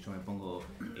ejemplo. Si yo me pongo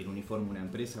el uniforme de una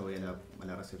empresa, voy a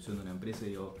la recepción de una empresa y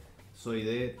digo, soy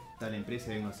de tal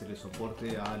empresa y vengo a hacerle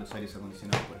soporte a los aires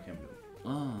acondicionados, por ejemplo.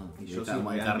 Y yo yo soy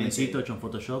como el realmente- carmencito hecho en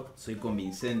Photoshop. Soy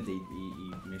convincente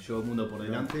y me llevo el mundo por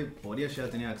delante, podría llegar a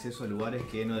tener acceso a lugares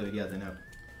que no debería tener.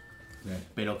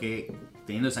 Pero que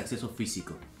teniendo ese acceso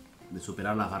físico, de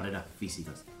superar las barreras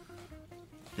físicas,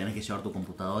 tenés que llevar tu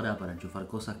computadora para enchufar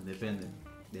cosas.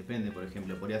 Depende, por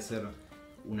ejemplo, podría hacer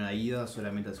una ida,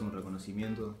 solamente hacer un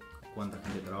reconocimiento, cuánta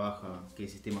gente trabaja, qué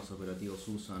sistemas operativos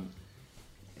usan.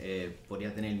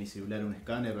 Podría tener en mi celular un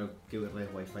escáner, ver qué redes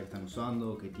wifi están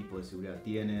usando, qué tipo de seguridad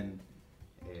tienen.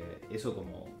 Eso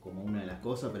como una de las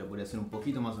cosas, pero podría ser un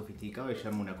poquito más sofisticado y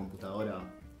llevarme una computadora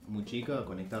muy chica,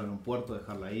 conectarla en un puerto,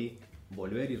 dejarla ahí,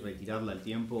 volver y retirarla al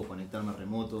tiempo, o conectarme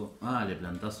remoto. Le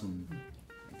plantás un...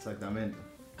 Exactamente.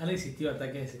 ¿Han existido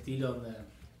ataques de ese estilo donde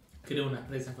creo una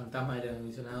empresa fantasma de aire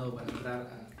acondicionado para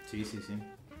entrar Sí.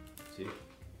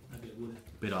 a qué locura?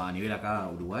 Pero a nivel acá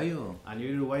uruguayo. A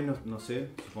nivel Uruguay no sé,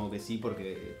 supongo que sí,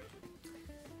 porque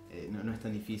no es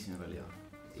tan difícil en realidad.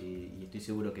 Y estoy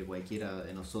seguro que cualquiera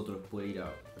de nosotros puede ir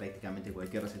a prácticamente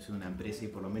cualquier recepción de una empresa y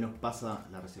por lo menos pasa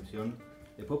la recepción.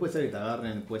 Después puede ser que te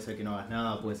agarren, puede ser que no hagas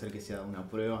nada, puede ser que sea una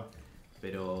prueba,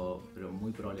 pero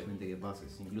muy probablemente que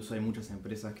pases. Incluso hay muchas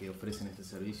empresas que ofrecen este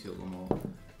servicio como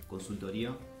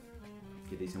consultoría,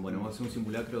 que te dicen, bueno, vamos a hacer un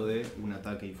simulacro de un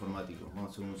ataque informático, vamos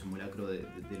a hacer un simulacro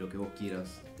de lo que vos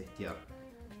quieras testear.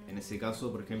 En ese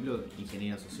caso, por ejemplo,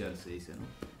 ingeniería social se dice,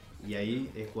 ¿no? Y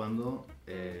ahí es cuando,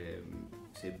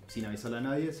 sin avisarle a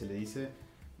nadie, se le dice,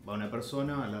 va una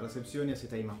persona a la recepción y hace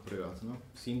estas mismas pruebas, ¿no?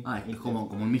 Es como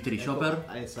un mystery shopper.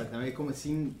 Exactamente, es como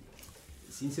sin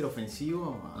ser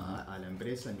ofensivo a la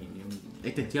empresa ni un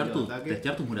Es testear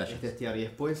tus murallas. Es testear y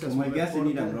después Como el que hacen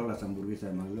ir a reporte. probar las hamburguesas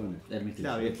de McDonald's. El mystery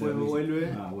Claro, y shopper. después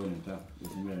vuelve. Bueno, está.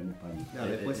 Decime en España.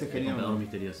 Claro, después se El genera comprador un,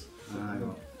 misterioso.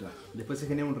 No, está. después se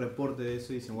genera un reporte de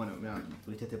eso y dicen, bueno, mira,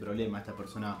 tuviste este problema, esta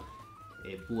persona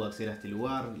pudo acceder a este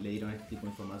lugar, le dieron este tipo de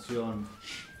información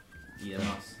y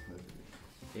demás.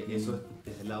 Eso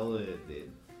es del lado de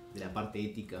la parte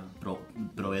ética.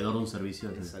 Proveedor de un servicio.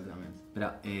 Exactamente.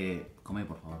 Espera, come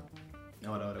por favor.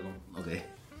 Ahora ¿cómo? Ok.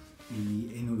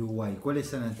 Y en Uruguay,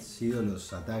 ¿cuáles han sido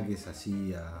los ataques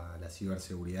así a la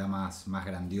ciberseguridad más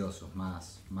grandiosos,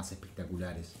 más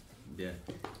espectaculares? Bien.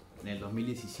 En el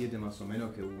 2017 más o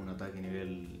menos que hubo un ataque a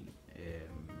nivel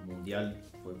mundial,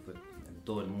 fue en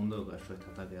todo el mundo cayó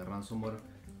este ataque de ransomware,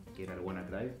 que era el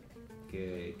WannaCry,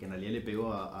 que en realidad le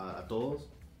pegó a todos,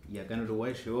 y acá en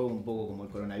Uruguay llegó un poco como el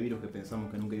coronavirus que pensamos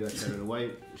que nunca iba a llegar a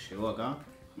Uruguay, llegó acá,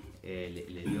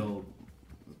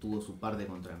 tuvo su parte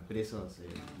contra empresas,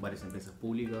 varias empresas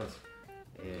públicas,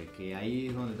 que ahí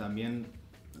es donde también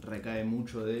recae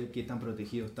mucho de qué tan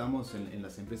protegidos estamos en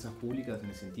las empresas públicas, en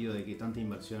el sentido de que tanta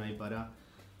inversión hay para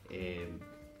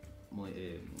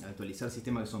actualizar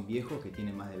sistemas que son viejos, que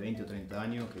tienen más de 20 o 30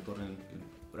 años, que corren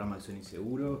programas que son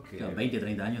inseguros. Que... Claro, 20,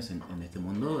 30 años en este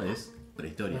mundo es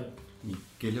prehistoria. Claro. ¿Y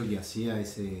qué es lo que hacía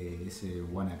ese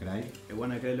WannaCry? El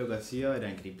WannaCry lo que hacía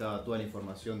era encriptaba toda la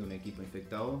información de un equipo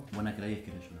infectado WannaCry es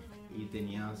que ayuda. y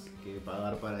tenías que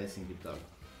pagar para desencriptarlo.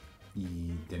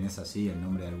 ¿Y tenés así el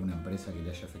nombre de alguna empresa que le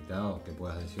haya afectado que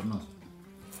puedas decirnos?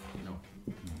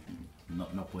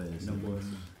 No puede decir. No puedo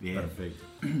decir. Bien. Perfecto.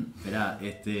 Esperá,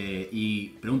 y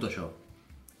pregunto yo,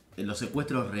 en los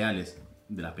secuestros reales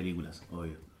de las películas,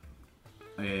 obvio,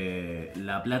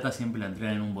 la plata siempre la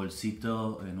entregan en un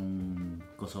bolsito, en un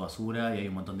coso basura y hay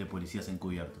un montón de policías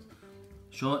encubiertos.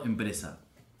 Yo, empresa,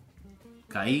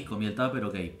 caí, comí el tupper,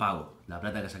 ok, pago la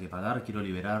plata que haya que pagar, quiero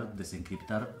liberar,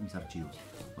 desencriptar mis archivos,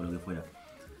 o lo que fuera.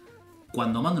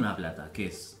 Cuando mando una plata, que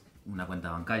es una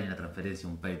cuenta bancaria, una transferencia,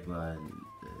 un PayPal,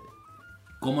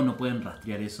 ¿cómo no pueden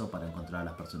rastrear eso para encontrar a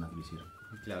las personas que lo hicieron?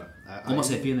 Claro. ¿Cómo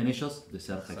se defienden ellos de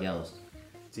ser hackeados?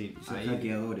 Sí, Son ahí,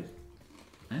 hackeadores.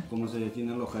 ¿Cómo se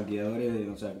defienden los hackeadores?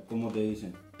 O sea, ¿cómo te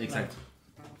dicen? Exacto.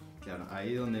 claro,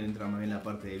 ahí es donde entra más bien la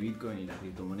parte de Bitcoin y las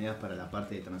criptomonedas para la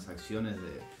parte de transacciones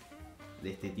de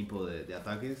este tipo de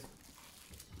ataques,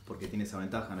 porque tiene esa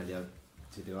ventaja en realidad.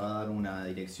 Se te va a dar una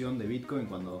dirección de Bitcoin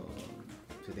cuando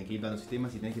se te encriptan los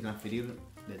sistemas y tenés que transferir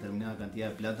determinada cantidad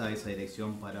de plata a esa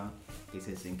dirección para que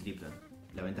se desencriptan.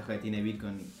 La ventaja que tiene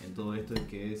Bitcoin en todo esto es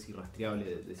que es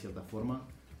irrastreable de cierta forma.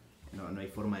 No hay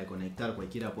forma de conectar,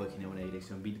 cualquiera puede generar una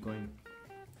dirección Bitcoin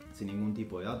sin ningún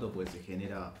tipo de dato, pues se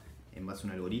genera en base a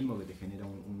un algoritmo que te genera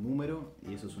un número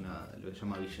y eso es lo que se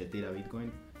llama billetera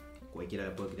Bitcoin. Cualquiera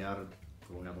la puede crear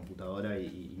con una computadora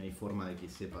y no hay forma de que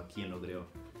sepa quién lo creó.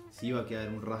 si iba a quedar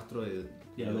un rastro del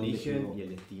 ¿Y a dónde origen llegó? y el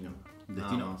destino. Nada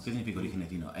 ¿Destino? más. ¿Qué significa origen y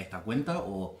destino? ¿Esta cuenta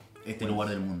o este Cuentas. lugar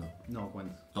del mundo? No,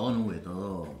 cuenta. Todo nube,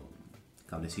 todo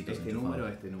cablecitos. Este enchufados.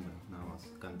 número, nada más.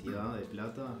 Cantidad de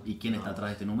plata. ¿Y quién está nada atrás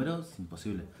de este número? Es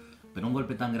imposible. Pero un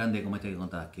golpe tan grande como este que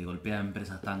contás, que golpea a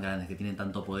empresas tan grandes que tienen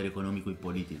tanto poder económico y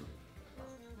político,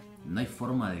 no hay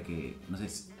forma de que, no sé,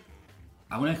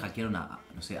 ¿alguna vez hackearon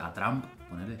no sé, a Trump,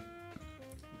 ponele? más.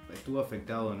 Estuvo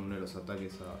afectado en uno de los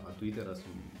ataques a Twitter hace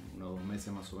unos 2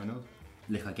 meses más o menos.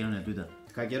 Le hackearon el Twitter.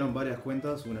 Hackearon varias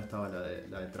cuentas, una estaba la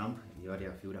de Trump y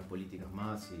varias figuras políticas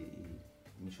más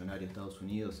y millonarios de Estados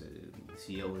Unidos,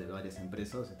 CEO de varias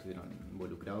empresas estuvieron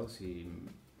involucrados y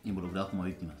Involucrados como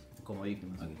víctimas. como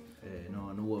víctimas. Ok.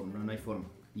 No hay forma.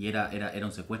 ¿Y era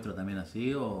un secuestro también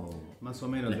así o...? Más o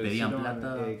menos. ¿Les lo que pedían hicieron,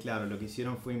 plata? Claro, lo que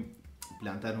hicieron fue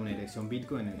plantar una dirección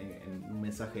Bitcoin en un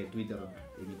mensaje de Twitter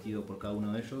emitido por cada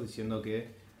uno de ellos diciendo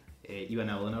que iban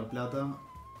a donar plata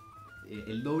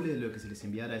el doble de lo que se les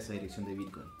enviara a esa dirección de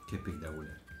Bitcoin. Qué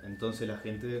espectacular. Entonces la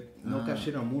gente, no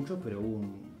cayeron mucho, pero hubo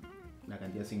una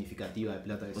cantidad significativa de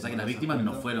plata. O sea que las víctimas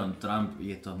no fueron Trump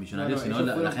y estos millonarios, No, sino ellos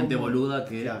la fueron gente como- boluda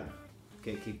que... Claro,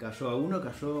 que cayó a uno,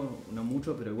 cayó no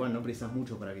mucho, pero igual no precisas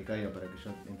mucho para que caiga, para que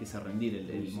ya empiece a rendir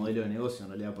el Sí. modelo de negocio en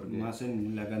realidad. Porque, Más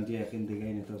en la cantidad de gente que hay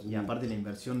en Estados y Unidos. aparte la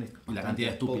inversión es Y la bastante cantidad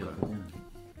de estúpidos poca. que tienen.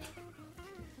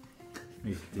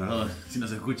 Perdón. Perdón, si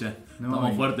nos escucha. No,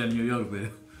 Estamos y- fuertes en New York, pero...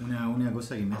 Una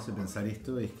cosa que me hace pensar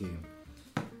esto es que,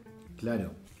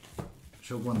 claro,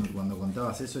 yo cuando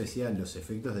contabas eso decía los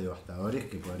efectos devastadores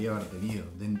que podría haber tenido.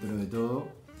 Dentro de todo,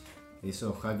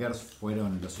 esos hackers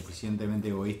fueron lo suficientemente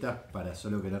egoístas para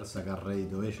solo querer sacar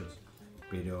rédito ellos.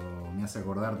 Pero me hace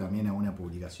acordar también a una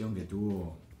publicación que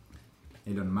tuvo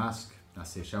Elon Musk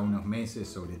hace ya unos meses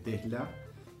sobre Tesla,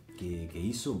 que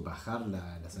hizo bajar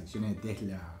las acciones de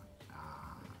Tesla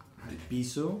al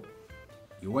piso.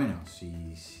 Y bueno,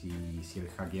 si el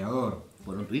hackeador,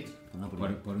 ¿Por un tweet? No,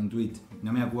 por un tweet,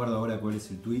 no me acuerdo ahora cuál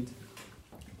es el tweet,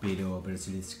 pero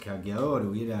si el hackeador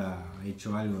hubiera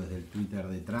hecho algo desde el Twitter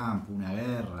de Trump, una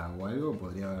guerra o algo,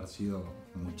 podría haber sido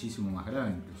muchísimo más grave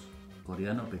incluso.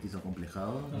 Coreano, petizo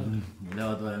complejado,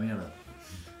 volaba toda la mierda.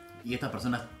 Y estas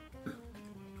personas...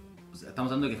 o sea,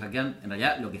 estamos hablando de que hackean... En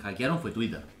realidad lo que hackearon fue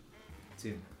Twitter.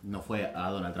 Sí. No fue a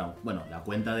Donald Trump. Bueno, la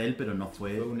cuenta de él, pero no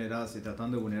Fue fue... vulnerada, se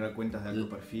tratando de vulnerar cuentas de alto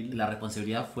perfil. La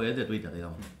responsabilidad fue de Twitter,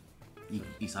 digamos.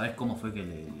 ¿Y sabes cómo fue que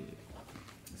le...?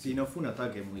 Sí, no fue un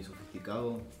ataque muy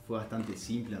sofisticado, fue bastante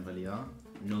simple en realidad.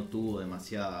 No tuvo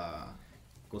demasiada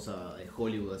cosa de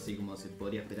Hollywood, así como se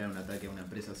podría esperar un ataque a una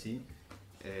empresa así.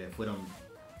 Fueron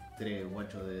 3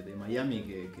 guachos de Miami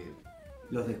que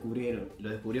Los descubrieron. lo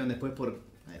descubrieron después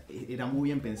era muy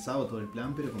bien pensado todo el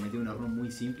plan, pero cometieron un error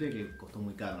muy simple que costó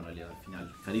muy caro en realidad al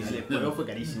final. Carísimo. El juego fue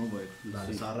carísimo porque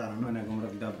Sí. se agarraron, ¿no? Van a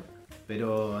comprar tapa.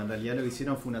 Pero en realidad lo que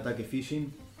hicieron fue un ataque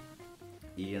phishing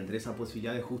y entre esas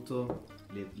posibilidades justo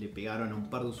le pegaron a un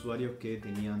par de usuarios que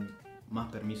tenían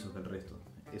más permisos que el resto.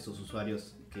 Esos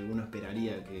usuarios que uno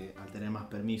esperaría que al tener más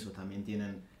permisos también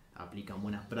aplican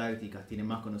buenas prácticas, tienen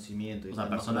más conocimiento y O sea,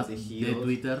 están más personas de protegidos.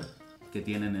 Twitter que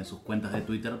tienen en sus cuentas de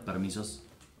Twitter permisos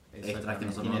extras que Exactamente,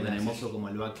 nosotros no tienen tenemos. acceso como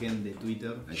al backend de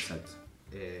Twitter. Exacto.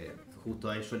 Justo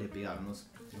a ellos le pegaron.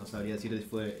 No sabría decir si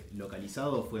fue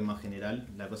localizado o fue más general.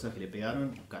 La cosa es que le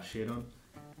pegaron, cayeron,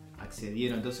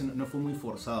 accedieron. Entonces no fue muy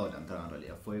forzado la entrada en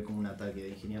realidad. Fue como un ataque de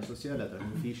ingeniería social a través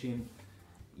de un phishing.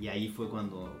 Y ahí fue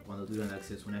cuando tuvieron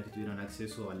acceso. Una vez que tuvieron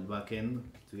acceso al backend,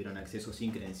 tuvieron acceso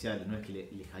sin credenciales. No es que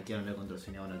le hackearon la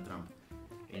contraseña a Donald Trump.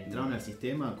 Entraron al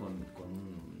sistema con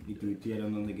un... Y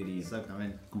tuitearon donde querían.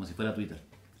 Exactamente. Como si fuera Twitter.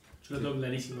 Yo lo tengo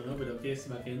clarísimo, ¿no? Pero ¿qué es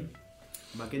backend?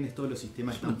 Backend es todos los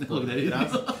sistemas que están Tengo por clarísimo.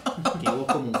 detrás que vos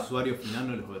como usuario final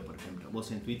no los ves, por ejemplo. Vos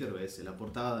en Twitter ves la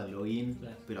portada, el login,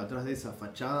 Claro. pero atrás de esa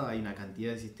fachada hay una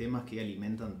cantidad de sistemas que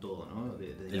alimentan todo, ¿no?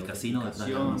 Desde El la casino detrás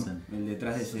del autenticación. almacén. El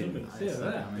detrás de Sí, ese. pero sí, ¿verdad?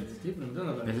 exactamente. Estoy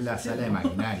preguntando para Es la sala de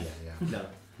maquinaria, digamos. Claro.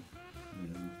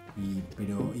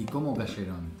 ¿Y cómo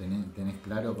cayeron? ¿Tenés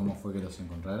claro cómo fue que los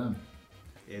encontraron?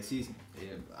 Sí,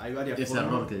 hay varias Ese formas.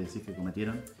 error que decís que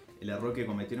cometieron. El error que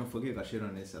cometieron fue que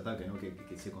cayeron en ese ataque, ¿no? Que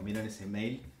se comieron ese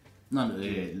mail. No,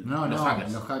 No, los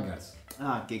hackers. los hackers.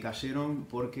 Que cayeron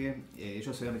porque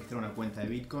ellos se habían registrado una cuenta de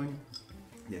Bitcoin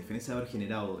y a diferencia de haber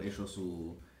generado ellos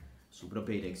su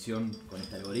propia dirección con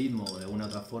este algoritmo o de alguna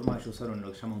otra forma, ellos usaron lo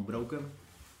que se llama un broker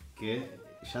que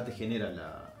ya te genera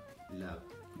la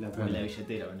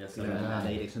billetera, vendría a ser la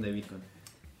dirección de Bitcoin.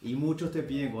 Y muchos te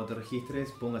piden que cuando te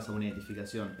registres pongas alguna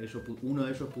identificación. Uno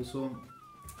de ellos puso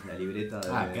la libreta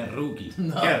de... Qué rookie.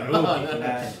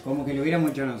 Claro, como que lo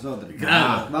hubiéramos hecho nosotros.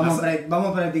 Claro. Vamos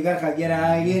a practicar hackear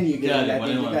a alguien y que Claro, la le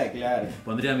ponemos- técnica, claro.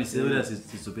 Pondría mi cédula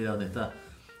si supiera dónde está.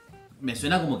 me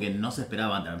suena como que no se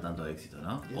esperaban tener tanto éxito,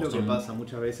 ¿no? Es O lo que son- pasa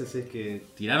muchas veces es que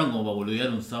Tiraron como para boludear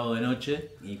un sábado de noche.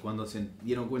 y cuando se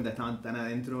dieron cuenta estaban tan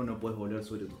adentro no puedes volver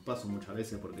sobre tus pasos muchas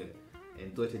veces porque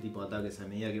en todo este tipo de ataques a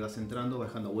medida que vas entrando vas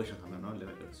dejando huellas también, ¿no?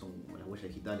 Son como las huellas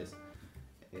digitales.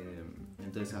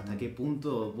 Entonces hasta qué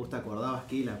punto vos te acordabas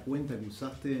que la cuenta que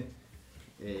usaste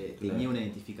tenía una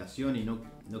identificación y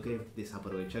no querés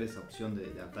desaprovechar esa opción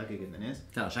de ataque que tenés.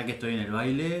 Claro, ya que estoy en el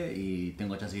baile y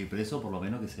tengo chance de ir preso, por lo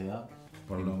menos que sea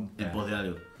Por lo, en pos de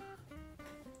algo.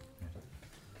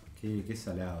 Qué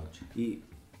salado, che. Y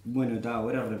bueno,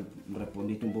 ahora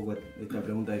respondiste un poco esta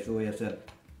pregunta que yo voy a hacer.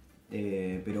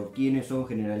 Pero ¿quiénes son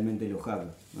generalmente los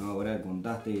hackers? ¿No? Ahora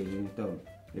contaste, en esto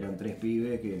eran 3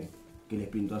 pibes que les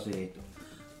pintó hacer esto.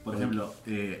 Por ejemplo,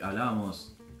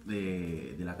 hablábamos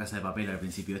de la Casa de Papel al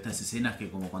principio, estas escenas que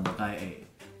como cuando cae...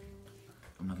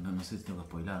 no sé si tengo que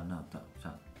spoilar, no,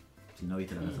 ya. Si no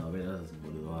viste la Casa de Papel, ahora es un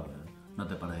boludo bárbaro. No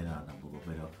te perdés de nada tampoco,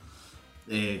 pero...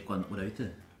 ¿La viste?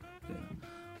 Sí.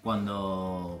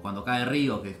 Cuando cae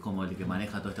Río, que es como el que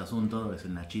maneja todo este asunto, es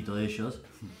el Nachito de ellos,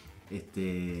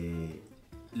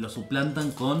 lo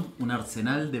suplantan con un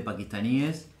arsenal de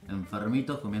pakistaníes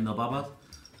enfermitos comiendo papas.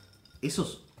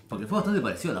 Esos, porque fue bastante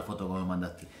parecido a la foto que me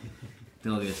mandaste,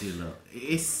 tengo que decirlo.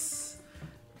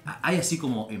 Hay así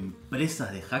como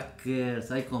empresas de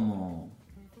hackers, hay como...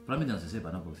 Probablemente no se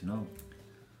sepa, ¿no? Porque si no...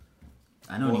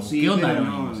 Anonymous, sí, ¿qué onda pero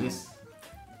Anonymous? no.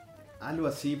 Algo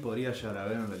así podría llegar a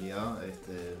ver en realidad.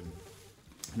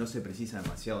 No se precisa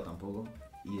demasiado tampoco.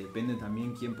 Y depende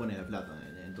también quién pone la plata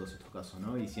en todos estos casos,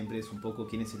 ¿no? Y siempre es un poco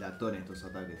quién es el actor en estos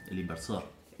ataques. El inversor.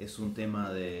 Es un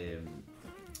tema de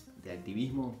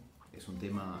activismo, es un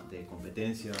tema de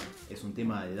competencia, es un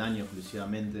tema de daño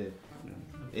exclusivamente,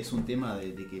 es un tema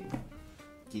de que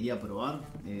quería probar,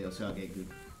 o sea que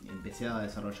empecé a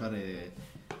desarrollar...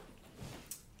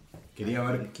 Quería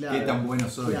ver claro, qué tan bueno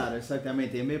soy. Claro,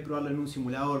 exactamente. En vez de probarlo en un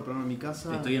simulador, probarlo en mi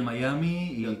casa, Estoy en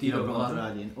Miami y lo quiero tiro contra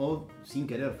probar. alguien. O sin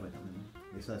querer fue también,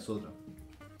 ¿no? Esa es otra.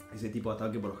 Ese tipo de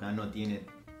ataque por lo general no tiene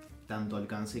tanto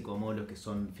alcance como los que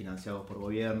son financiados por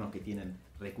gobiernos, que tienen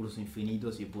recursos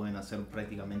infinitos y pueden hacer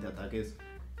prácticamente ataques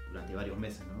durante varios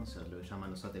meses, ¿no? O sea, lo que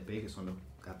llaman los ATP, que son los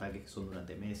ataques que son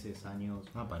durante meses, años.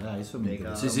 Ah, pará, eso me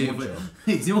Décadas. interesa Sí, sí, mucho.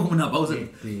 hicimos como una pausa.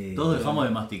 Todos pero- dejamos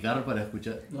de masticar para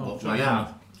escuchar. No, Yo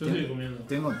había- Yo estoy comiendo.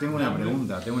 Tengo una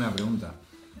pregunta.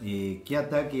 ¿Qué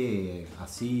ataque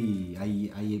así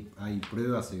hay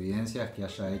pruebas, evidencias que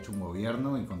haya hecho un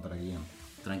gobierno y contra quién?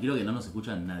 Tranquilo que no nos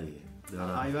escucha nadie, de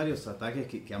verdad. Hay varios ataques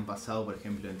que han pasado, por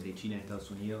ejemplo, entre China y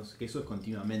Estados Unidos, que eso es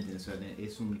continuamente, o sea,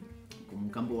 es como un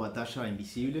campo de batalla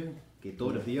invisible que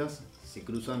todos los días se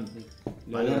cruzan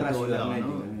La para guerra todos lados, ¿no?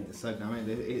 cibernética, ¿no?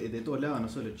 Exactamente, de todos lados, no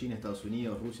solo China, Estados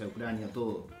Unidos, Rusia, Ucrania,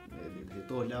 todo, de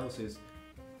todos lados es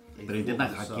Pero intentan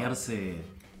todo cruzado. hackearse,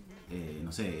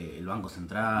 no sé, el Banco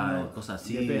Central, No, cosas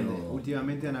así. Depende. o-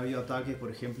 Últimamente han habido ataques,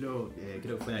 por ejemplo,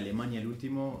 creo que fue en Alemania el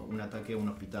último, un ataque a un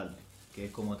hospital, que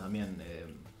es como también,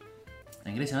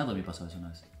 En Grey's Anatomy pasó eso una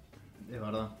vez. es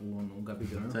verdad, hubo un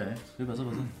capítulo, ¿no? Sí, sí, pasó.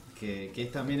 Que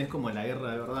también es como la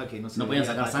guerra de verdad, que no se No podían debería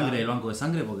sacar atacar. sangre del banco de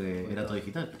sangre porque era todo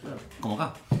digital. Claro. Como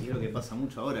acá. Y es lo que pasa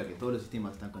mucho ahora, que todos los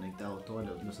sistemas están conectados, todos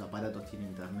los aparatos tienen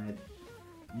internet.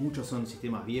 Muchos son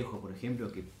sistemas viejos, por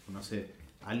ejemplo, que, no sé,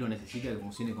 algo necesita que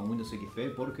funcione con Windows XP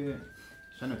porque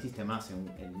ya no existe más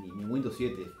ni Windows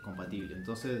 7 compatible.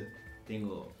 Entonces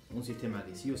tengo un sistema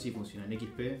que sí o sí funciona en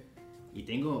XP y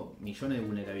tengo millones de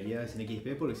vulnerabilidades en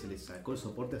XP porque se les sacó el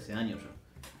soporte hace años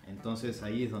ya. Entonces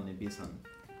ahí es donde empiezan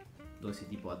todo ese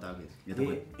tipo de ataques. Ya te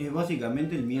fue. Es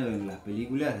básicamente el miedo en las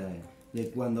películas de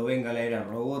cuando venga la era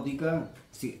robótica.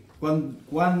 Sí, cuán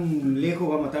lejos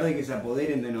vamos a estar de que se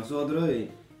apoderen de nosotros,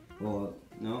 o,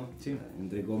 ¿no? Sí.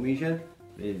 Entre comillas,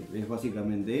 es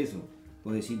básicamente eso.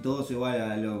 Porque si todo se va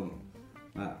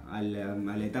a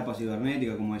la etapa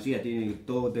cibernética, como decía, tiene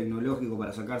todo tecnológico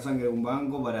para sacar sangre de un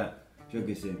banco, para, yo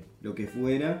qué sé, lo que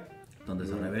fuera. Donde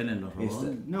se rebelen los robots.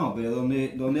 No, pero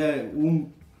donde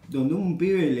un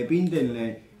pibe le pinte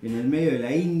en el medio de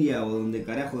la India, o donde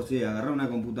carajo sea, agarrar una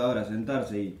computadora,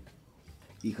 sentarse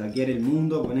y hackear el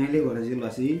mundo, ponerle, por decirlo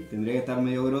así, tendría que estar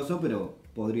medio grosso, pero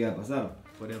podría pasar.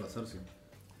 Podría pasarse.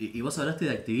 Y vos hablaste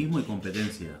de activismo y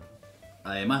competencia.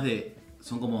 Además de,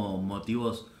 son como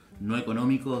motivos no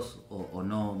económicos o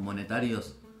no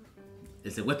monetarios.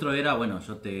 El secuestro era, bueno,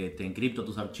 yo te encripto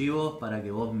tus archivos para que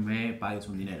vos me pagues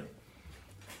un dinero.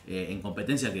 En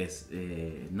competencia, que es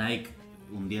Nike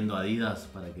hundiendo a Adidas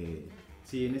para que...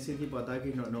 Sí, en ese tipo de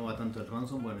ataques no va tanto el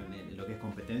ransomware en lo que es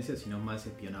competencia, sino más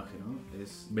espionaje, ¿no?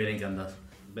 Es Ver en qué andás.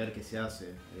 ver qué se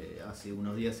hace. Hace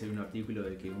unos días se vio un artículo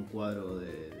de que un cuadro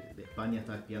de España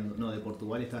estaba espiando, no, de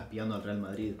Portugal estaba espiando al Real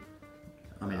Madrid.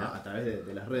 mirá. a través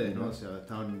de las redes, ¿no? O sea, los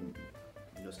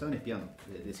estaban espiando.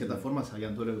 De cierta forma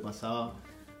sabían todo lo que pasaba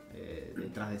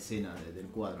detrás de escena del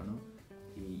cuadro, ¿no?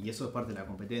 Y eso es parte de la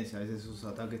competencia. A veces esos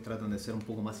ataques tratan de ser un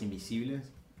poco más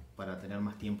invisibles para tener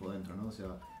más tiempo dentro, ¿no? O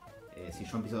sea, si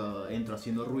yo entro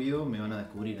haciendo ruido, me van a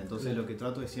descubrir. Entonces lo que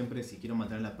trato es siempre, si quiero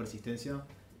mantener la persistencia,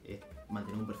 es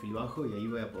mantener un perfil bajo y ahí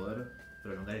voy a poder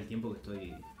prolongar el tiempo que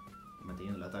estoy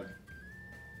manteniendo el ataque.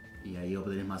 Y ahí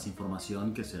obtenés más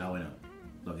información que será, bueno,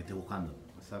 lo que estés buscando.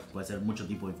 Exacto. Puede ser mucho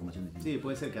tipo de información distinta. Sí,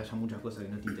 puede ser que haya muchas cosas que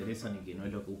no te interesan y que no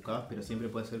es lo que buscabas, pero siempre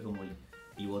puede ser como el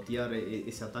pivotear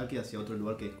ese ataque hacia otro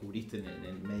lugar que descubriste en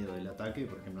el medio del ataque.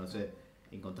 Por ejemplo, no sé,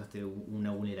 encontraste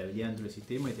una vulnerabilidad dentro del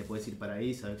sistema y te puedes ir para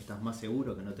ahí, sabes que estás más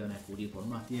seguro, que no te van a descubrir por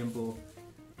más tiempo,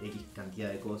 X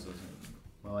cantidad de cosas.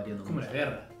 Va variando Es como mucho. la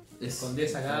guerra. Te Es-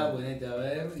 escondés acá porque nadie te va a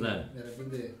ver Claro. y de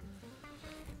repente.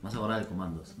 Más acordar de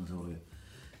comandos, no sé por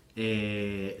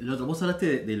qué. Lo otro, vos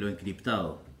hablaste de lo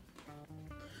encriptado.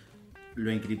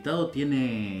 Lo encriptado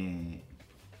tiene.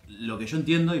 Lo que yo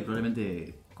entiendo, y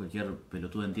probablemente cualquier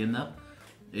pelotudo entienda,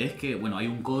 es que, bueno, hay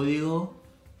un código,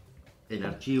 el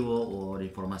archivo o la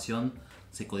información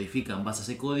se codifica en base a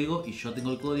ese código, y yo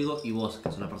tengo el código, y vos, que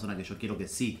sos la persona que yo quiero que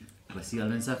sí reciba el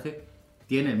mensaje,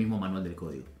 tiene el mismo manual del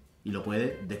código y lo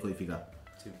puede descodificar.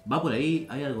 Sí. ¿Va por ahí?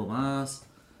 ¿Hay algo más?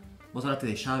 Vos hablaste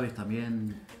de llaves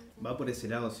también. Va por ese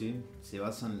lado, sí. Se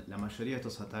basan, la mayoría de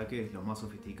estos ataques, los más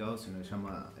sofisticados, se les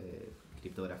llama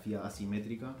criptografía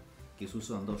asimétrica, que se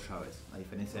usan dos llaves, a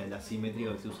diferencia de la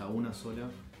asimétrica que se usa una sola,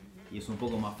 y es un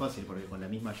poco más fácil porque con la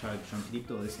misma llave que yo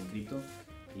encripto o desencripto,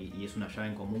 y es una llave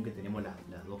en común que tenemos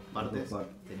las dos partes,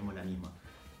 tenemos la misma.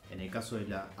 En el caso de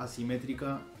la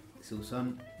asimétrica, se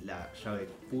usan la llave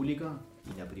pública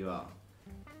y la privada.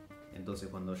 Entonces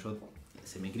cuando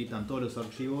se me encriptan todos los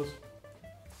archivos,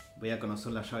 voy a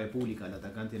conocer la llave pública del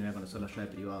atacante y no voy a conocer la llave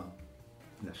privada.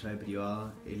 La llave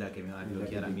privada es la que me va a Es la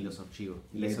bloquear que a mí te- los archivos.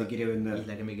 y la que esa te quiere vender. Es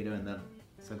la que me quiere vender,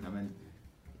 exactamente.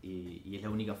 Y es la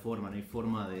única forma, no hay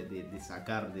forma de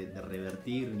sacar, de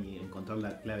revertir, ni encontrar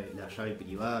la llave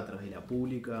privada a través de la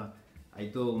pública.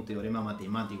 Hay todo un teorema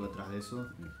matemático detrás de eso,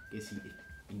 que es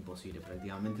imposible,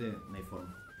 prácticamente no hay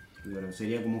forma. Y bueno,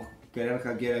 sería como querer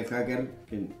hackear al hacker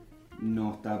que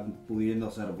no está pudiendo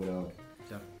hacer por ahora.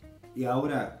 Claro. Y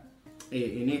ahora,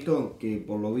 en esto que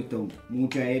por lo visto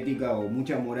mucha ética o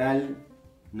mucha moral,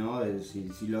 ¿no? Si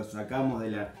lo sacamos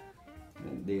de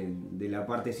la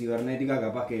parte cibernética,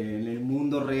 capaz que en el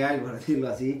mundo real, por decirlo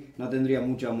así, no tendría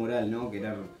mucha moral, ¿no?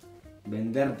 Querer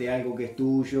venderte algo que es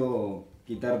tuyo o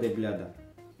quitarte plata.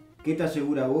 ¿Qué te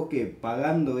asegura vos que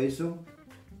pagando eso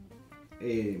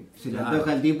se le Claro.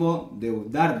 antoja al tipo de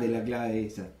darte la clave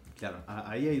esa? Claro,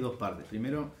 ahí hay dos partes.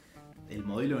 Primero, el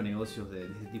modelo de negocios de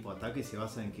este tipo de ataques se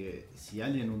basa en que si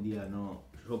alguien un día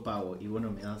yo pago y vos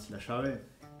no me das la llave,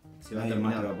 se va a Nadie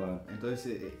más terminar. te va a pagar.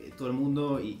 Entonces todo el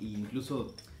mundo, y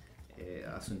incluso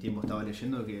hace un tiempo estaba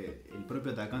leyendo que el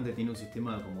propio atacante tiene un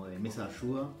sistema como de mesa de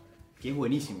ayuda que es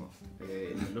buenísimo.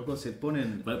 Los locos se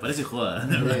ponen... Parece joda.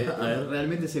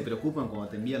 realmente se preocupan cuando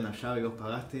te envían la llave y vos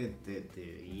pagaste,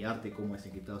 te guiarte cómo es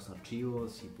encriptado los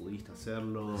archivos, si pudiste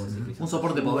hacerlo. si Un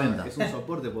soporte postventa. Es un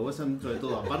soporte, porque vos dentro de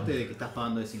todo, aparte de que estás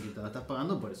pagando desencriptado, estás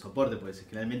pagando por el soporte, porque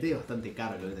generalmente es bastante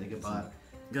caro lo que tenés que pagar.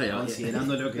 Claro,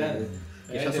 Considerando lo que, Claro.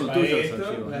 que ya Te son pagué tuyos los esto,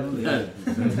 archivos. claro. ¿no? Claro.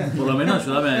 Por lo menos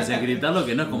ayúdame a desencriptarlo,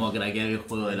 que no es como craquear el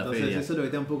juego de la Entonces feria. eso es lo que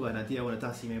te da un poco de garantía. Bueno,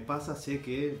 si me pasa, sé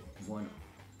que, bueno,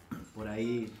 por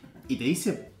ahí ¿Y te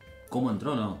dice cómo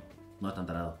entró o no? No es tan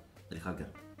tarado, el hacker.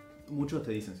 muchos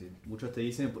te dicen, sí. Muchos te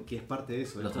dicen que es parte de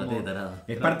eso. Lo es traté como- de tarado.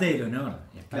 Es parte del honor.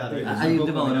 Es Claro, parte del es hay un poco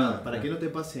tema de menor. honor. Para que no te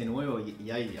pase de nuevo,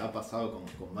 y ha pasado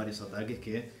con varios ataques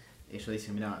que ellos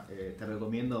dicen, mira, te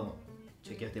recomiendo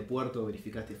chequear este puerto,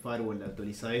 verificar este firewall,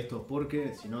 actualizar esto,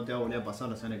 porque si no te va a volver a pasar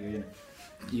la semana que viene.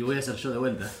 Y voy a hacer yo de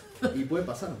vuelta. Y puede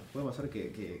pasar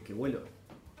que vuelva.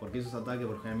 Porque esos ataques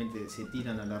generalmente se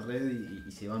tiran a la red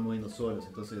y se van moviendo solos,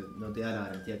 entonces no te da la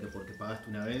garantía que porque pagaste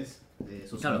una vez,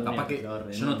 sos Claro, inmune a capaz que te lo agarre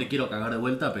de yo no nuevo. te quiero cagar de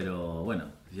vuelta, pero bueno,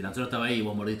 si el anzuelo estaba ahí y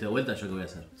vos mordiste de vuelta, ¿yo qué voy a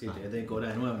hacer? Sí, te voy a tener que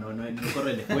cobrar de nuevo, no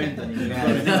corre el descuento ni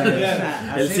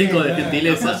El 5 de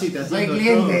gentileza. Capaz si te Soy acepto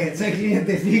cliente, soy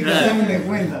cliente, sí, Claro. haceme un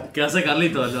descuento. ¿Qué hace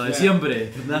Carlitos? Lo de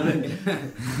siempre. Dame.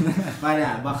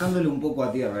 Para, bajándole un poco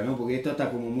a tierra, ¿no? Porque esto está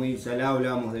como muy instalado,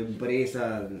 hablábamos de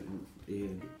empresas,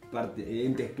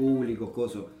 entes públicos,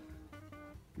 cosas.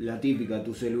 La típica,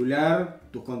 tu celular,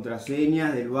 tus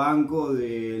contraseñas del banco,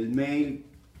 del mail,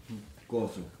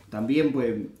 cosas. También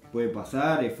puede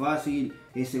pasar, es fácil,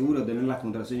 es seguro tener las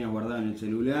contraseñas guardadas en el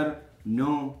celular,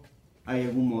 no. Hay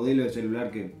algún modelo de celular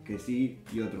que sí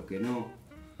y otros que no.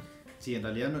 Sí, en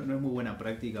realidad no es muy buena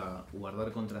práctica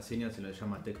guardar contraseñas, se lo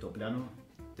llama texto plano.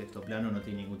 texto plano, no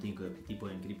tiene ningún tipo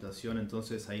de encriptación,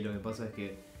 entonces ahí lo que pasa es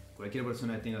que cualquier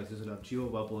persona que tenga acceso al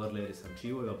archivo va a poder leer ese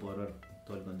archivo y va a poder ver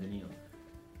todo el contenido.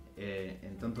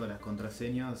 En tanto a las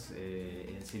contraseñas,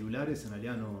 en celulares en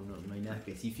realidad no hay nada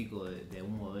específico de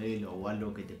un modelo o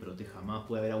algo que te proteja más.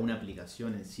 Puede haber alguna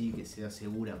aplicación en sí que sea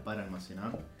segura para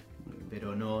almacenar,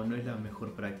 pero no es la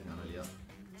mejor práctica en realidad.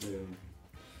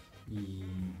 Y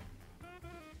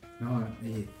no,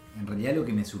 en realidad lo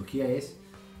que me surgía es,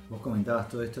 vos comentabas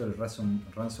todo esto del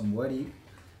ransomware y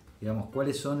digamos,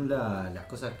 ¿cuáles son las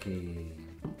cosas que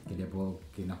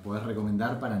nos podés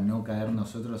recomendar para no caer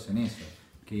nosotros en eso?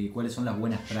 ¿Cuáles son las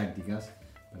buenas prácticas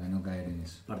para no caer en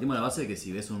eso? Partimos de la base de que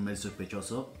si ves un mail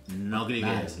sospechoso, no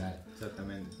cliques. Claro.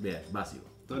 Exactamente. Bien, básico.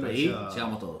 Todo Hasta lo que ahí sea-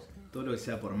 llegamos todos. Todo lo que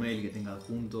sea por mail, que tenga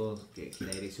adjuntos, que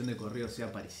la dirección de correo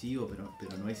sea parecido,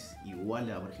 pero no es igual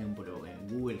a, por ejemplo, en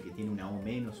Google, que tiene una O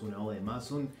menos, una O de más.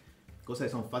 Son cosas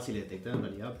que son fáciles de detectar en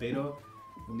realidad, pero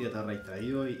un día te agarra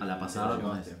distraído y A la te pasada lo no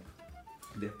llevaste.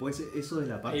 Después, eso es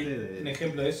la parte Un de...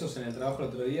 ejemplo de esos en el trabajo el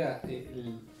otro día,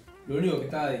 lo único que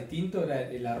estaba distinto era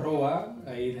el arroba,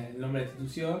 ahí el nombre de la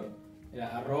institución,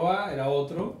 era arroba, era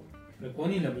otro, pero vos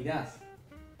ni lo mirás.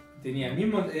 Tenía el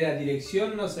mismo, era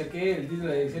dirección no sé qué, el título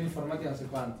de dirección informática no sé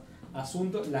cuánto.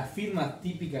 Asunto, las firmas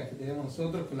típicas que tenemos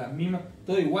nosotros, con las mismas,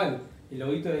 todo igual. El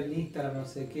loguito del Instagram no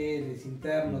sé qué, el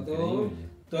interno, todo, Increíble.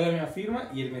 toda la misma firma,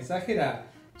 y el mensaje era,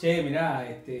 che, mirá,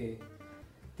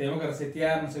 tenemos que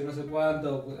resetear no sé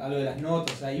cuánto, algo de las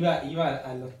notas, o sea, iba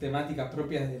a las temáticas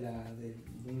propias de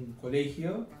un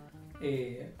colegio,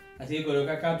 así que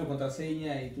coloca acá tu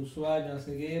contraseña y tu usuario, no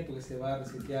sé qué, porque se va a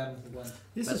resetear, no sé cuánto.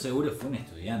 Eso seguro fue un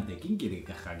estudiante. ¿Quién quiere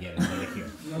hackear el colegio?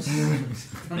 No sé.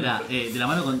 Mirá, de la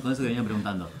mano con eso que venían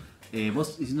preguntando.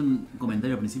 Vos hiciste un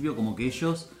comentario al principio como que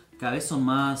ellos cada vez son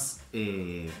más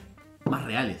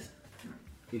reales.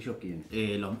 ¿Ellos quién?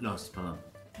 Perdón.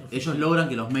 Ellos logran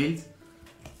que los mails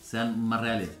sean más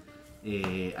reales.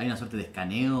 Hay una suerte de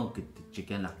escaneo que te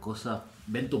chequean las cosas,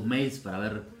 ven tus mails para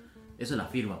ver. Eso es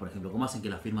las firmas, por ejemplo. ¿Cómo hacen que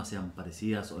las firmas sean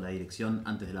parecidas o la dirección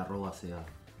antes de la arroba sea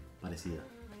parecida?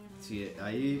 Sí,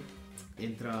 ahí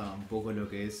entra un poco lo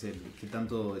que es qué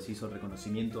tanto se hizo el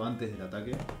reconocimiento antes del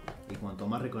ataque. Y cuanto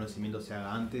más reconocimiento se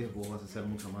haga antes, vos vas a ser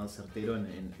mucho más certero en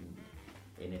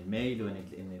el mail o en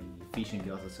el phishing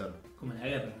que vas a hacer. Como en la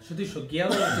guerra. Yo estoy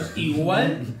choqueado, esto es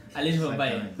igual a Age of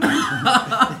Empires.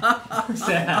 O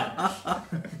sea,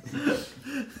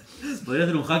 Podría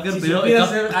ser un hacker, si pero supiera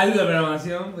hacer algo de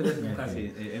programación, podría ser un Sí,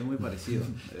 hacker. es muy parecido.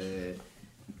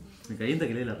 me calienta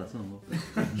que le dé la razón. Vos.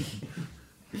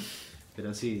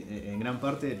 Pero sí, en gran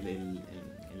parte en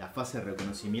la fase de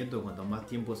reconocimiento, cuanto más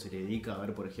tiempo se le dedica a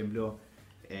ver, por ejemplo,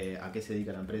 a qué se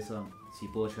dedica la empresa, si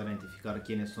puedo llegar a identificar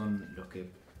quiénes son los que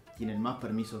tienen más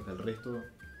permisos que el resto,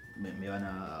 me van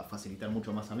a facilitar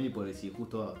mucho más a mí, porque si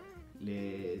justo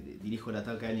le dirijo el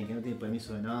ataque a alguien que no tiene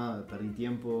permiso de nada, perdí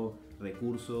tiempo,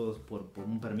 recursos, por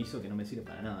un permiso que no me sirve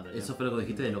para nada. en realidad. Eso fue lo que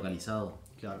dijiste de localizado.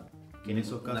 Claro, que en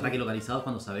esos Un casos... ataque localizado es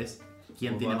cuando sabes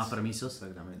quién vos tiene vas- más permisos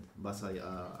Exactamente, vas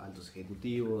a altos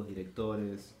ejecutivos,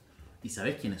 directores... y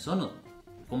sabés quiénes son.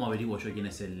 ¿Cómo averiguo yo quién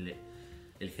es el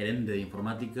gerente de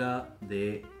informática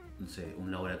de, no sé,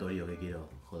 un laboratorio que quiero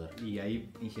joder? Y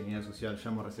ahí, ingeniería social,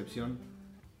 llamo a recepción.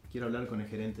 Quiero hablar con el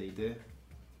gerente de IT.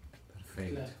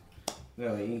 Perfecto. Claro.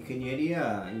 Claro,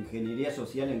 ingeniería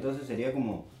social entonces sería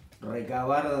como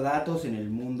recabar datos en el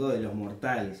mundo de los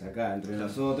mortales acá entre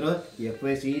nosotros y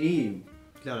después ir y...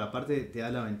 Claro, aparte te da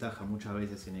la ventaja muchas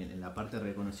veces en la parte de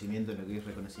reconocimiento, en lo que es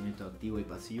reconocimiento activo y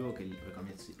pasivo, que el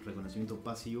reconocimiento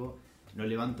pasivo no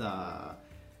levanta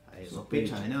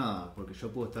sospecha de nada, porque yo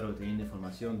puedo estar obteniendo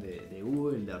información de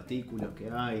Google, de artículos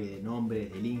que hay, de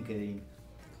nombres, de LinkedIn.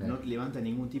 Claro. No levanta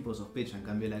ningún tipo de sospecha, en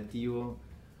cambio el activo,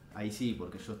 ahí sí,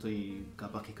 porque yo estoy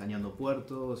capaz que escaneando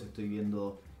puertos, estoy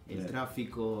viendo el Claro.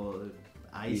 tráfico,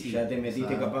 ahí y sí. ya te metiste,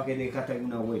 o sea, capaz que dejaste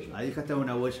alguna huella. Ahí dejaste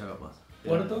una huella capaz.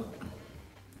 ¿Puerto?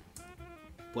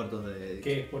 Puertos de...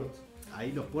 ¿Qué es puerto?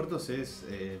 Ahí los puertos es...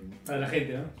 Para la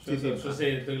gente, ¿no? Sí, sí. Yo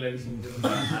sé, estoy clarísimo.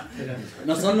 Pero-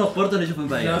 No son los puertos de Age of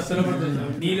Empires. No, solo puerto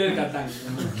de Nilo el Catán.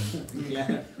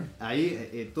 Claro.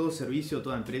 Ahí todo servicio,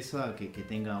 toda empresa que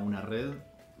tenga una red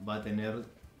va a tener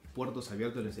puertos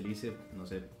abiertos, se le dice, no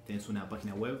sé, tenés una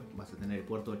página web, vas a tener el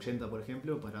puerto 80 por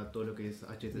ejemplo para todo lo que es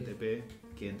HTTP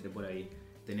que entre por ahí.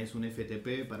 Tenés un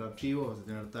FTP para archivos, vas a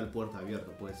tener tal puerto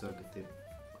abierto, puede ser que esté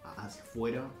hacia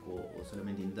afuera o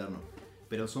solamente interno.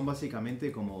 Pero son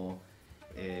básicamente como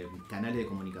canales de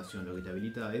comunicación, lo que te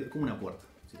habilita es como una puerta.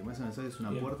 Si te mandas un mensaje es una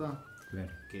Bien. puerta Claro.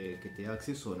 que te da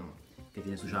acceso o no. Que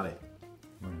tiene su llave.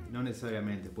 Bueno. No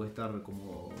necesariamente, puede estar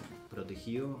como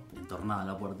protegido. Entornada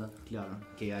la puerta. Claro,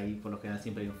 que hay por lo general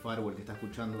siempre hay un firewall que está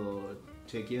escuchando,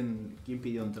 che, ¿quién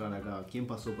pidió entrar acá? ¿Quién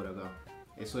pasó por acá?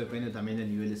 Eso depende también del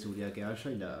nivel de seguridad que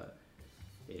haya y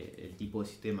el tipo de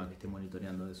sistema que esté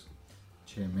monitoreando eso.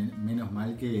 Che, menos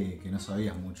mal que no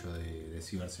sabías mucho de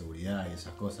ciberseguridad y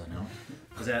esas cosas, ¿no?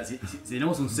 O sea, si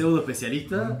tenemos un pseudo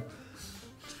especialista.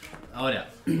 Ahora,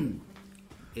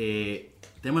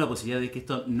 tenemos la posibilidad de que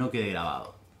esto no quede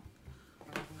grabado.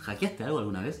 ¿Hackeaste algo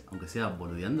alguna vez? Aunque sea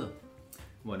boludeando.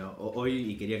 Bueno,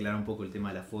 hoy, y quería aclarar un poco el tema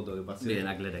de la foto que pasé. Bien,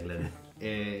 aclara.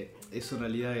 Eso en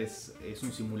realidad es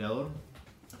un simulador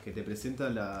que te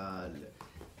presenta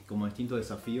como distintos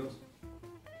desafíos.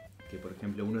 Que por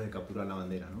ejemplo uno es de capturar la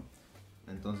bandera, ¿no?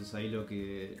 Entonces ahí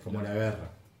Como la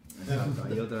guerra. Exacto,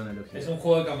 hay otra analogía. Es un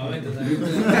juego de campamento también.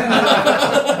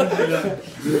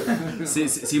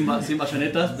 Sin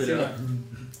bayonetas, pero.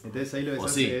 Entonces ahí lo que O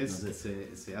se sí, hace es, no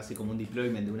sé. se hace como un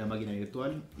deployment de una máquina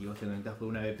virtual y vos te conectás por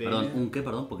una VPN. Perdón, ¿un qué?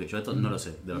 Perdón, porque yo esto no lo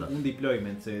sé, de verdad. Un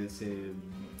deployment se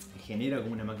genera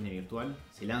como una máquina virtual,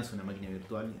 se lanza una máquina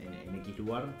virtual en X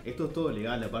lugar. Esto es todo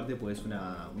legal aparte, pues es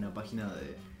una página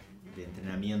de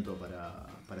entrenamiento para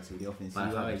seguridad ofensiva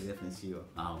Para hackers. y defensiva.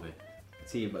 Ah, ok.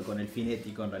 Sí, con el fin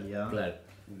ético en realidad. Claro.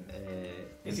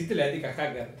 Existe la ética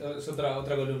hacker, es otra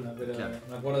columna, pero Claro.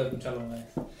 me acuerdo de escucharlo una vez.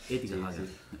 Ética Sí, hacker.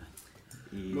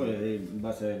 Y Bueno, en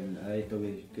base a esto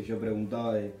que yo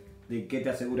preguntaba de qué te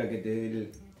asegura que te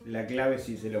dé la clave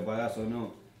si se lo pagás o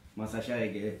no, más allá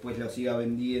de que después lo siga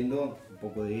vendiendo, un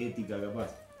poco de ética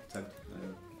capaz. exacto.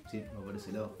 Sí, va por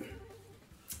ese lado.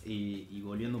 Y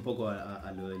volviendo un poco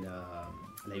a lo de la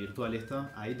virtual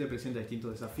esta, ahí te presenta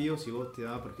distintos desafíos y vos te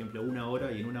da, por ejemplo, una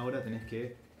hora y en una hora tenés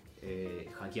que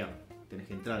hackear, tenés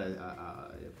que entrar a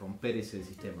romper ese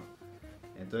sistema.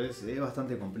 Entonces es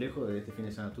bastante complejo, este fin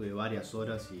de semana tuve varias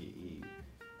horas y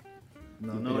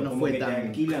no Como fue que tan... ¿Te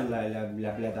alquilan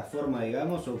la plataforma,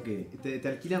 digamos, o qué? Te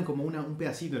alquilan como un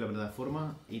pedacito de la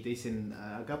plataforma y te dicen,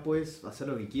 acá puedes hacer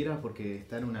lo que quieras porque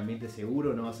está en un ambiente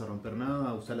seguro, no vas a romper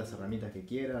nada, usar las herramientas que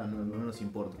quieras, no nos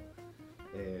importa.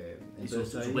 Y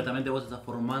Entonces ahí- supuestamente vos te estás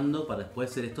formando para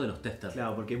después hacer esto de los testers.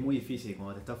 Claro, porque es muy difícil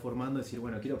cuando te estás formando decir,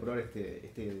 bueno, quiero probar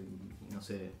no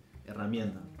sé,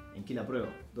 herramienta. ¿En qué la pruebo?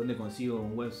 ¿Dónde consigo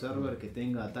un web server que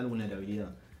tenga tal vulnerabilidad?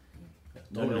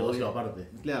 Todo un lo negocio voy a- aparte.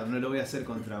 Claro, no lo voy a hacer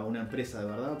contra una empresa de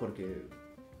verdad porque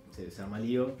se arma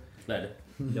lío. Claro.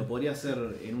 Lo podría hacer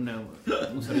en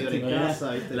un servidor en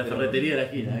casa, ¿viste? La Pero- ferretería de la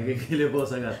esquina, ¿qué le puedo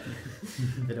sacar?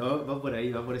 Pero va por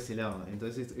ahí, va por ese lado.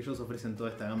 Entonces ellos ofrecen toda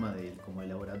esta gama como de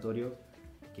laboratorios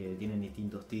que tienen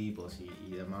distintos tipos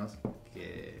y demás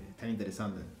que están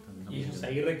interesantes. Están Y ellos muy-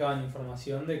 ahí recaban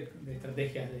información de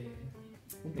estrategias de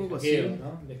un poco hackeo, así.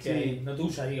 ¿no? De Sí. que hay, no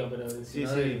tuya, digo, pero Sí, sino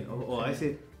sí. de- O a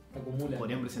veces acumulan.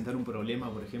 podrían presentar un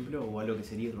problema, por ejemplo, o algo que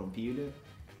sería irrompible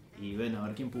y ven a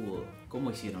ver quién pudo,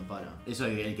 cómo hicieron para. Eso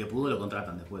el que pudo lo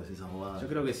contratan después, esas abogadas. Yo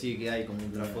creo que sí, que hay como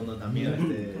un trasfondo también.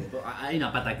 Hay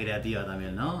una pata creativa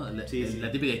también, ¿no? Sí, sí.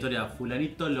 La típica historia,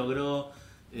 fulanito logró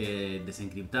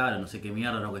desencriptar o no sé qué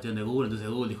mierda, una cuestión de Google, entonces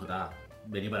Google dijo,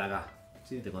 vení para acá,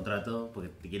 Sí, te contrato porque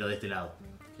te quiero de este lado.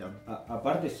 claro.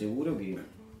 Aparte seguro que,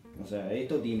 o sea,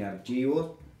 esto tiene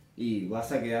archivos y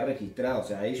vas a quedar registrado. O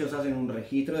sea, ellos hacen un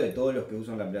registro de todos los que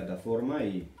usan la plataforma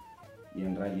y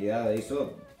en realidad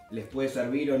eso les puede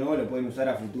servir o no, lo pueden usar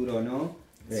a futuro o no.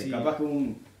 Sí. Capaz que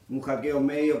un hackeo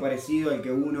medio parecido al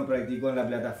que uno practicó en la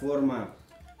plataforma.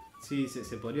 Sí,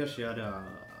 se podría llegar a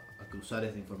cruzar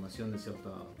esta información de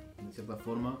cierta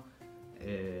forma.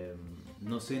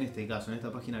 No sé en este caso, en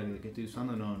esta página que estoy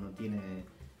usando no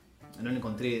le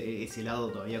encontré ese lado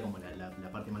todavía como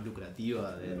la parte más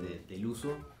lucrativa del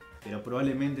uso, pero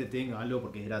probablemente tenga algo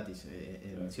porque es gratis.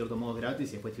 En cierto modo es gratis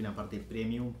y después tiene una parte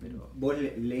premium, pero... ¿Vos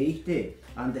leíste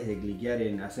antes de cliquear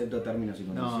en acepto términos y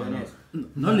No, condiciones?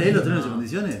 ¿No lees los términos y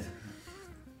condiciones?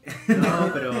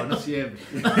 No, pero no siempre.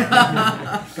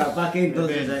 Capaz que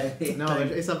entonces... No,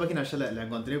 esa página ya la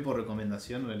encontré por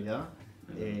recomendación en realidad.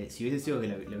 Si hubiese sido que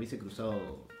la hubiese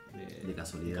cruzado De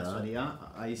casualidad.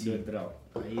 ahí sí. Yo entraba.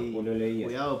 Ahí, O lo leía.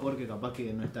 cuidado porque capaz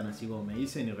que no es tan así como me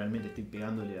dicen y realmente estoy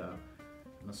pegándole a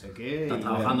no sé qué. Estás y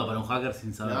trabajando bueno, para un hacker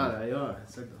sin saber. Claro, ahí va,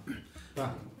 exacto.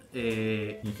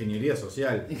 Ingeniería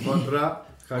social contra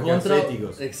hackers Contra-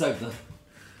 éticos. Exacto.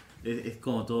 Es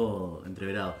como todo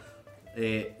entreverado.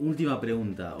 Última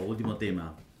pregunta o último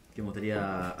tema que me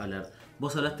gustaría hablar.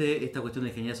 Vos hablaste de esta cuestión de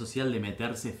ingeniería social, de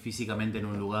meterse físicamente en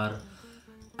un lugar.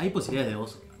 ¿Hay posibilidades de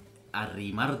vos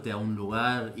arrimarte a un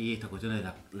lugar y estas cuestiones de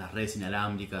las redes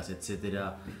inalámbricas,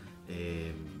 etcétera?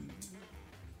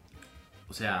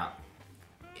 O sea,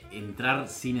 entrar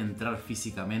sin entrar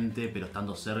físicamente, pero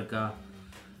estando cerca.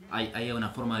 ¿Hay alguna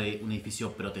forma de un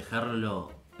edificio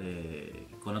protegerlo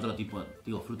con otro tipo,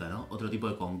 digo fruta, ¿no? Otro tipo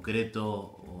de concreto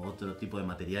o otro tipo de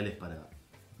materiales para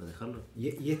protegerlo.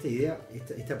 Y esta idea,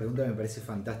 esta pregunta me parece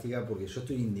fantástica porque yo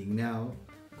estoy indignado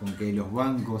con que los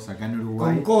bancos acá en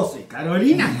Uruguay... Con Cose,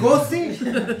 Carolina Cose.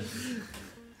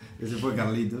 Ese fue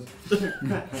Carlitos.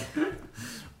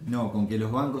 No, con que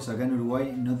los bancos acá en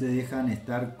Uruguay no te dejan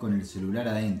estar con el celular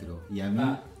adentro. Y a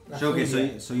mí, yo que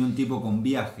soy un tipo con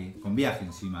viaje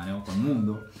encima, ¿no? Con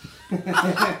mundo.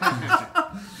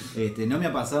 No me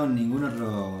ha pasado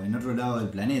en otro lado del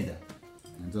planeta.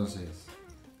 Entonces,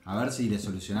 a ver si le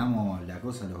solucionamos la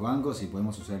cosa a los bancos y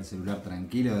podemos usar el celular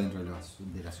tranquilo dentro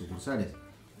de las sucursales.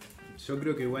 Yo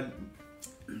creo que igual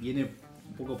viene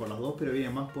un poco por los dos, pero viene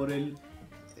más por el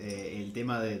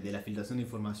tema de la filtración de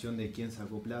información de quién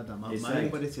sacó plata, más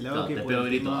por ese lado que te por pego el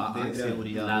grito, tema de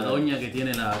seguridad. La doña que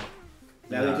tiene la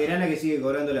veterana que sigue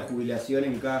cobrando la jubilación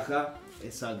en caja.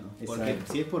 Exacto, porque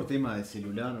si es por tema de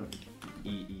celular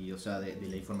y o sea, de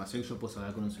la información que yo puedo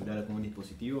sacar con un celular o con un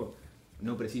dispositivo,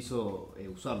 no preciso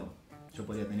usarlo. Yo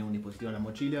podría tener un dispositivo en la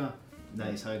mochila,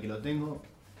 nadie sabe que lo tengo,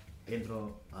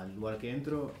 entro al lugar que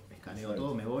entro, escaneo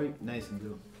todo, me voy, nadie se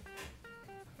enteró.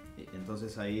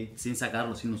 Entonces ahí... Sin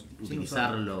sacarlo, sin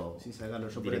utilizarlo. Sin sacarlo,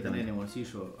 yo podría tener en el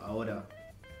bolsillo ahora,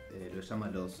 lo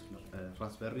llaman los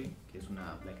Raspberry, que es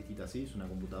una plaquetita así, es una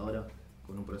computadora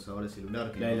con un procesador de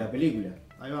celular. La de la película.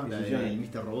 Ahí va, la del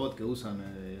Mr. Robot que usan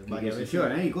varias veces. Se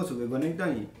llevan ahí cosas que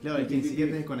conectan y... Claro, que ni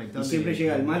siquiera tenés conectado. Y siempre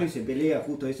llega el malo y se pelea,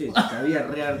 justo ese. Sabía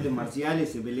re artes marciales,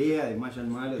 se pelea, desmaya al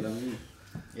malo también.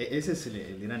 Ese es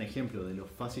el gran ejemplo de lo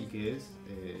fácil que es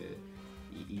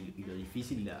y lo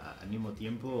difícil al mismo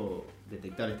tiempo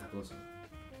detectar estas cosas.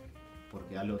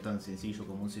 Porque algo tan sencillo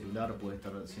como un celular puede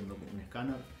estar haciendo un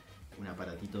escáner, un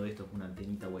aparatito de estos, una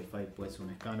antenita wifi puede ser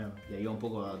un escáner. Y ahí va un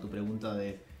poco a tu pregunta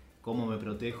de cómo me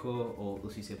protejo o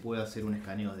si se puede hacer un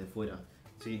escaneo desde fuera.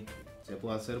 Sí, se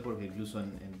puede hacer porque incluso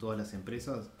en todas las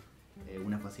empresas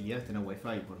una facilidad es tener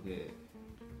wifi porque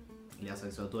le das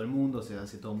acceso a todo el mundo, se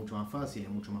hace todo mucho más fácil, es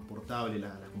mucho más portable,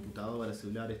 las computadoras, los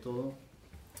celulares, todo.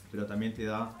 Pero también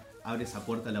abre esa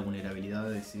puerta a la vulnerabilidad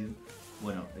de decir,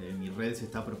 bueno, mi red se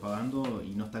está propagando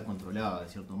y no está controlada de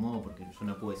cierto modo, porque yo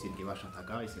no puedo decir que vaya hasta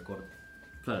acá y se corte.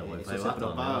 Claro, eso se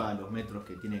propaga a los metros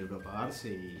que tiene que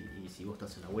propagarse y si vos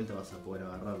estás en la vuelta vas a poder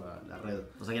agarrar la red.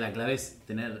 O sea que la clave es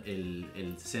tener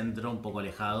el centro un poco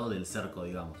alejado del cerco,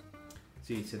 digamos.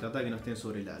 Sí, se trata de que no estén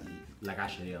sobre la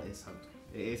calle, digamos. Exacto.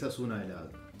 Esa es una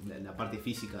de la parte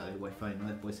física del Wi-Fi, ¿no?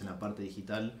 Después en la parte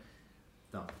digital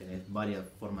tenés varias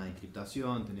formas de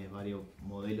encriptación, tenés varios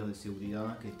modelos de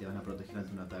seguridad que te van a proteger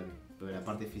ante un ataque. Pero la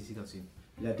parte física sí.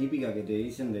 La típica que te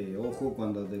dicen de ojo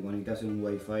cuando te conectas en un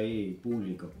wifi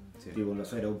público, Sí. tipo en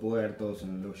los aeropuertos,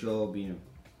 en los shopping,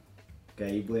 que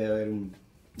ahí puede haber un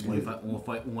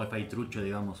wifi trucho,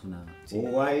 digamos,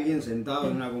 o alguien sentado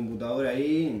en una computadora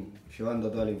ahí llevando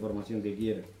toda la información que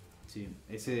quiere. Sí,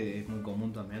 ese es muy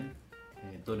común también.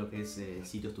 Todo lo que es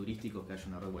sitios turísticos, que haya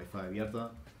una red wifi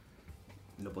abierta,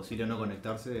 lo posible no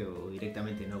conectarse o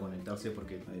directamente no conectarse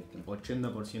porque Ahí está.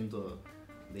 80%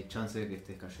 de chance de que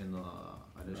estés cayendo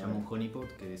a lo que llama un honeypot,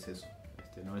 que es eso.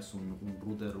 No es un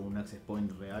router o un access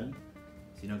point real,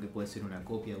 sino que puede ser una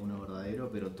copia de uno verdadero,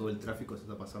 pero todo el tráfico se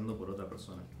está pasando por otra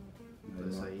persona.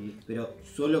 Entonces ahí... Pero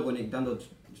solo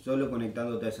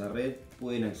conectándote a esa red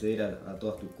pueden acceder a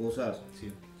todas tus cosas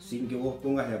Sí. sin que vos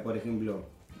pongas, por ejemplo,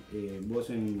 vos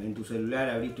en tu celular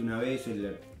abriste una vez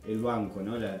el banco,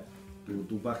 ¿no?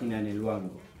 Tu página en el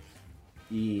banco.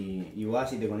 Y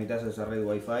vas y te conectás a esa red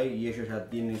wifi y ellos ya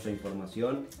tienen esa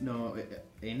información. No,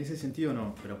 en ese sentido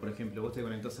no, pero por ejemplo vos te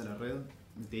conectás a la red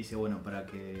y te dice, bueno, para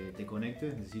que te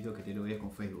conectes necesito que te logues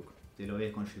con Facebook, te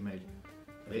logues con Gmail.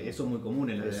 Eso es muy común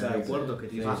en los Exacto. aeropuertos que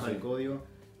te Sí, pasan sí. el código.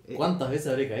 ¿Cuántas veces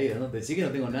habré caído? ¿No? Te decís que no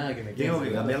tengo nada que me quede. Tengo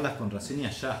que cambiar las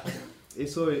contraseñas ya.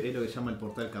 Eso es lo que se llama el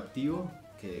portal captivo,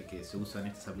 que se usa en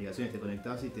estas aplicaciones, te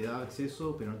conectás y te da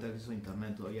acceso, pero no te da acceso a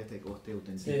internet todavía hasta que vos te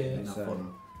autentiques Sí, de una exacto.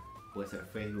 forma. Puede ser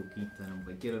Facebook, Instagram,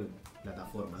 cualquier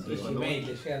plataforma. Sí, Entonces, cuando Gmail, vos-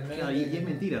 te llegan Claro, mails. y es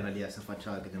mentira en realidad esa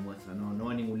fachada que te muestra, no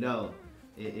va a ningún lado.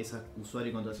 Esa usuario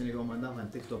y contraseña que vos mandás va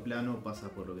en texto plano, pasa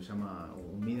por lo que se llama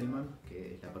un middleman,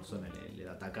 que es la persona, el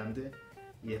atacante.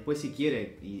 Y después si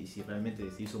quiere, y si realmente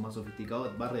se hizo más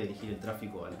sofisticado, va a redirigir el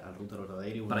tráfico al router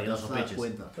verdadero y vos Para que no te das sospeches.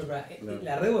 cuenta. Pero para, Claro.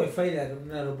 la red wifi en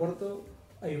un aeropuerto,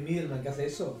 ¿hay un middleman que hace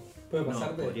eso? ¿Puede No,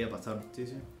 pasarte? podría pasar, sí.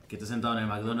 Que estés sentado en el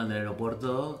McDonald's del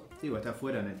aeropuerto, Sí, o está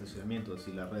afuera en el estacionamiento,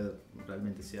 si la red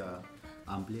realmente sea...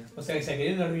 amplia. O sea, que se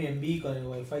quería un Airbnb con el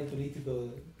wifi turístico,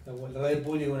 la red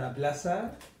pública en una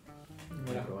plaza,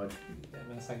 me la, probable.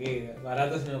 me la saqué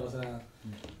barata si no me pasó nada.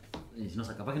 Y si no,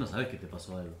 capaz que no sabes que te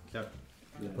pasó algo. Claro.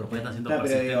 Porque están siendo Está,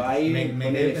 pero digo, persistentes. ahí Me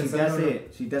ponele, quedé si, te pensando-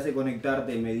 si te hace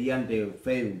conectarte mediante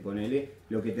Facebook, ponele,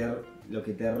 lo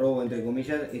que te robo, entre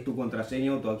comillas, es tu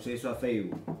contraseña o tu acceso a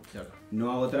Facebook, Claro.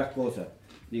 no a otras cosas.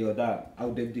 Digo, está,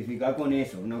 autentificar con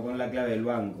eso, no con la clave del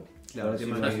banco. Claro, Por el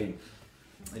tema decirlo es bien.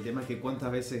 El tema es que cuántas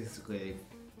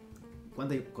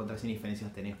contraseñas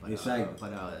diferencias tenés Exacto.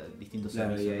 para distintos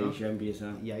Claro, y servicios, ahí ¿no? ya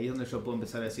empieza. Y ahí es donde yo puedo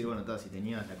empezar a decir, bueno, si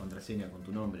tenías la contraseña con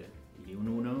tu nombre y un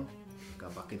 1,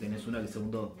 capaz que tenés una que sea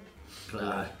un 2.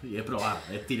 Claro, y es probar,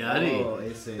 es tirar y. O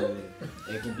es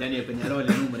el cumpleaños de Peñarol,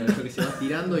 el número, eso que se vas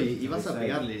tirando y vas a Exacto.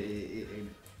 pegarle.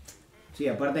 Sí,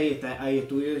 aparte hay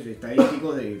estudios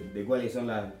estadísticos de cuáles son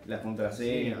las Sí,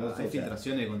 contraseñas. cosas, hay o sea,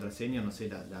 filtraciones de contraseñas, no sé,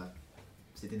 las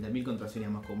 70.000 contraseñas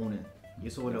más comunes. Y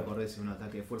eso vos lo corres en un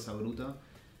ataque de fuerza bruta.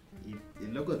 Y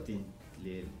el loco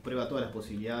le prueba todas las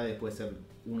posibilidades, puede ser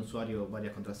un usuario,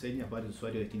 varias contraseñas, varios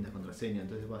usuarios, distintas contraseñas.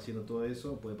 Entonces va haciendo todo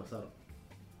eso, puede pasar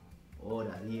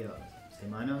horas, días,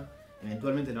 semanas,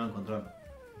 eventualmente lo va a encontrar.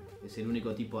 Es el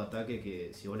único tipo de ataque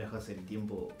que si vos le dejás el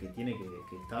tiempo que tiene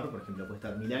que estar, por ejemplo, puede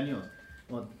estar 1000 años,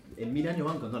 bueno, en 1000 años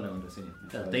va a encontrar la contraseña.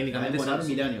 Claro, Va técnicamente a demorar son,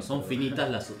 1000 años. son pero- finitas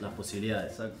las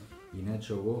posibilidades. Exacto. Y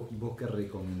Nacho, ¿vos qué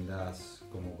recomendás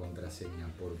como contraseña?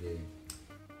 Porque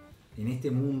en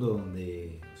este mundo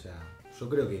donde, o sea, yo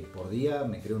creo que por día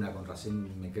me creo una contraseña,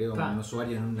 me creo Claro. un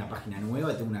usuario en una página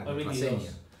nueva y tengo una Hoy contraseña.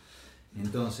 22.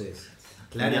 Entonces,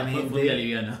 Fue un día claramente,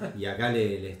 liviano. y acá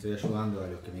le estoy ayudando a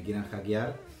los que me quieran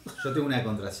hackear, yo tengo una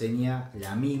contraseña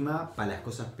la misma para las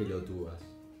cosas pelotudas.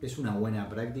 ¿Es una buena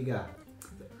práctica?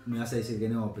 Me vas a decir que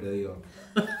no, pero digo,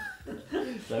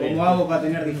 ¿cómo hago para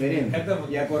tener diferente?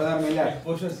 Y El acordármela.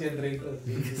 pollo hacía entrevistas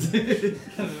así.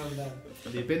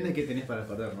 Depende de qué tenés para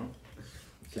perder, ¿no?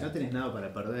 Si no tenés nada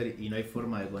para perder y no hay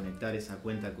forma de conectar esa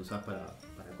cuenta que usás para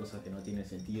cosas que no tienen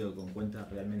sentido con cuentas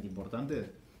realmente importantes,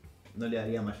 no le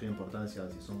daría mayor importancia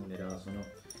si son vulneradas o no.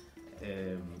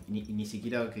 Ni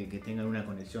siquiera que tengan una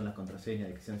conexión las contraseñas,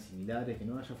 de que sean similares, que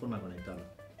no haya forma de conectarlas.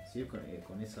 Si es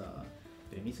con esa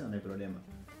premisa no hay problema.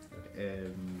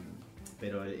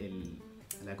 Pero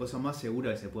la cosa más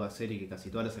segura que se puede hacer y que casi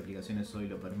todas las aplicaciones hoy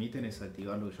lo permiten es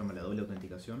activar lo que se llama la doble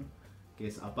autenticación, que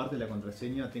es aparte de la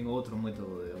contraseña tengo otro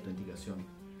método de autenticación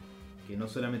que no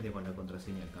solamente con la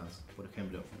contraseña alcanza. Por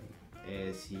ejemplo,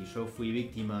 si yo fui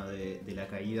víctima de la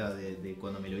caída de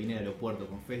cuando me lo vine al aeropuerto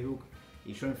con Facebook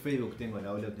y yo en Facebook tengo la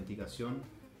doble autenticación,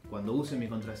 cuando use mi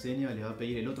contraseña les va a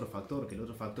pedir el otro factor, que el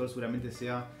otro factor seguramente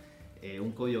sea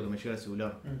un código que me llega al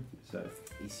celular.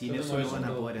 Y sin eso no van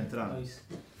a poder entrar.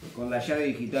 Con la llave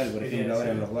digital, por ejemplo,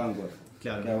 ahora en los bancos.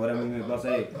 Claro. Que ahora a mí me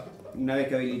pasa es, una vez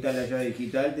que habilitas la llave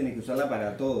digital, tenés que usarla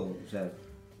para todo. O sea,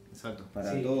 Exacto.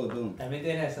 para Sí. todo. También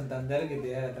tenés la de Santander que te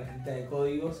da la tarjeta de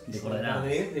códigos De si coordenadas. la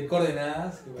perdés, de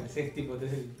coordenadas, que parecés tipo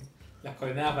tenés las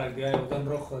coordenadas para activar el botón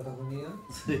rojo de Estados Unidos.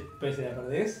 Sí. Pero si la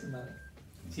perdés, no.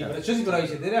 Sí, Claro. pero yo si por la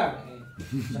billetera,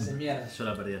 me hace mierda. Yo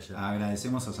la perdí ayer.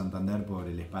 agradecemos a Santander por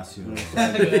el espacio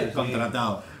Claro.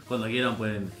 contratado. Cuando quieran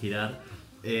pueden girar.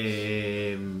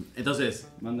 Entonces,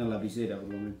 Mandan lapicera, por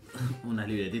lo menos. unas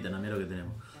libretitas, no mira lo que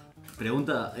tenemos.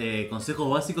 Pregunta, consejos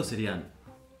básicos serían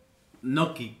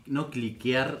no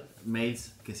cliquear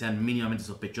mails que sean mínimamente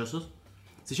sospechosos.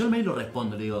 Si yo el mail lo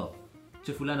respondo, le digo,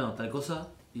 che fulano, tal cosa,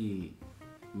 y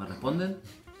me responden.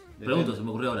 Pregunto, se me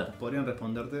ocurrió ahora. Podrían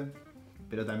responderte,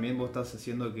 pero también vos estás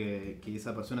haciendo que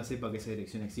esa persona sepa que esa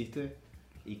dirección existe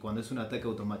y cuando es un ataque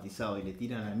automatizado y le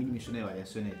tiran a 1000 millones de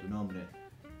variaciones de tu nombre,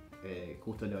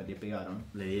 justo le pegaron.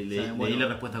 Le di Saben, bueno, la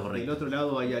respuesta Del correcta. otro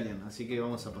lado hay alguien, así que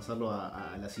vamos a pasarlo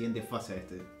a la siguiente fase a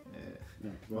este.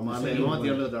 Vamos a seguir,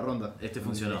 tirarle otra ronda. Este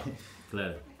funcionó,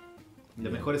 claro. Lo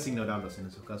mejor es ignorarlos en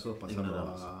esos casos, pasarlo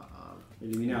Ignorarlos. a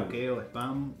Eliminarlo. bloqueo,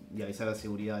 spam y avisar a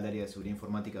seguridad al área de seguridad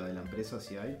informática de la empresa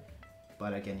si hay,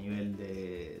 para que a nivel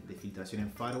de filtración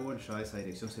en firewall ya esa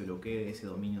dirección se bloquee, ese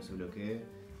dominio se bloquee.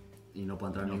 Y no puedo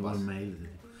entrar No ningún pasa. mail.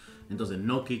 Entonces,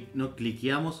 no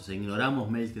cliqueamos, o sea, ignoramos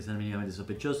mails que sean mínimamente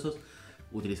sospechosos.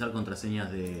 Utilizar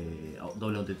contraseñas de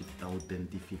doble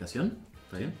autentificación.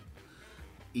 ¿Está bien?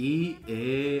 Y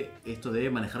esto de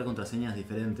manejar contraseñas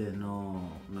diferentes, no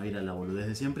ir a la boludez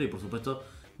de siempre. Y por supuesto,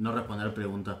 no responder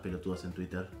preguntas pelotudas en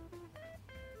Twitter.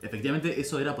 Efectivamente,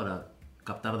 eso era para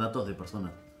captar datos de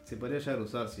personas. Se podría llegar a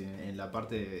usar si en la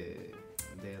parte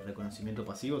de reconocimiento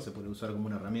pasivo se puede usar como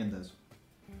una herramienta eso.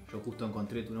 Yo justo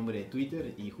encontré tu nombre de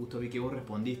Twitter y justo vi que vos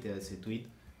respondiste a ese tweet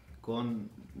con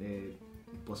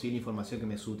posible información que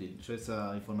me es útil. Yo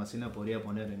esa información la podría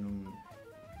poner en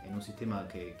un sistema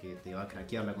que te va a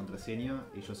craquear la contraseña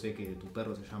y yo sé que tu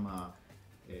perro se llama,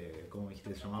 ¿cómo dijiste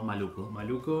que se llamaba? Maluco.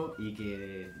 Maluco y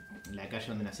que la calle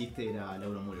donde naciste era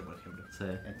Lauro Muro, por ejemplo. Sí.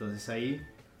 Entonces ahí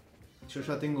yo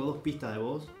ya tengo 2 pistas de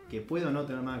voz, que puedo no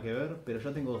tener nada que ver, pero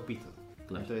ya tengo 2 pistas.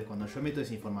 Claro. Entonces cuando yo meto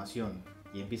esa información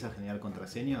y empieza a generar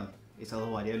contraseñas, esas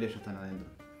 2 variables ya están adentro.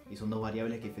 Y son 2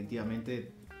 variables que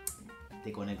efectivamente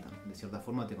te conectan, de cierta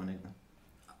forma te conectan.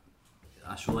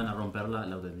 Ayudan a romper la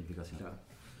autentificación. Claro.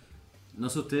 No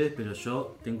sé ustedes, pero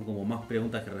yo tengo como más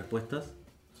preguntas que respuestas.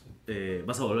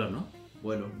 Vas a volver, ¿no?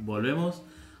 Bueno, Volvemos.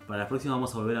 Para la próxima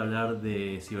vamos a volver a hablar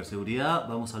de ciberseguridad.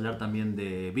 Vamos a hablar también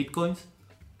de bitcoins,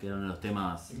 que eran uno de los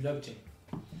temas. Blockchain.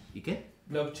 ¿Y qué?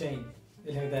 Blockchain.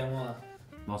 Es la que está de moda.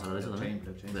 Vamos a hablar de eso también.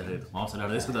 Blockchain. Perfecto. Vamos a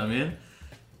hablar de eso también.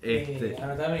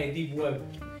 Anotame Deep Web.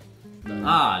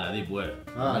 La Deep Web.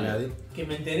 La de... Que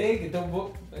me enteré que está un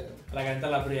poco. Para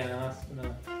calentar la fría nada más. No.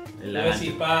 El Voy a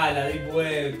decir, lagarto. la Deep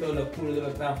Web, todo lo oscuro, todo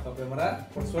lo trampa. Pero en verdad,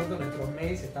 por suerte, nuestros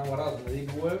mails están guardados en la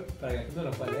Deep Web para que la gente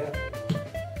los pueda leer.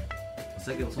 O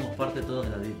sea que somos parte todos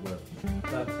de la Deep Web.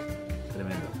 Claro.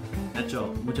 Tremendo.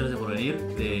 Nacho, muchas gracias por venir.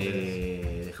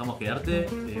 Te dejamos quedarte.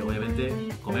 Obviamente,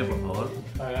 come por favor.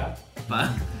 Paga.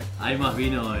 Hay más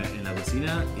vino en la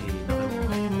cocina y nos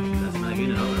vemos la semana que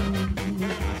viene.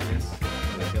 gracias.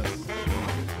 Gracias.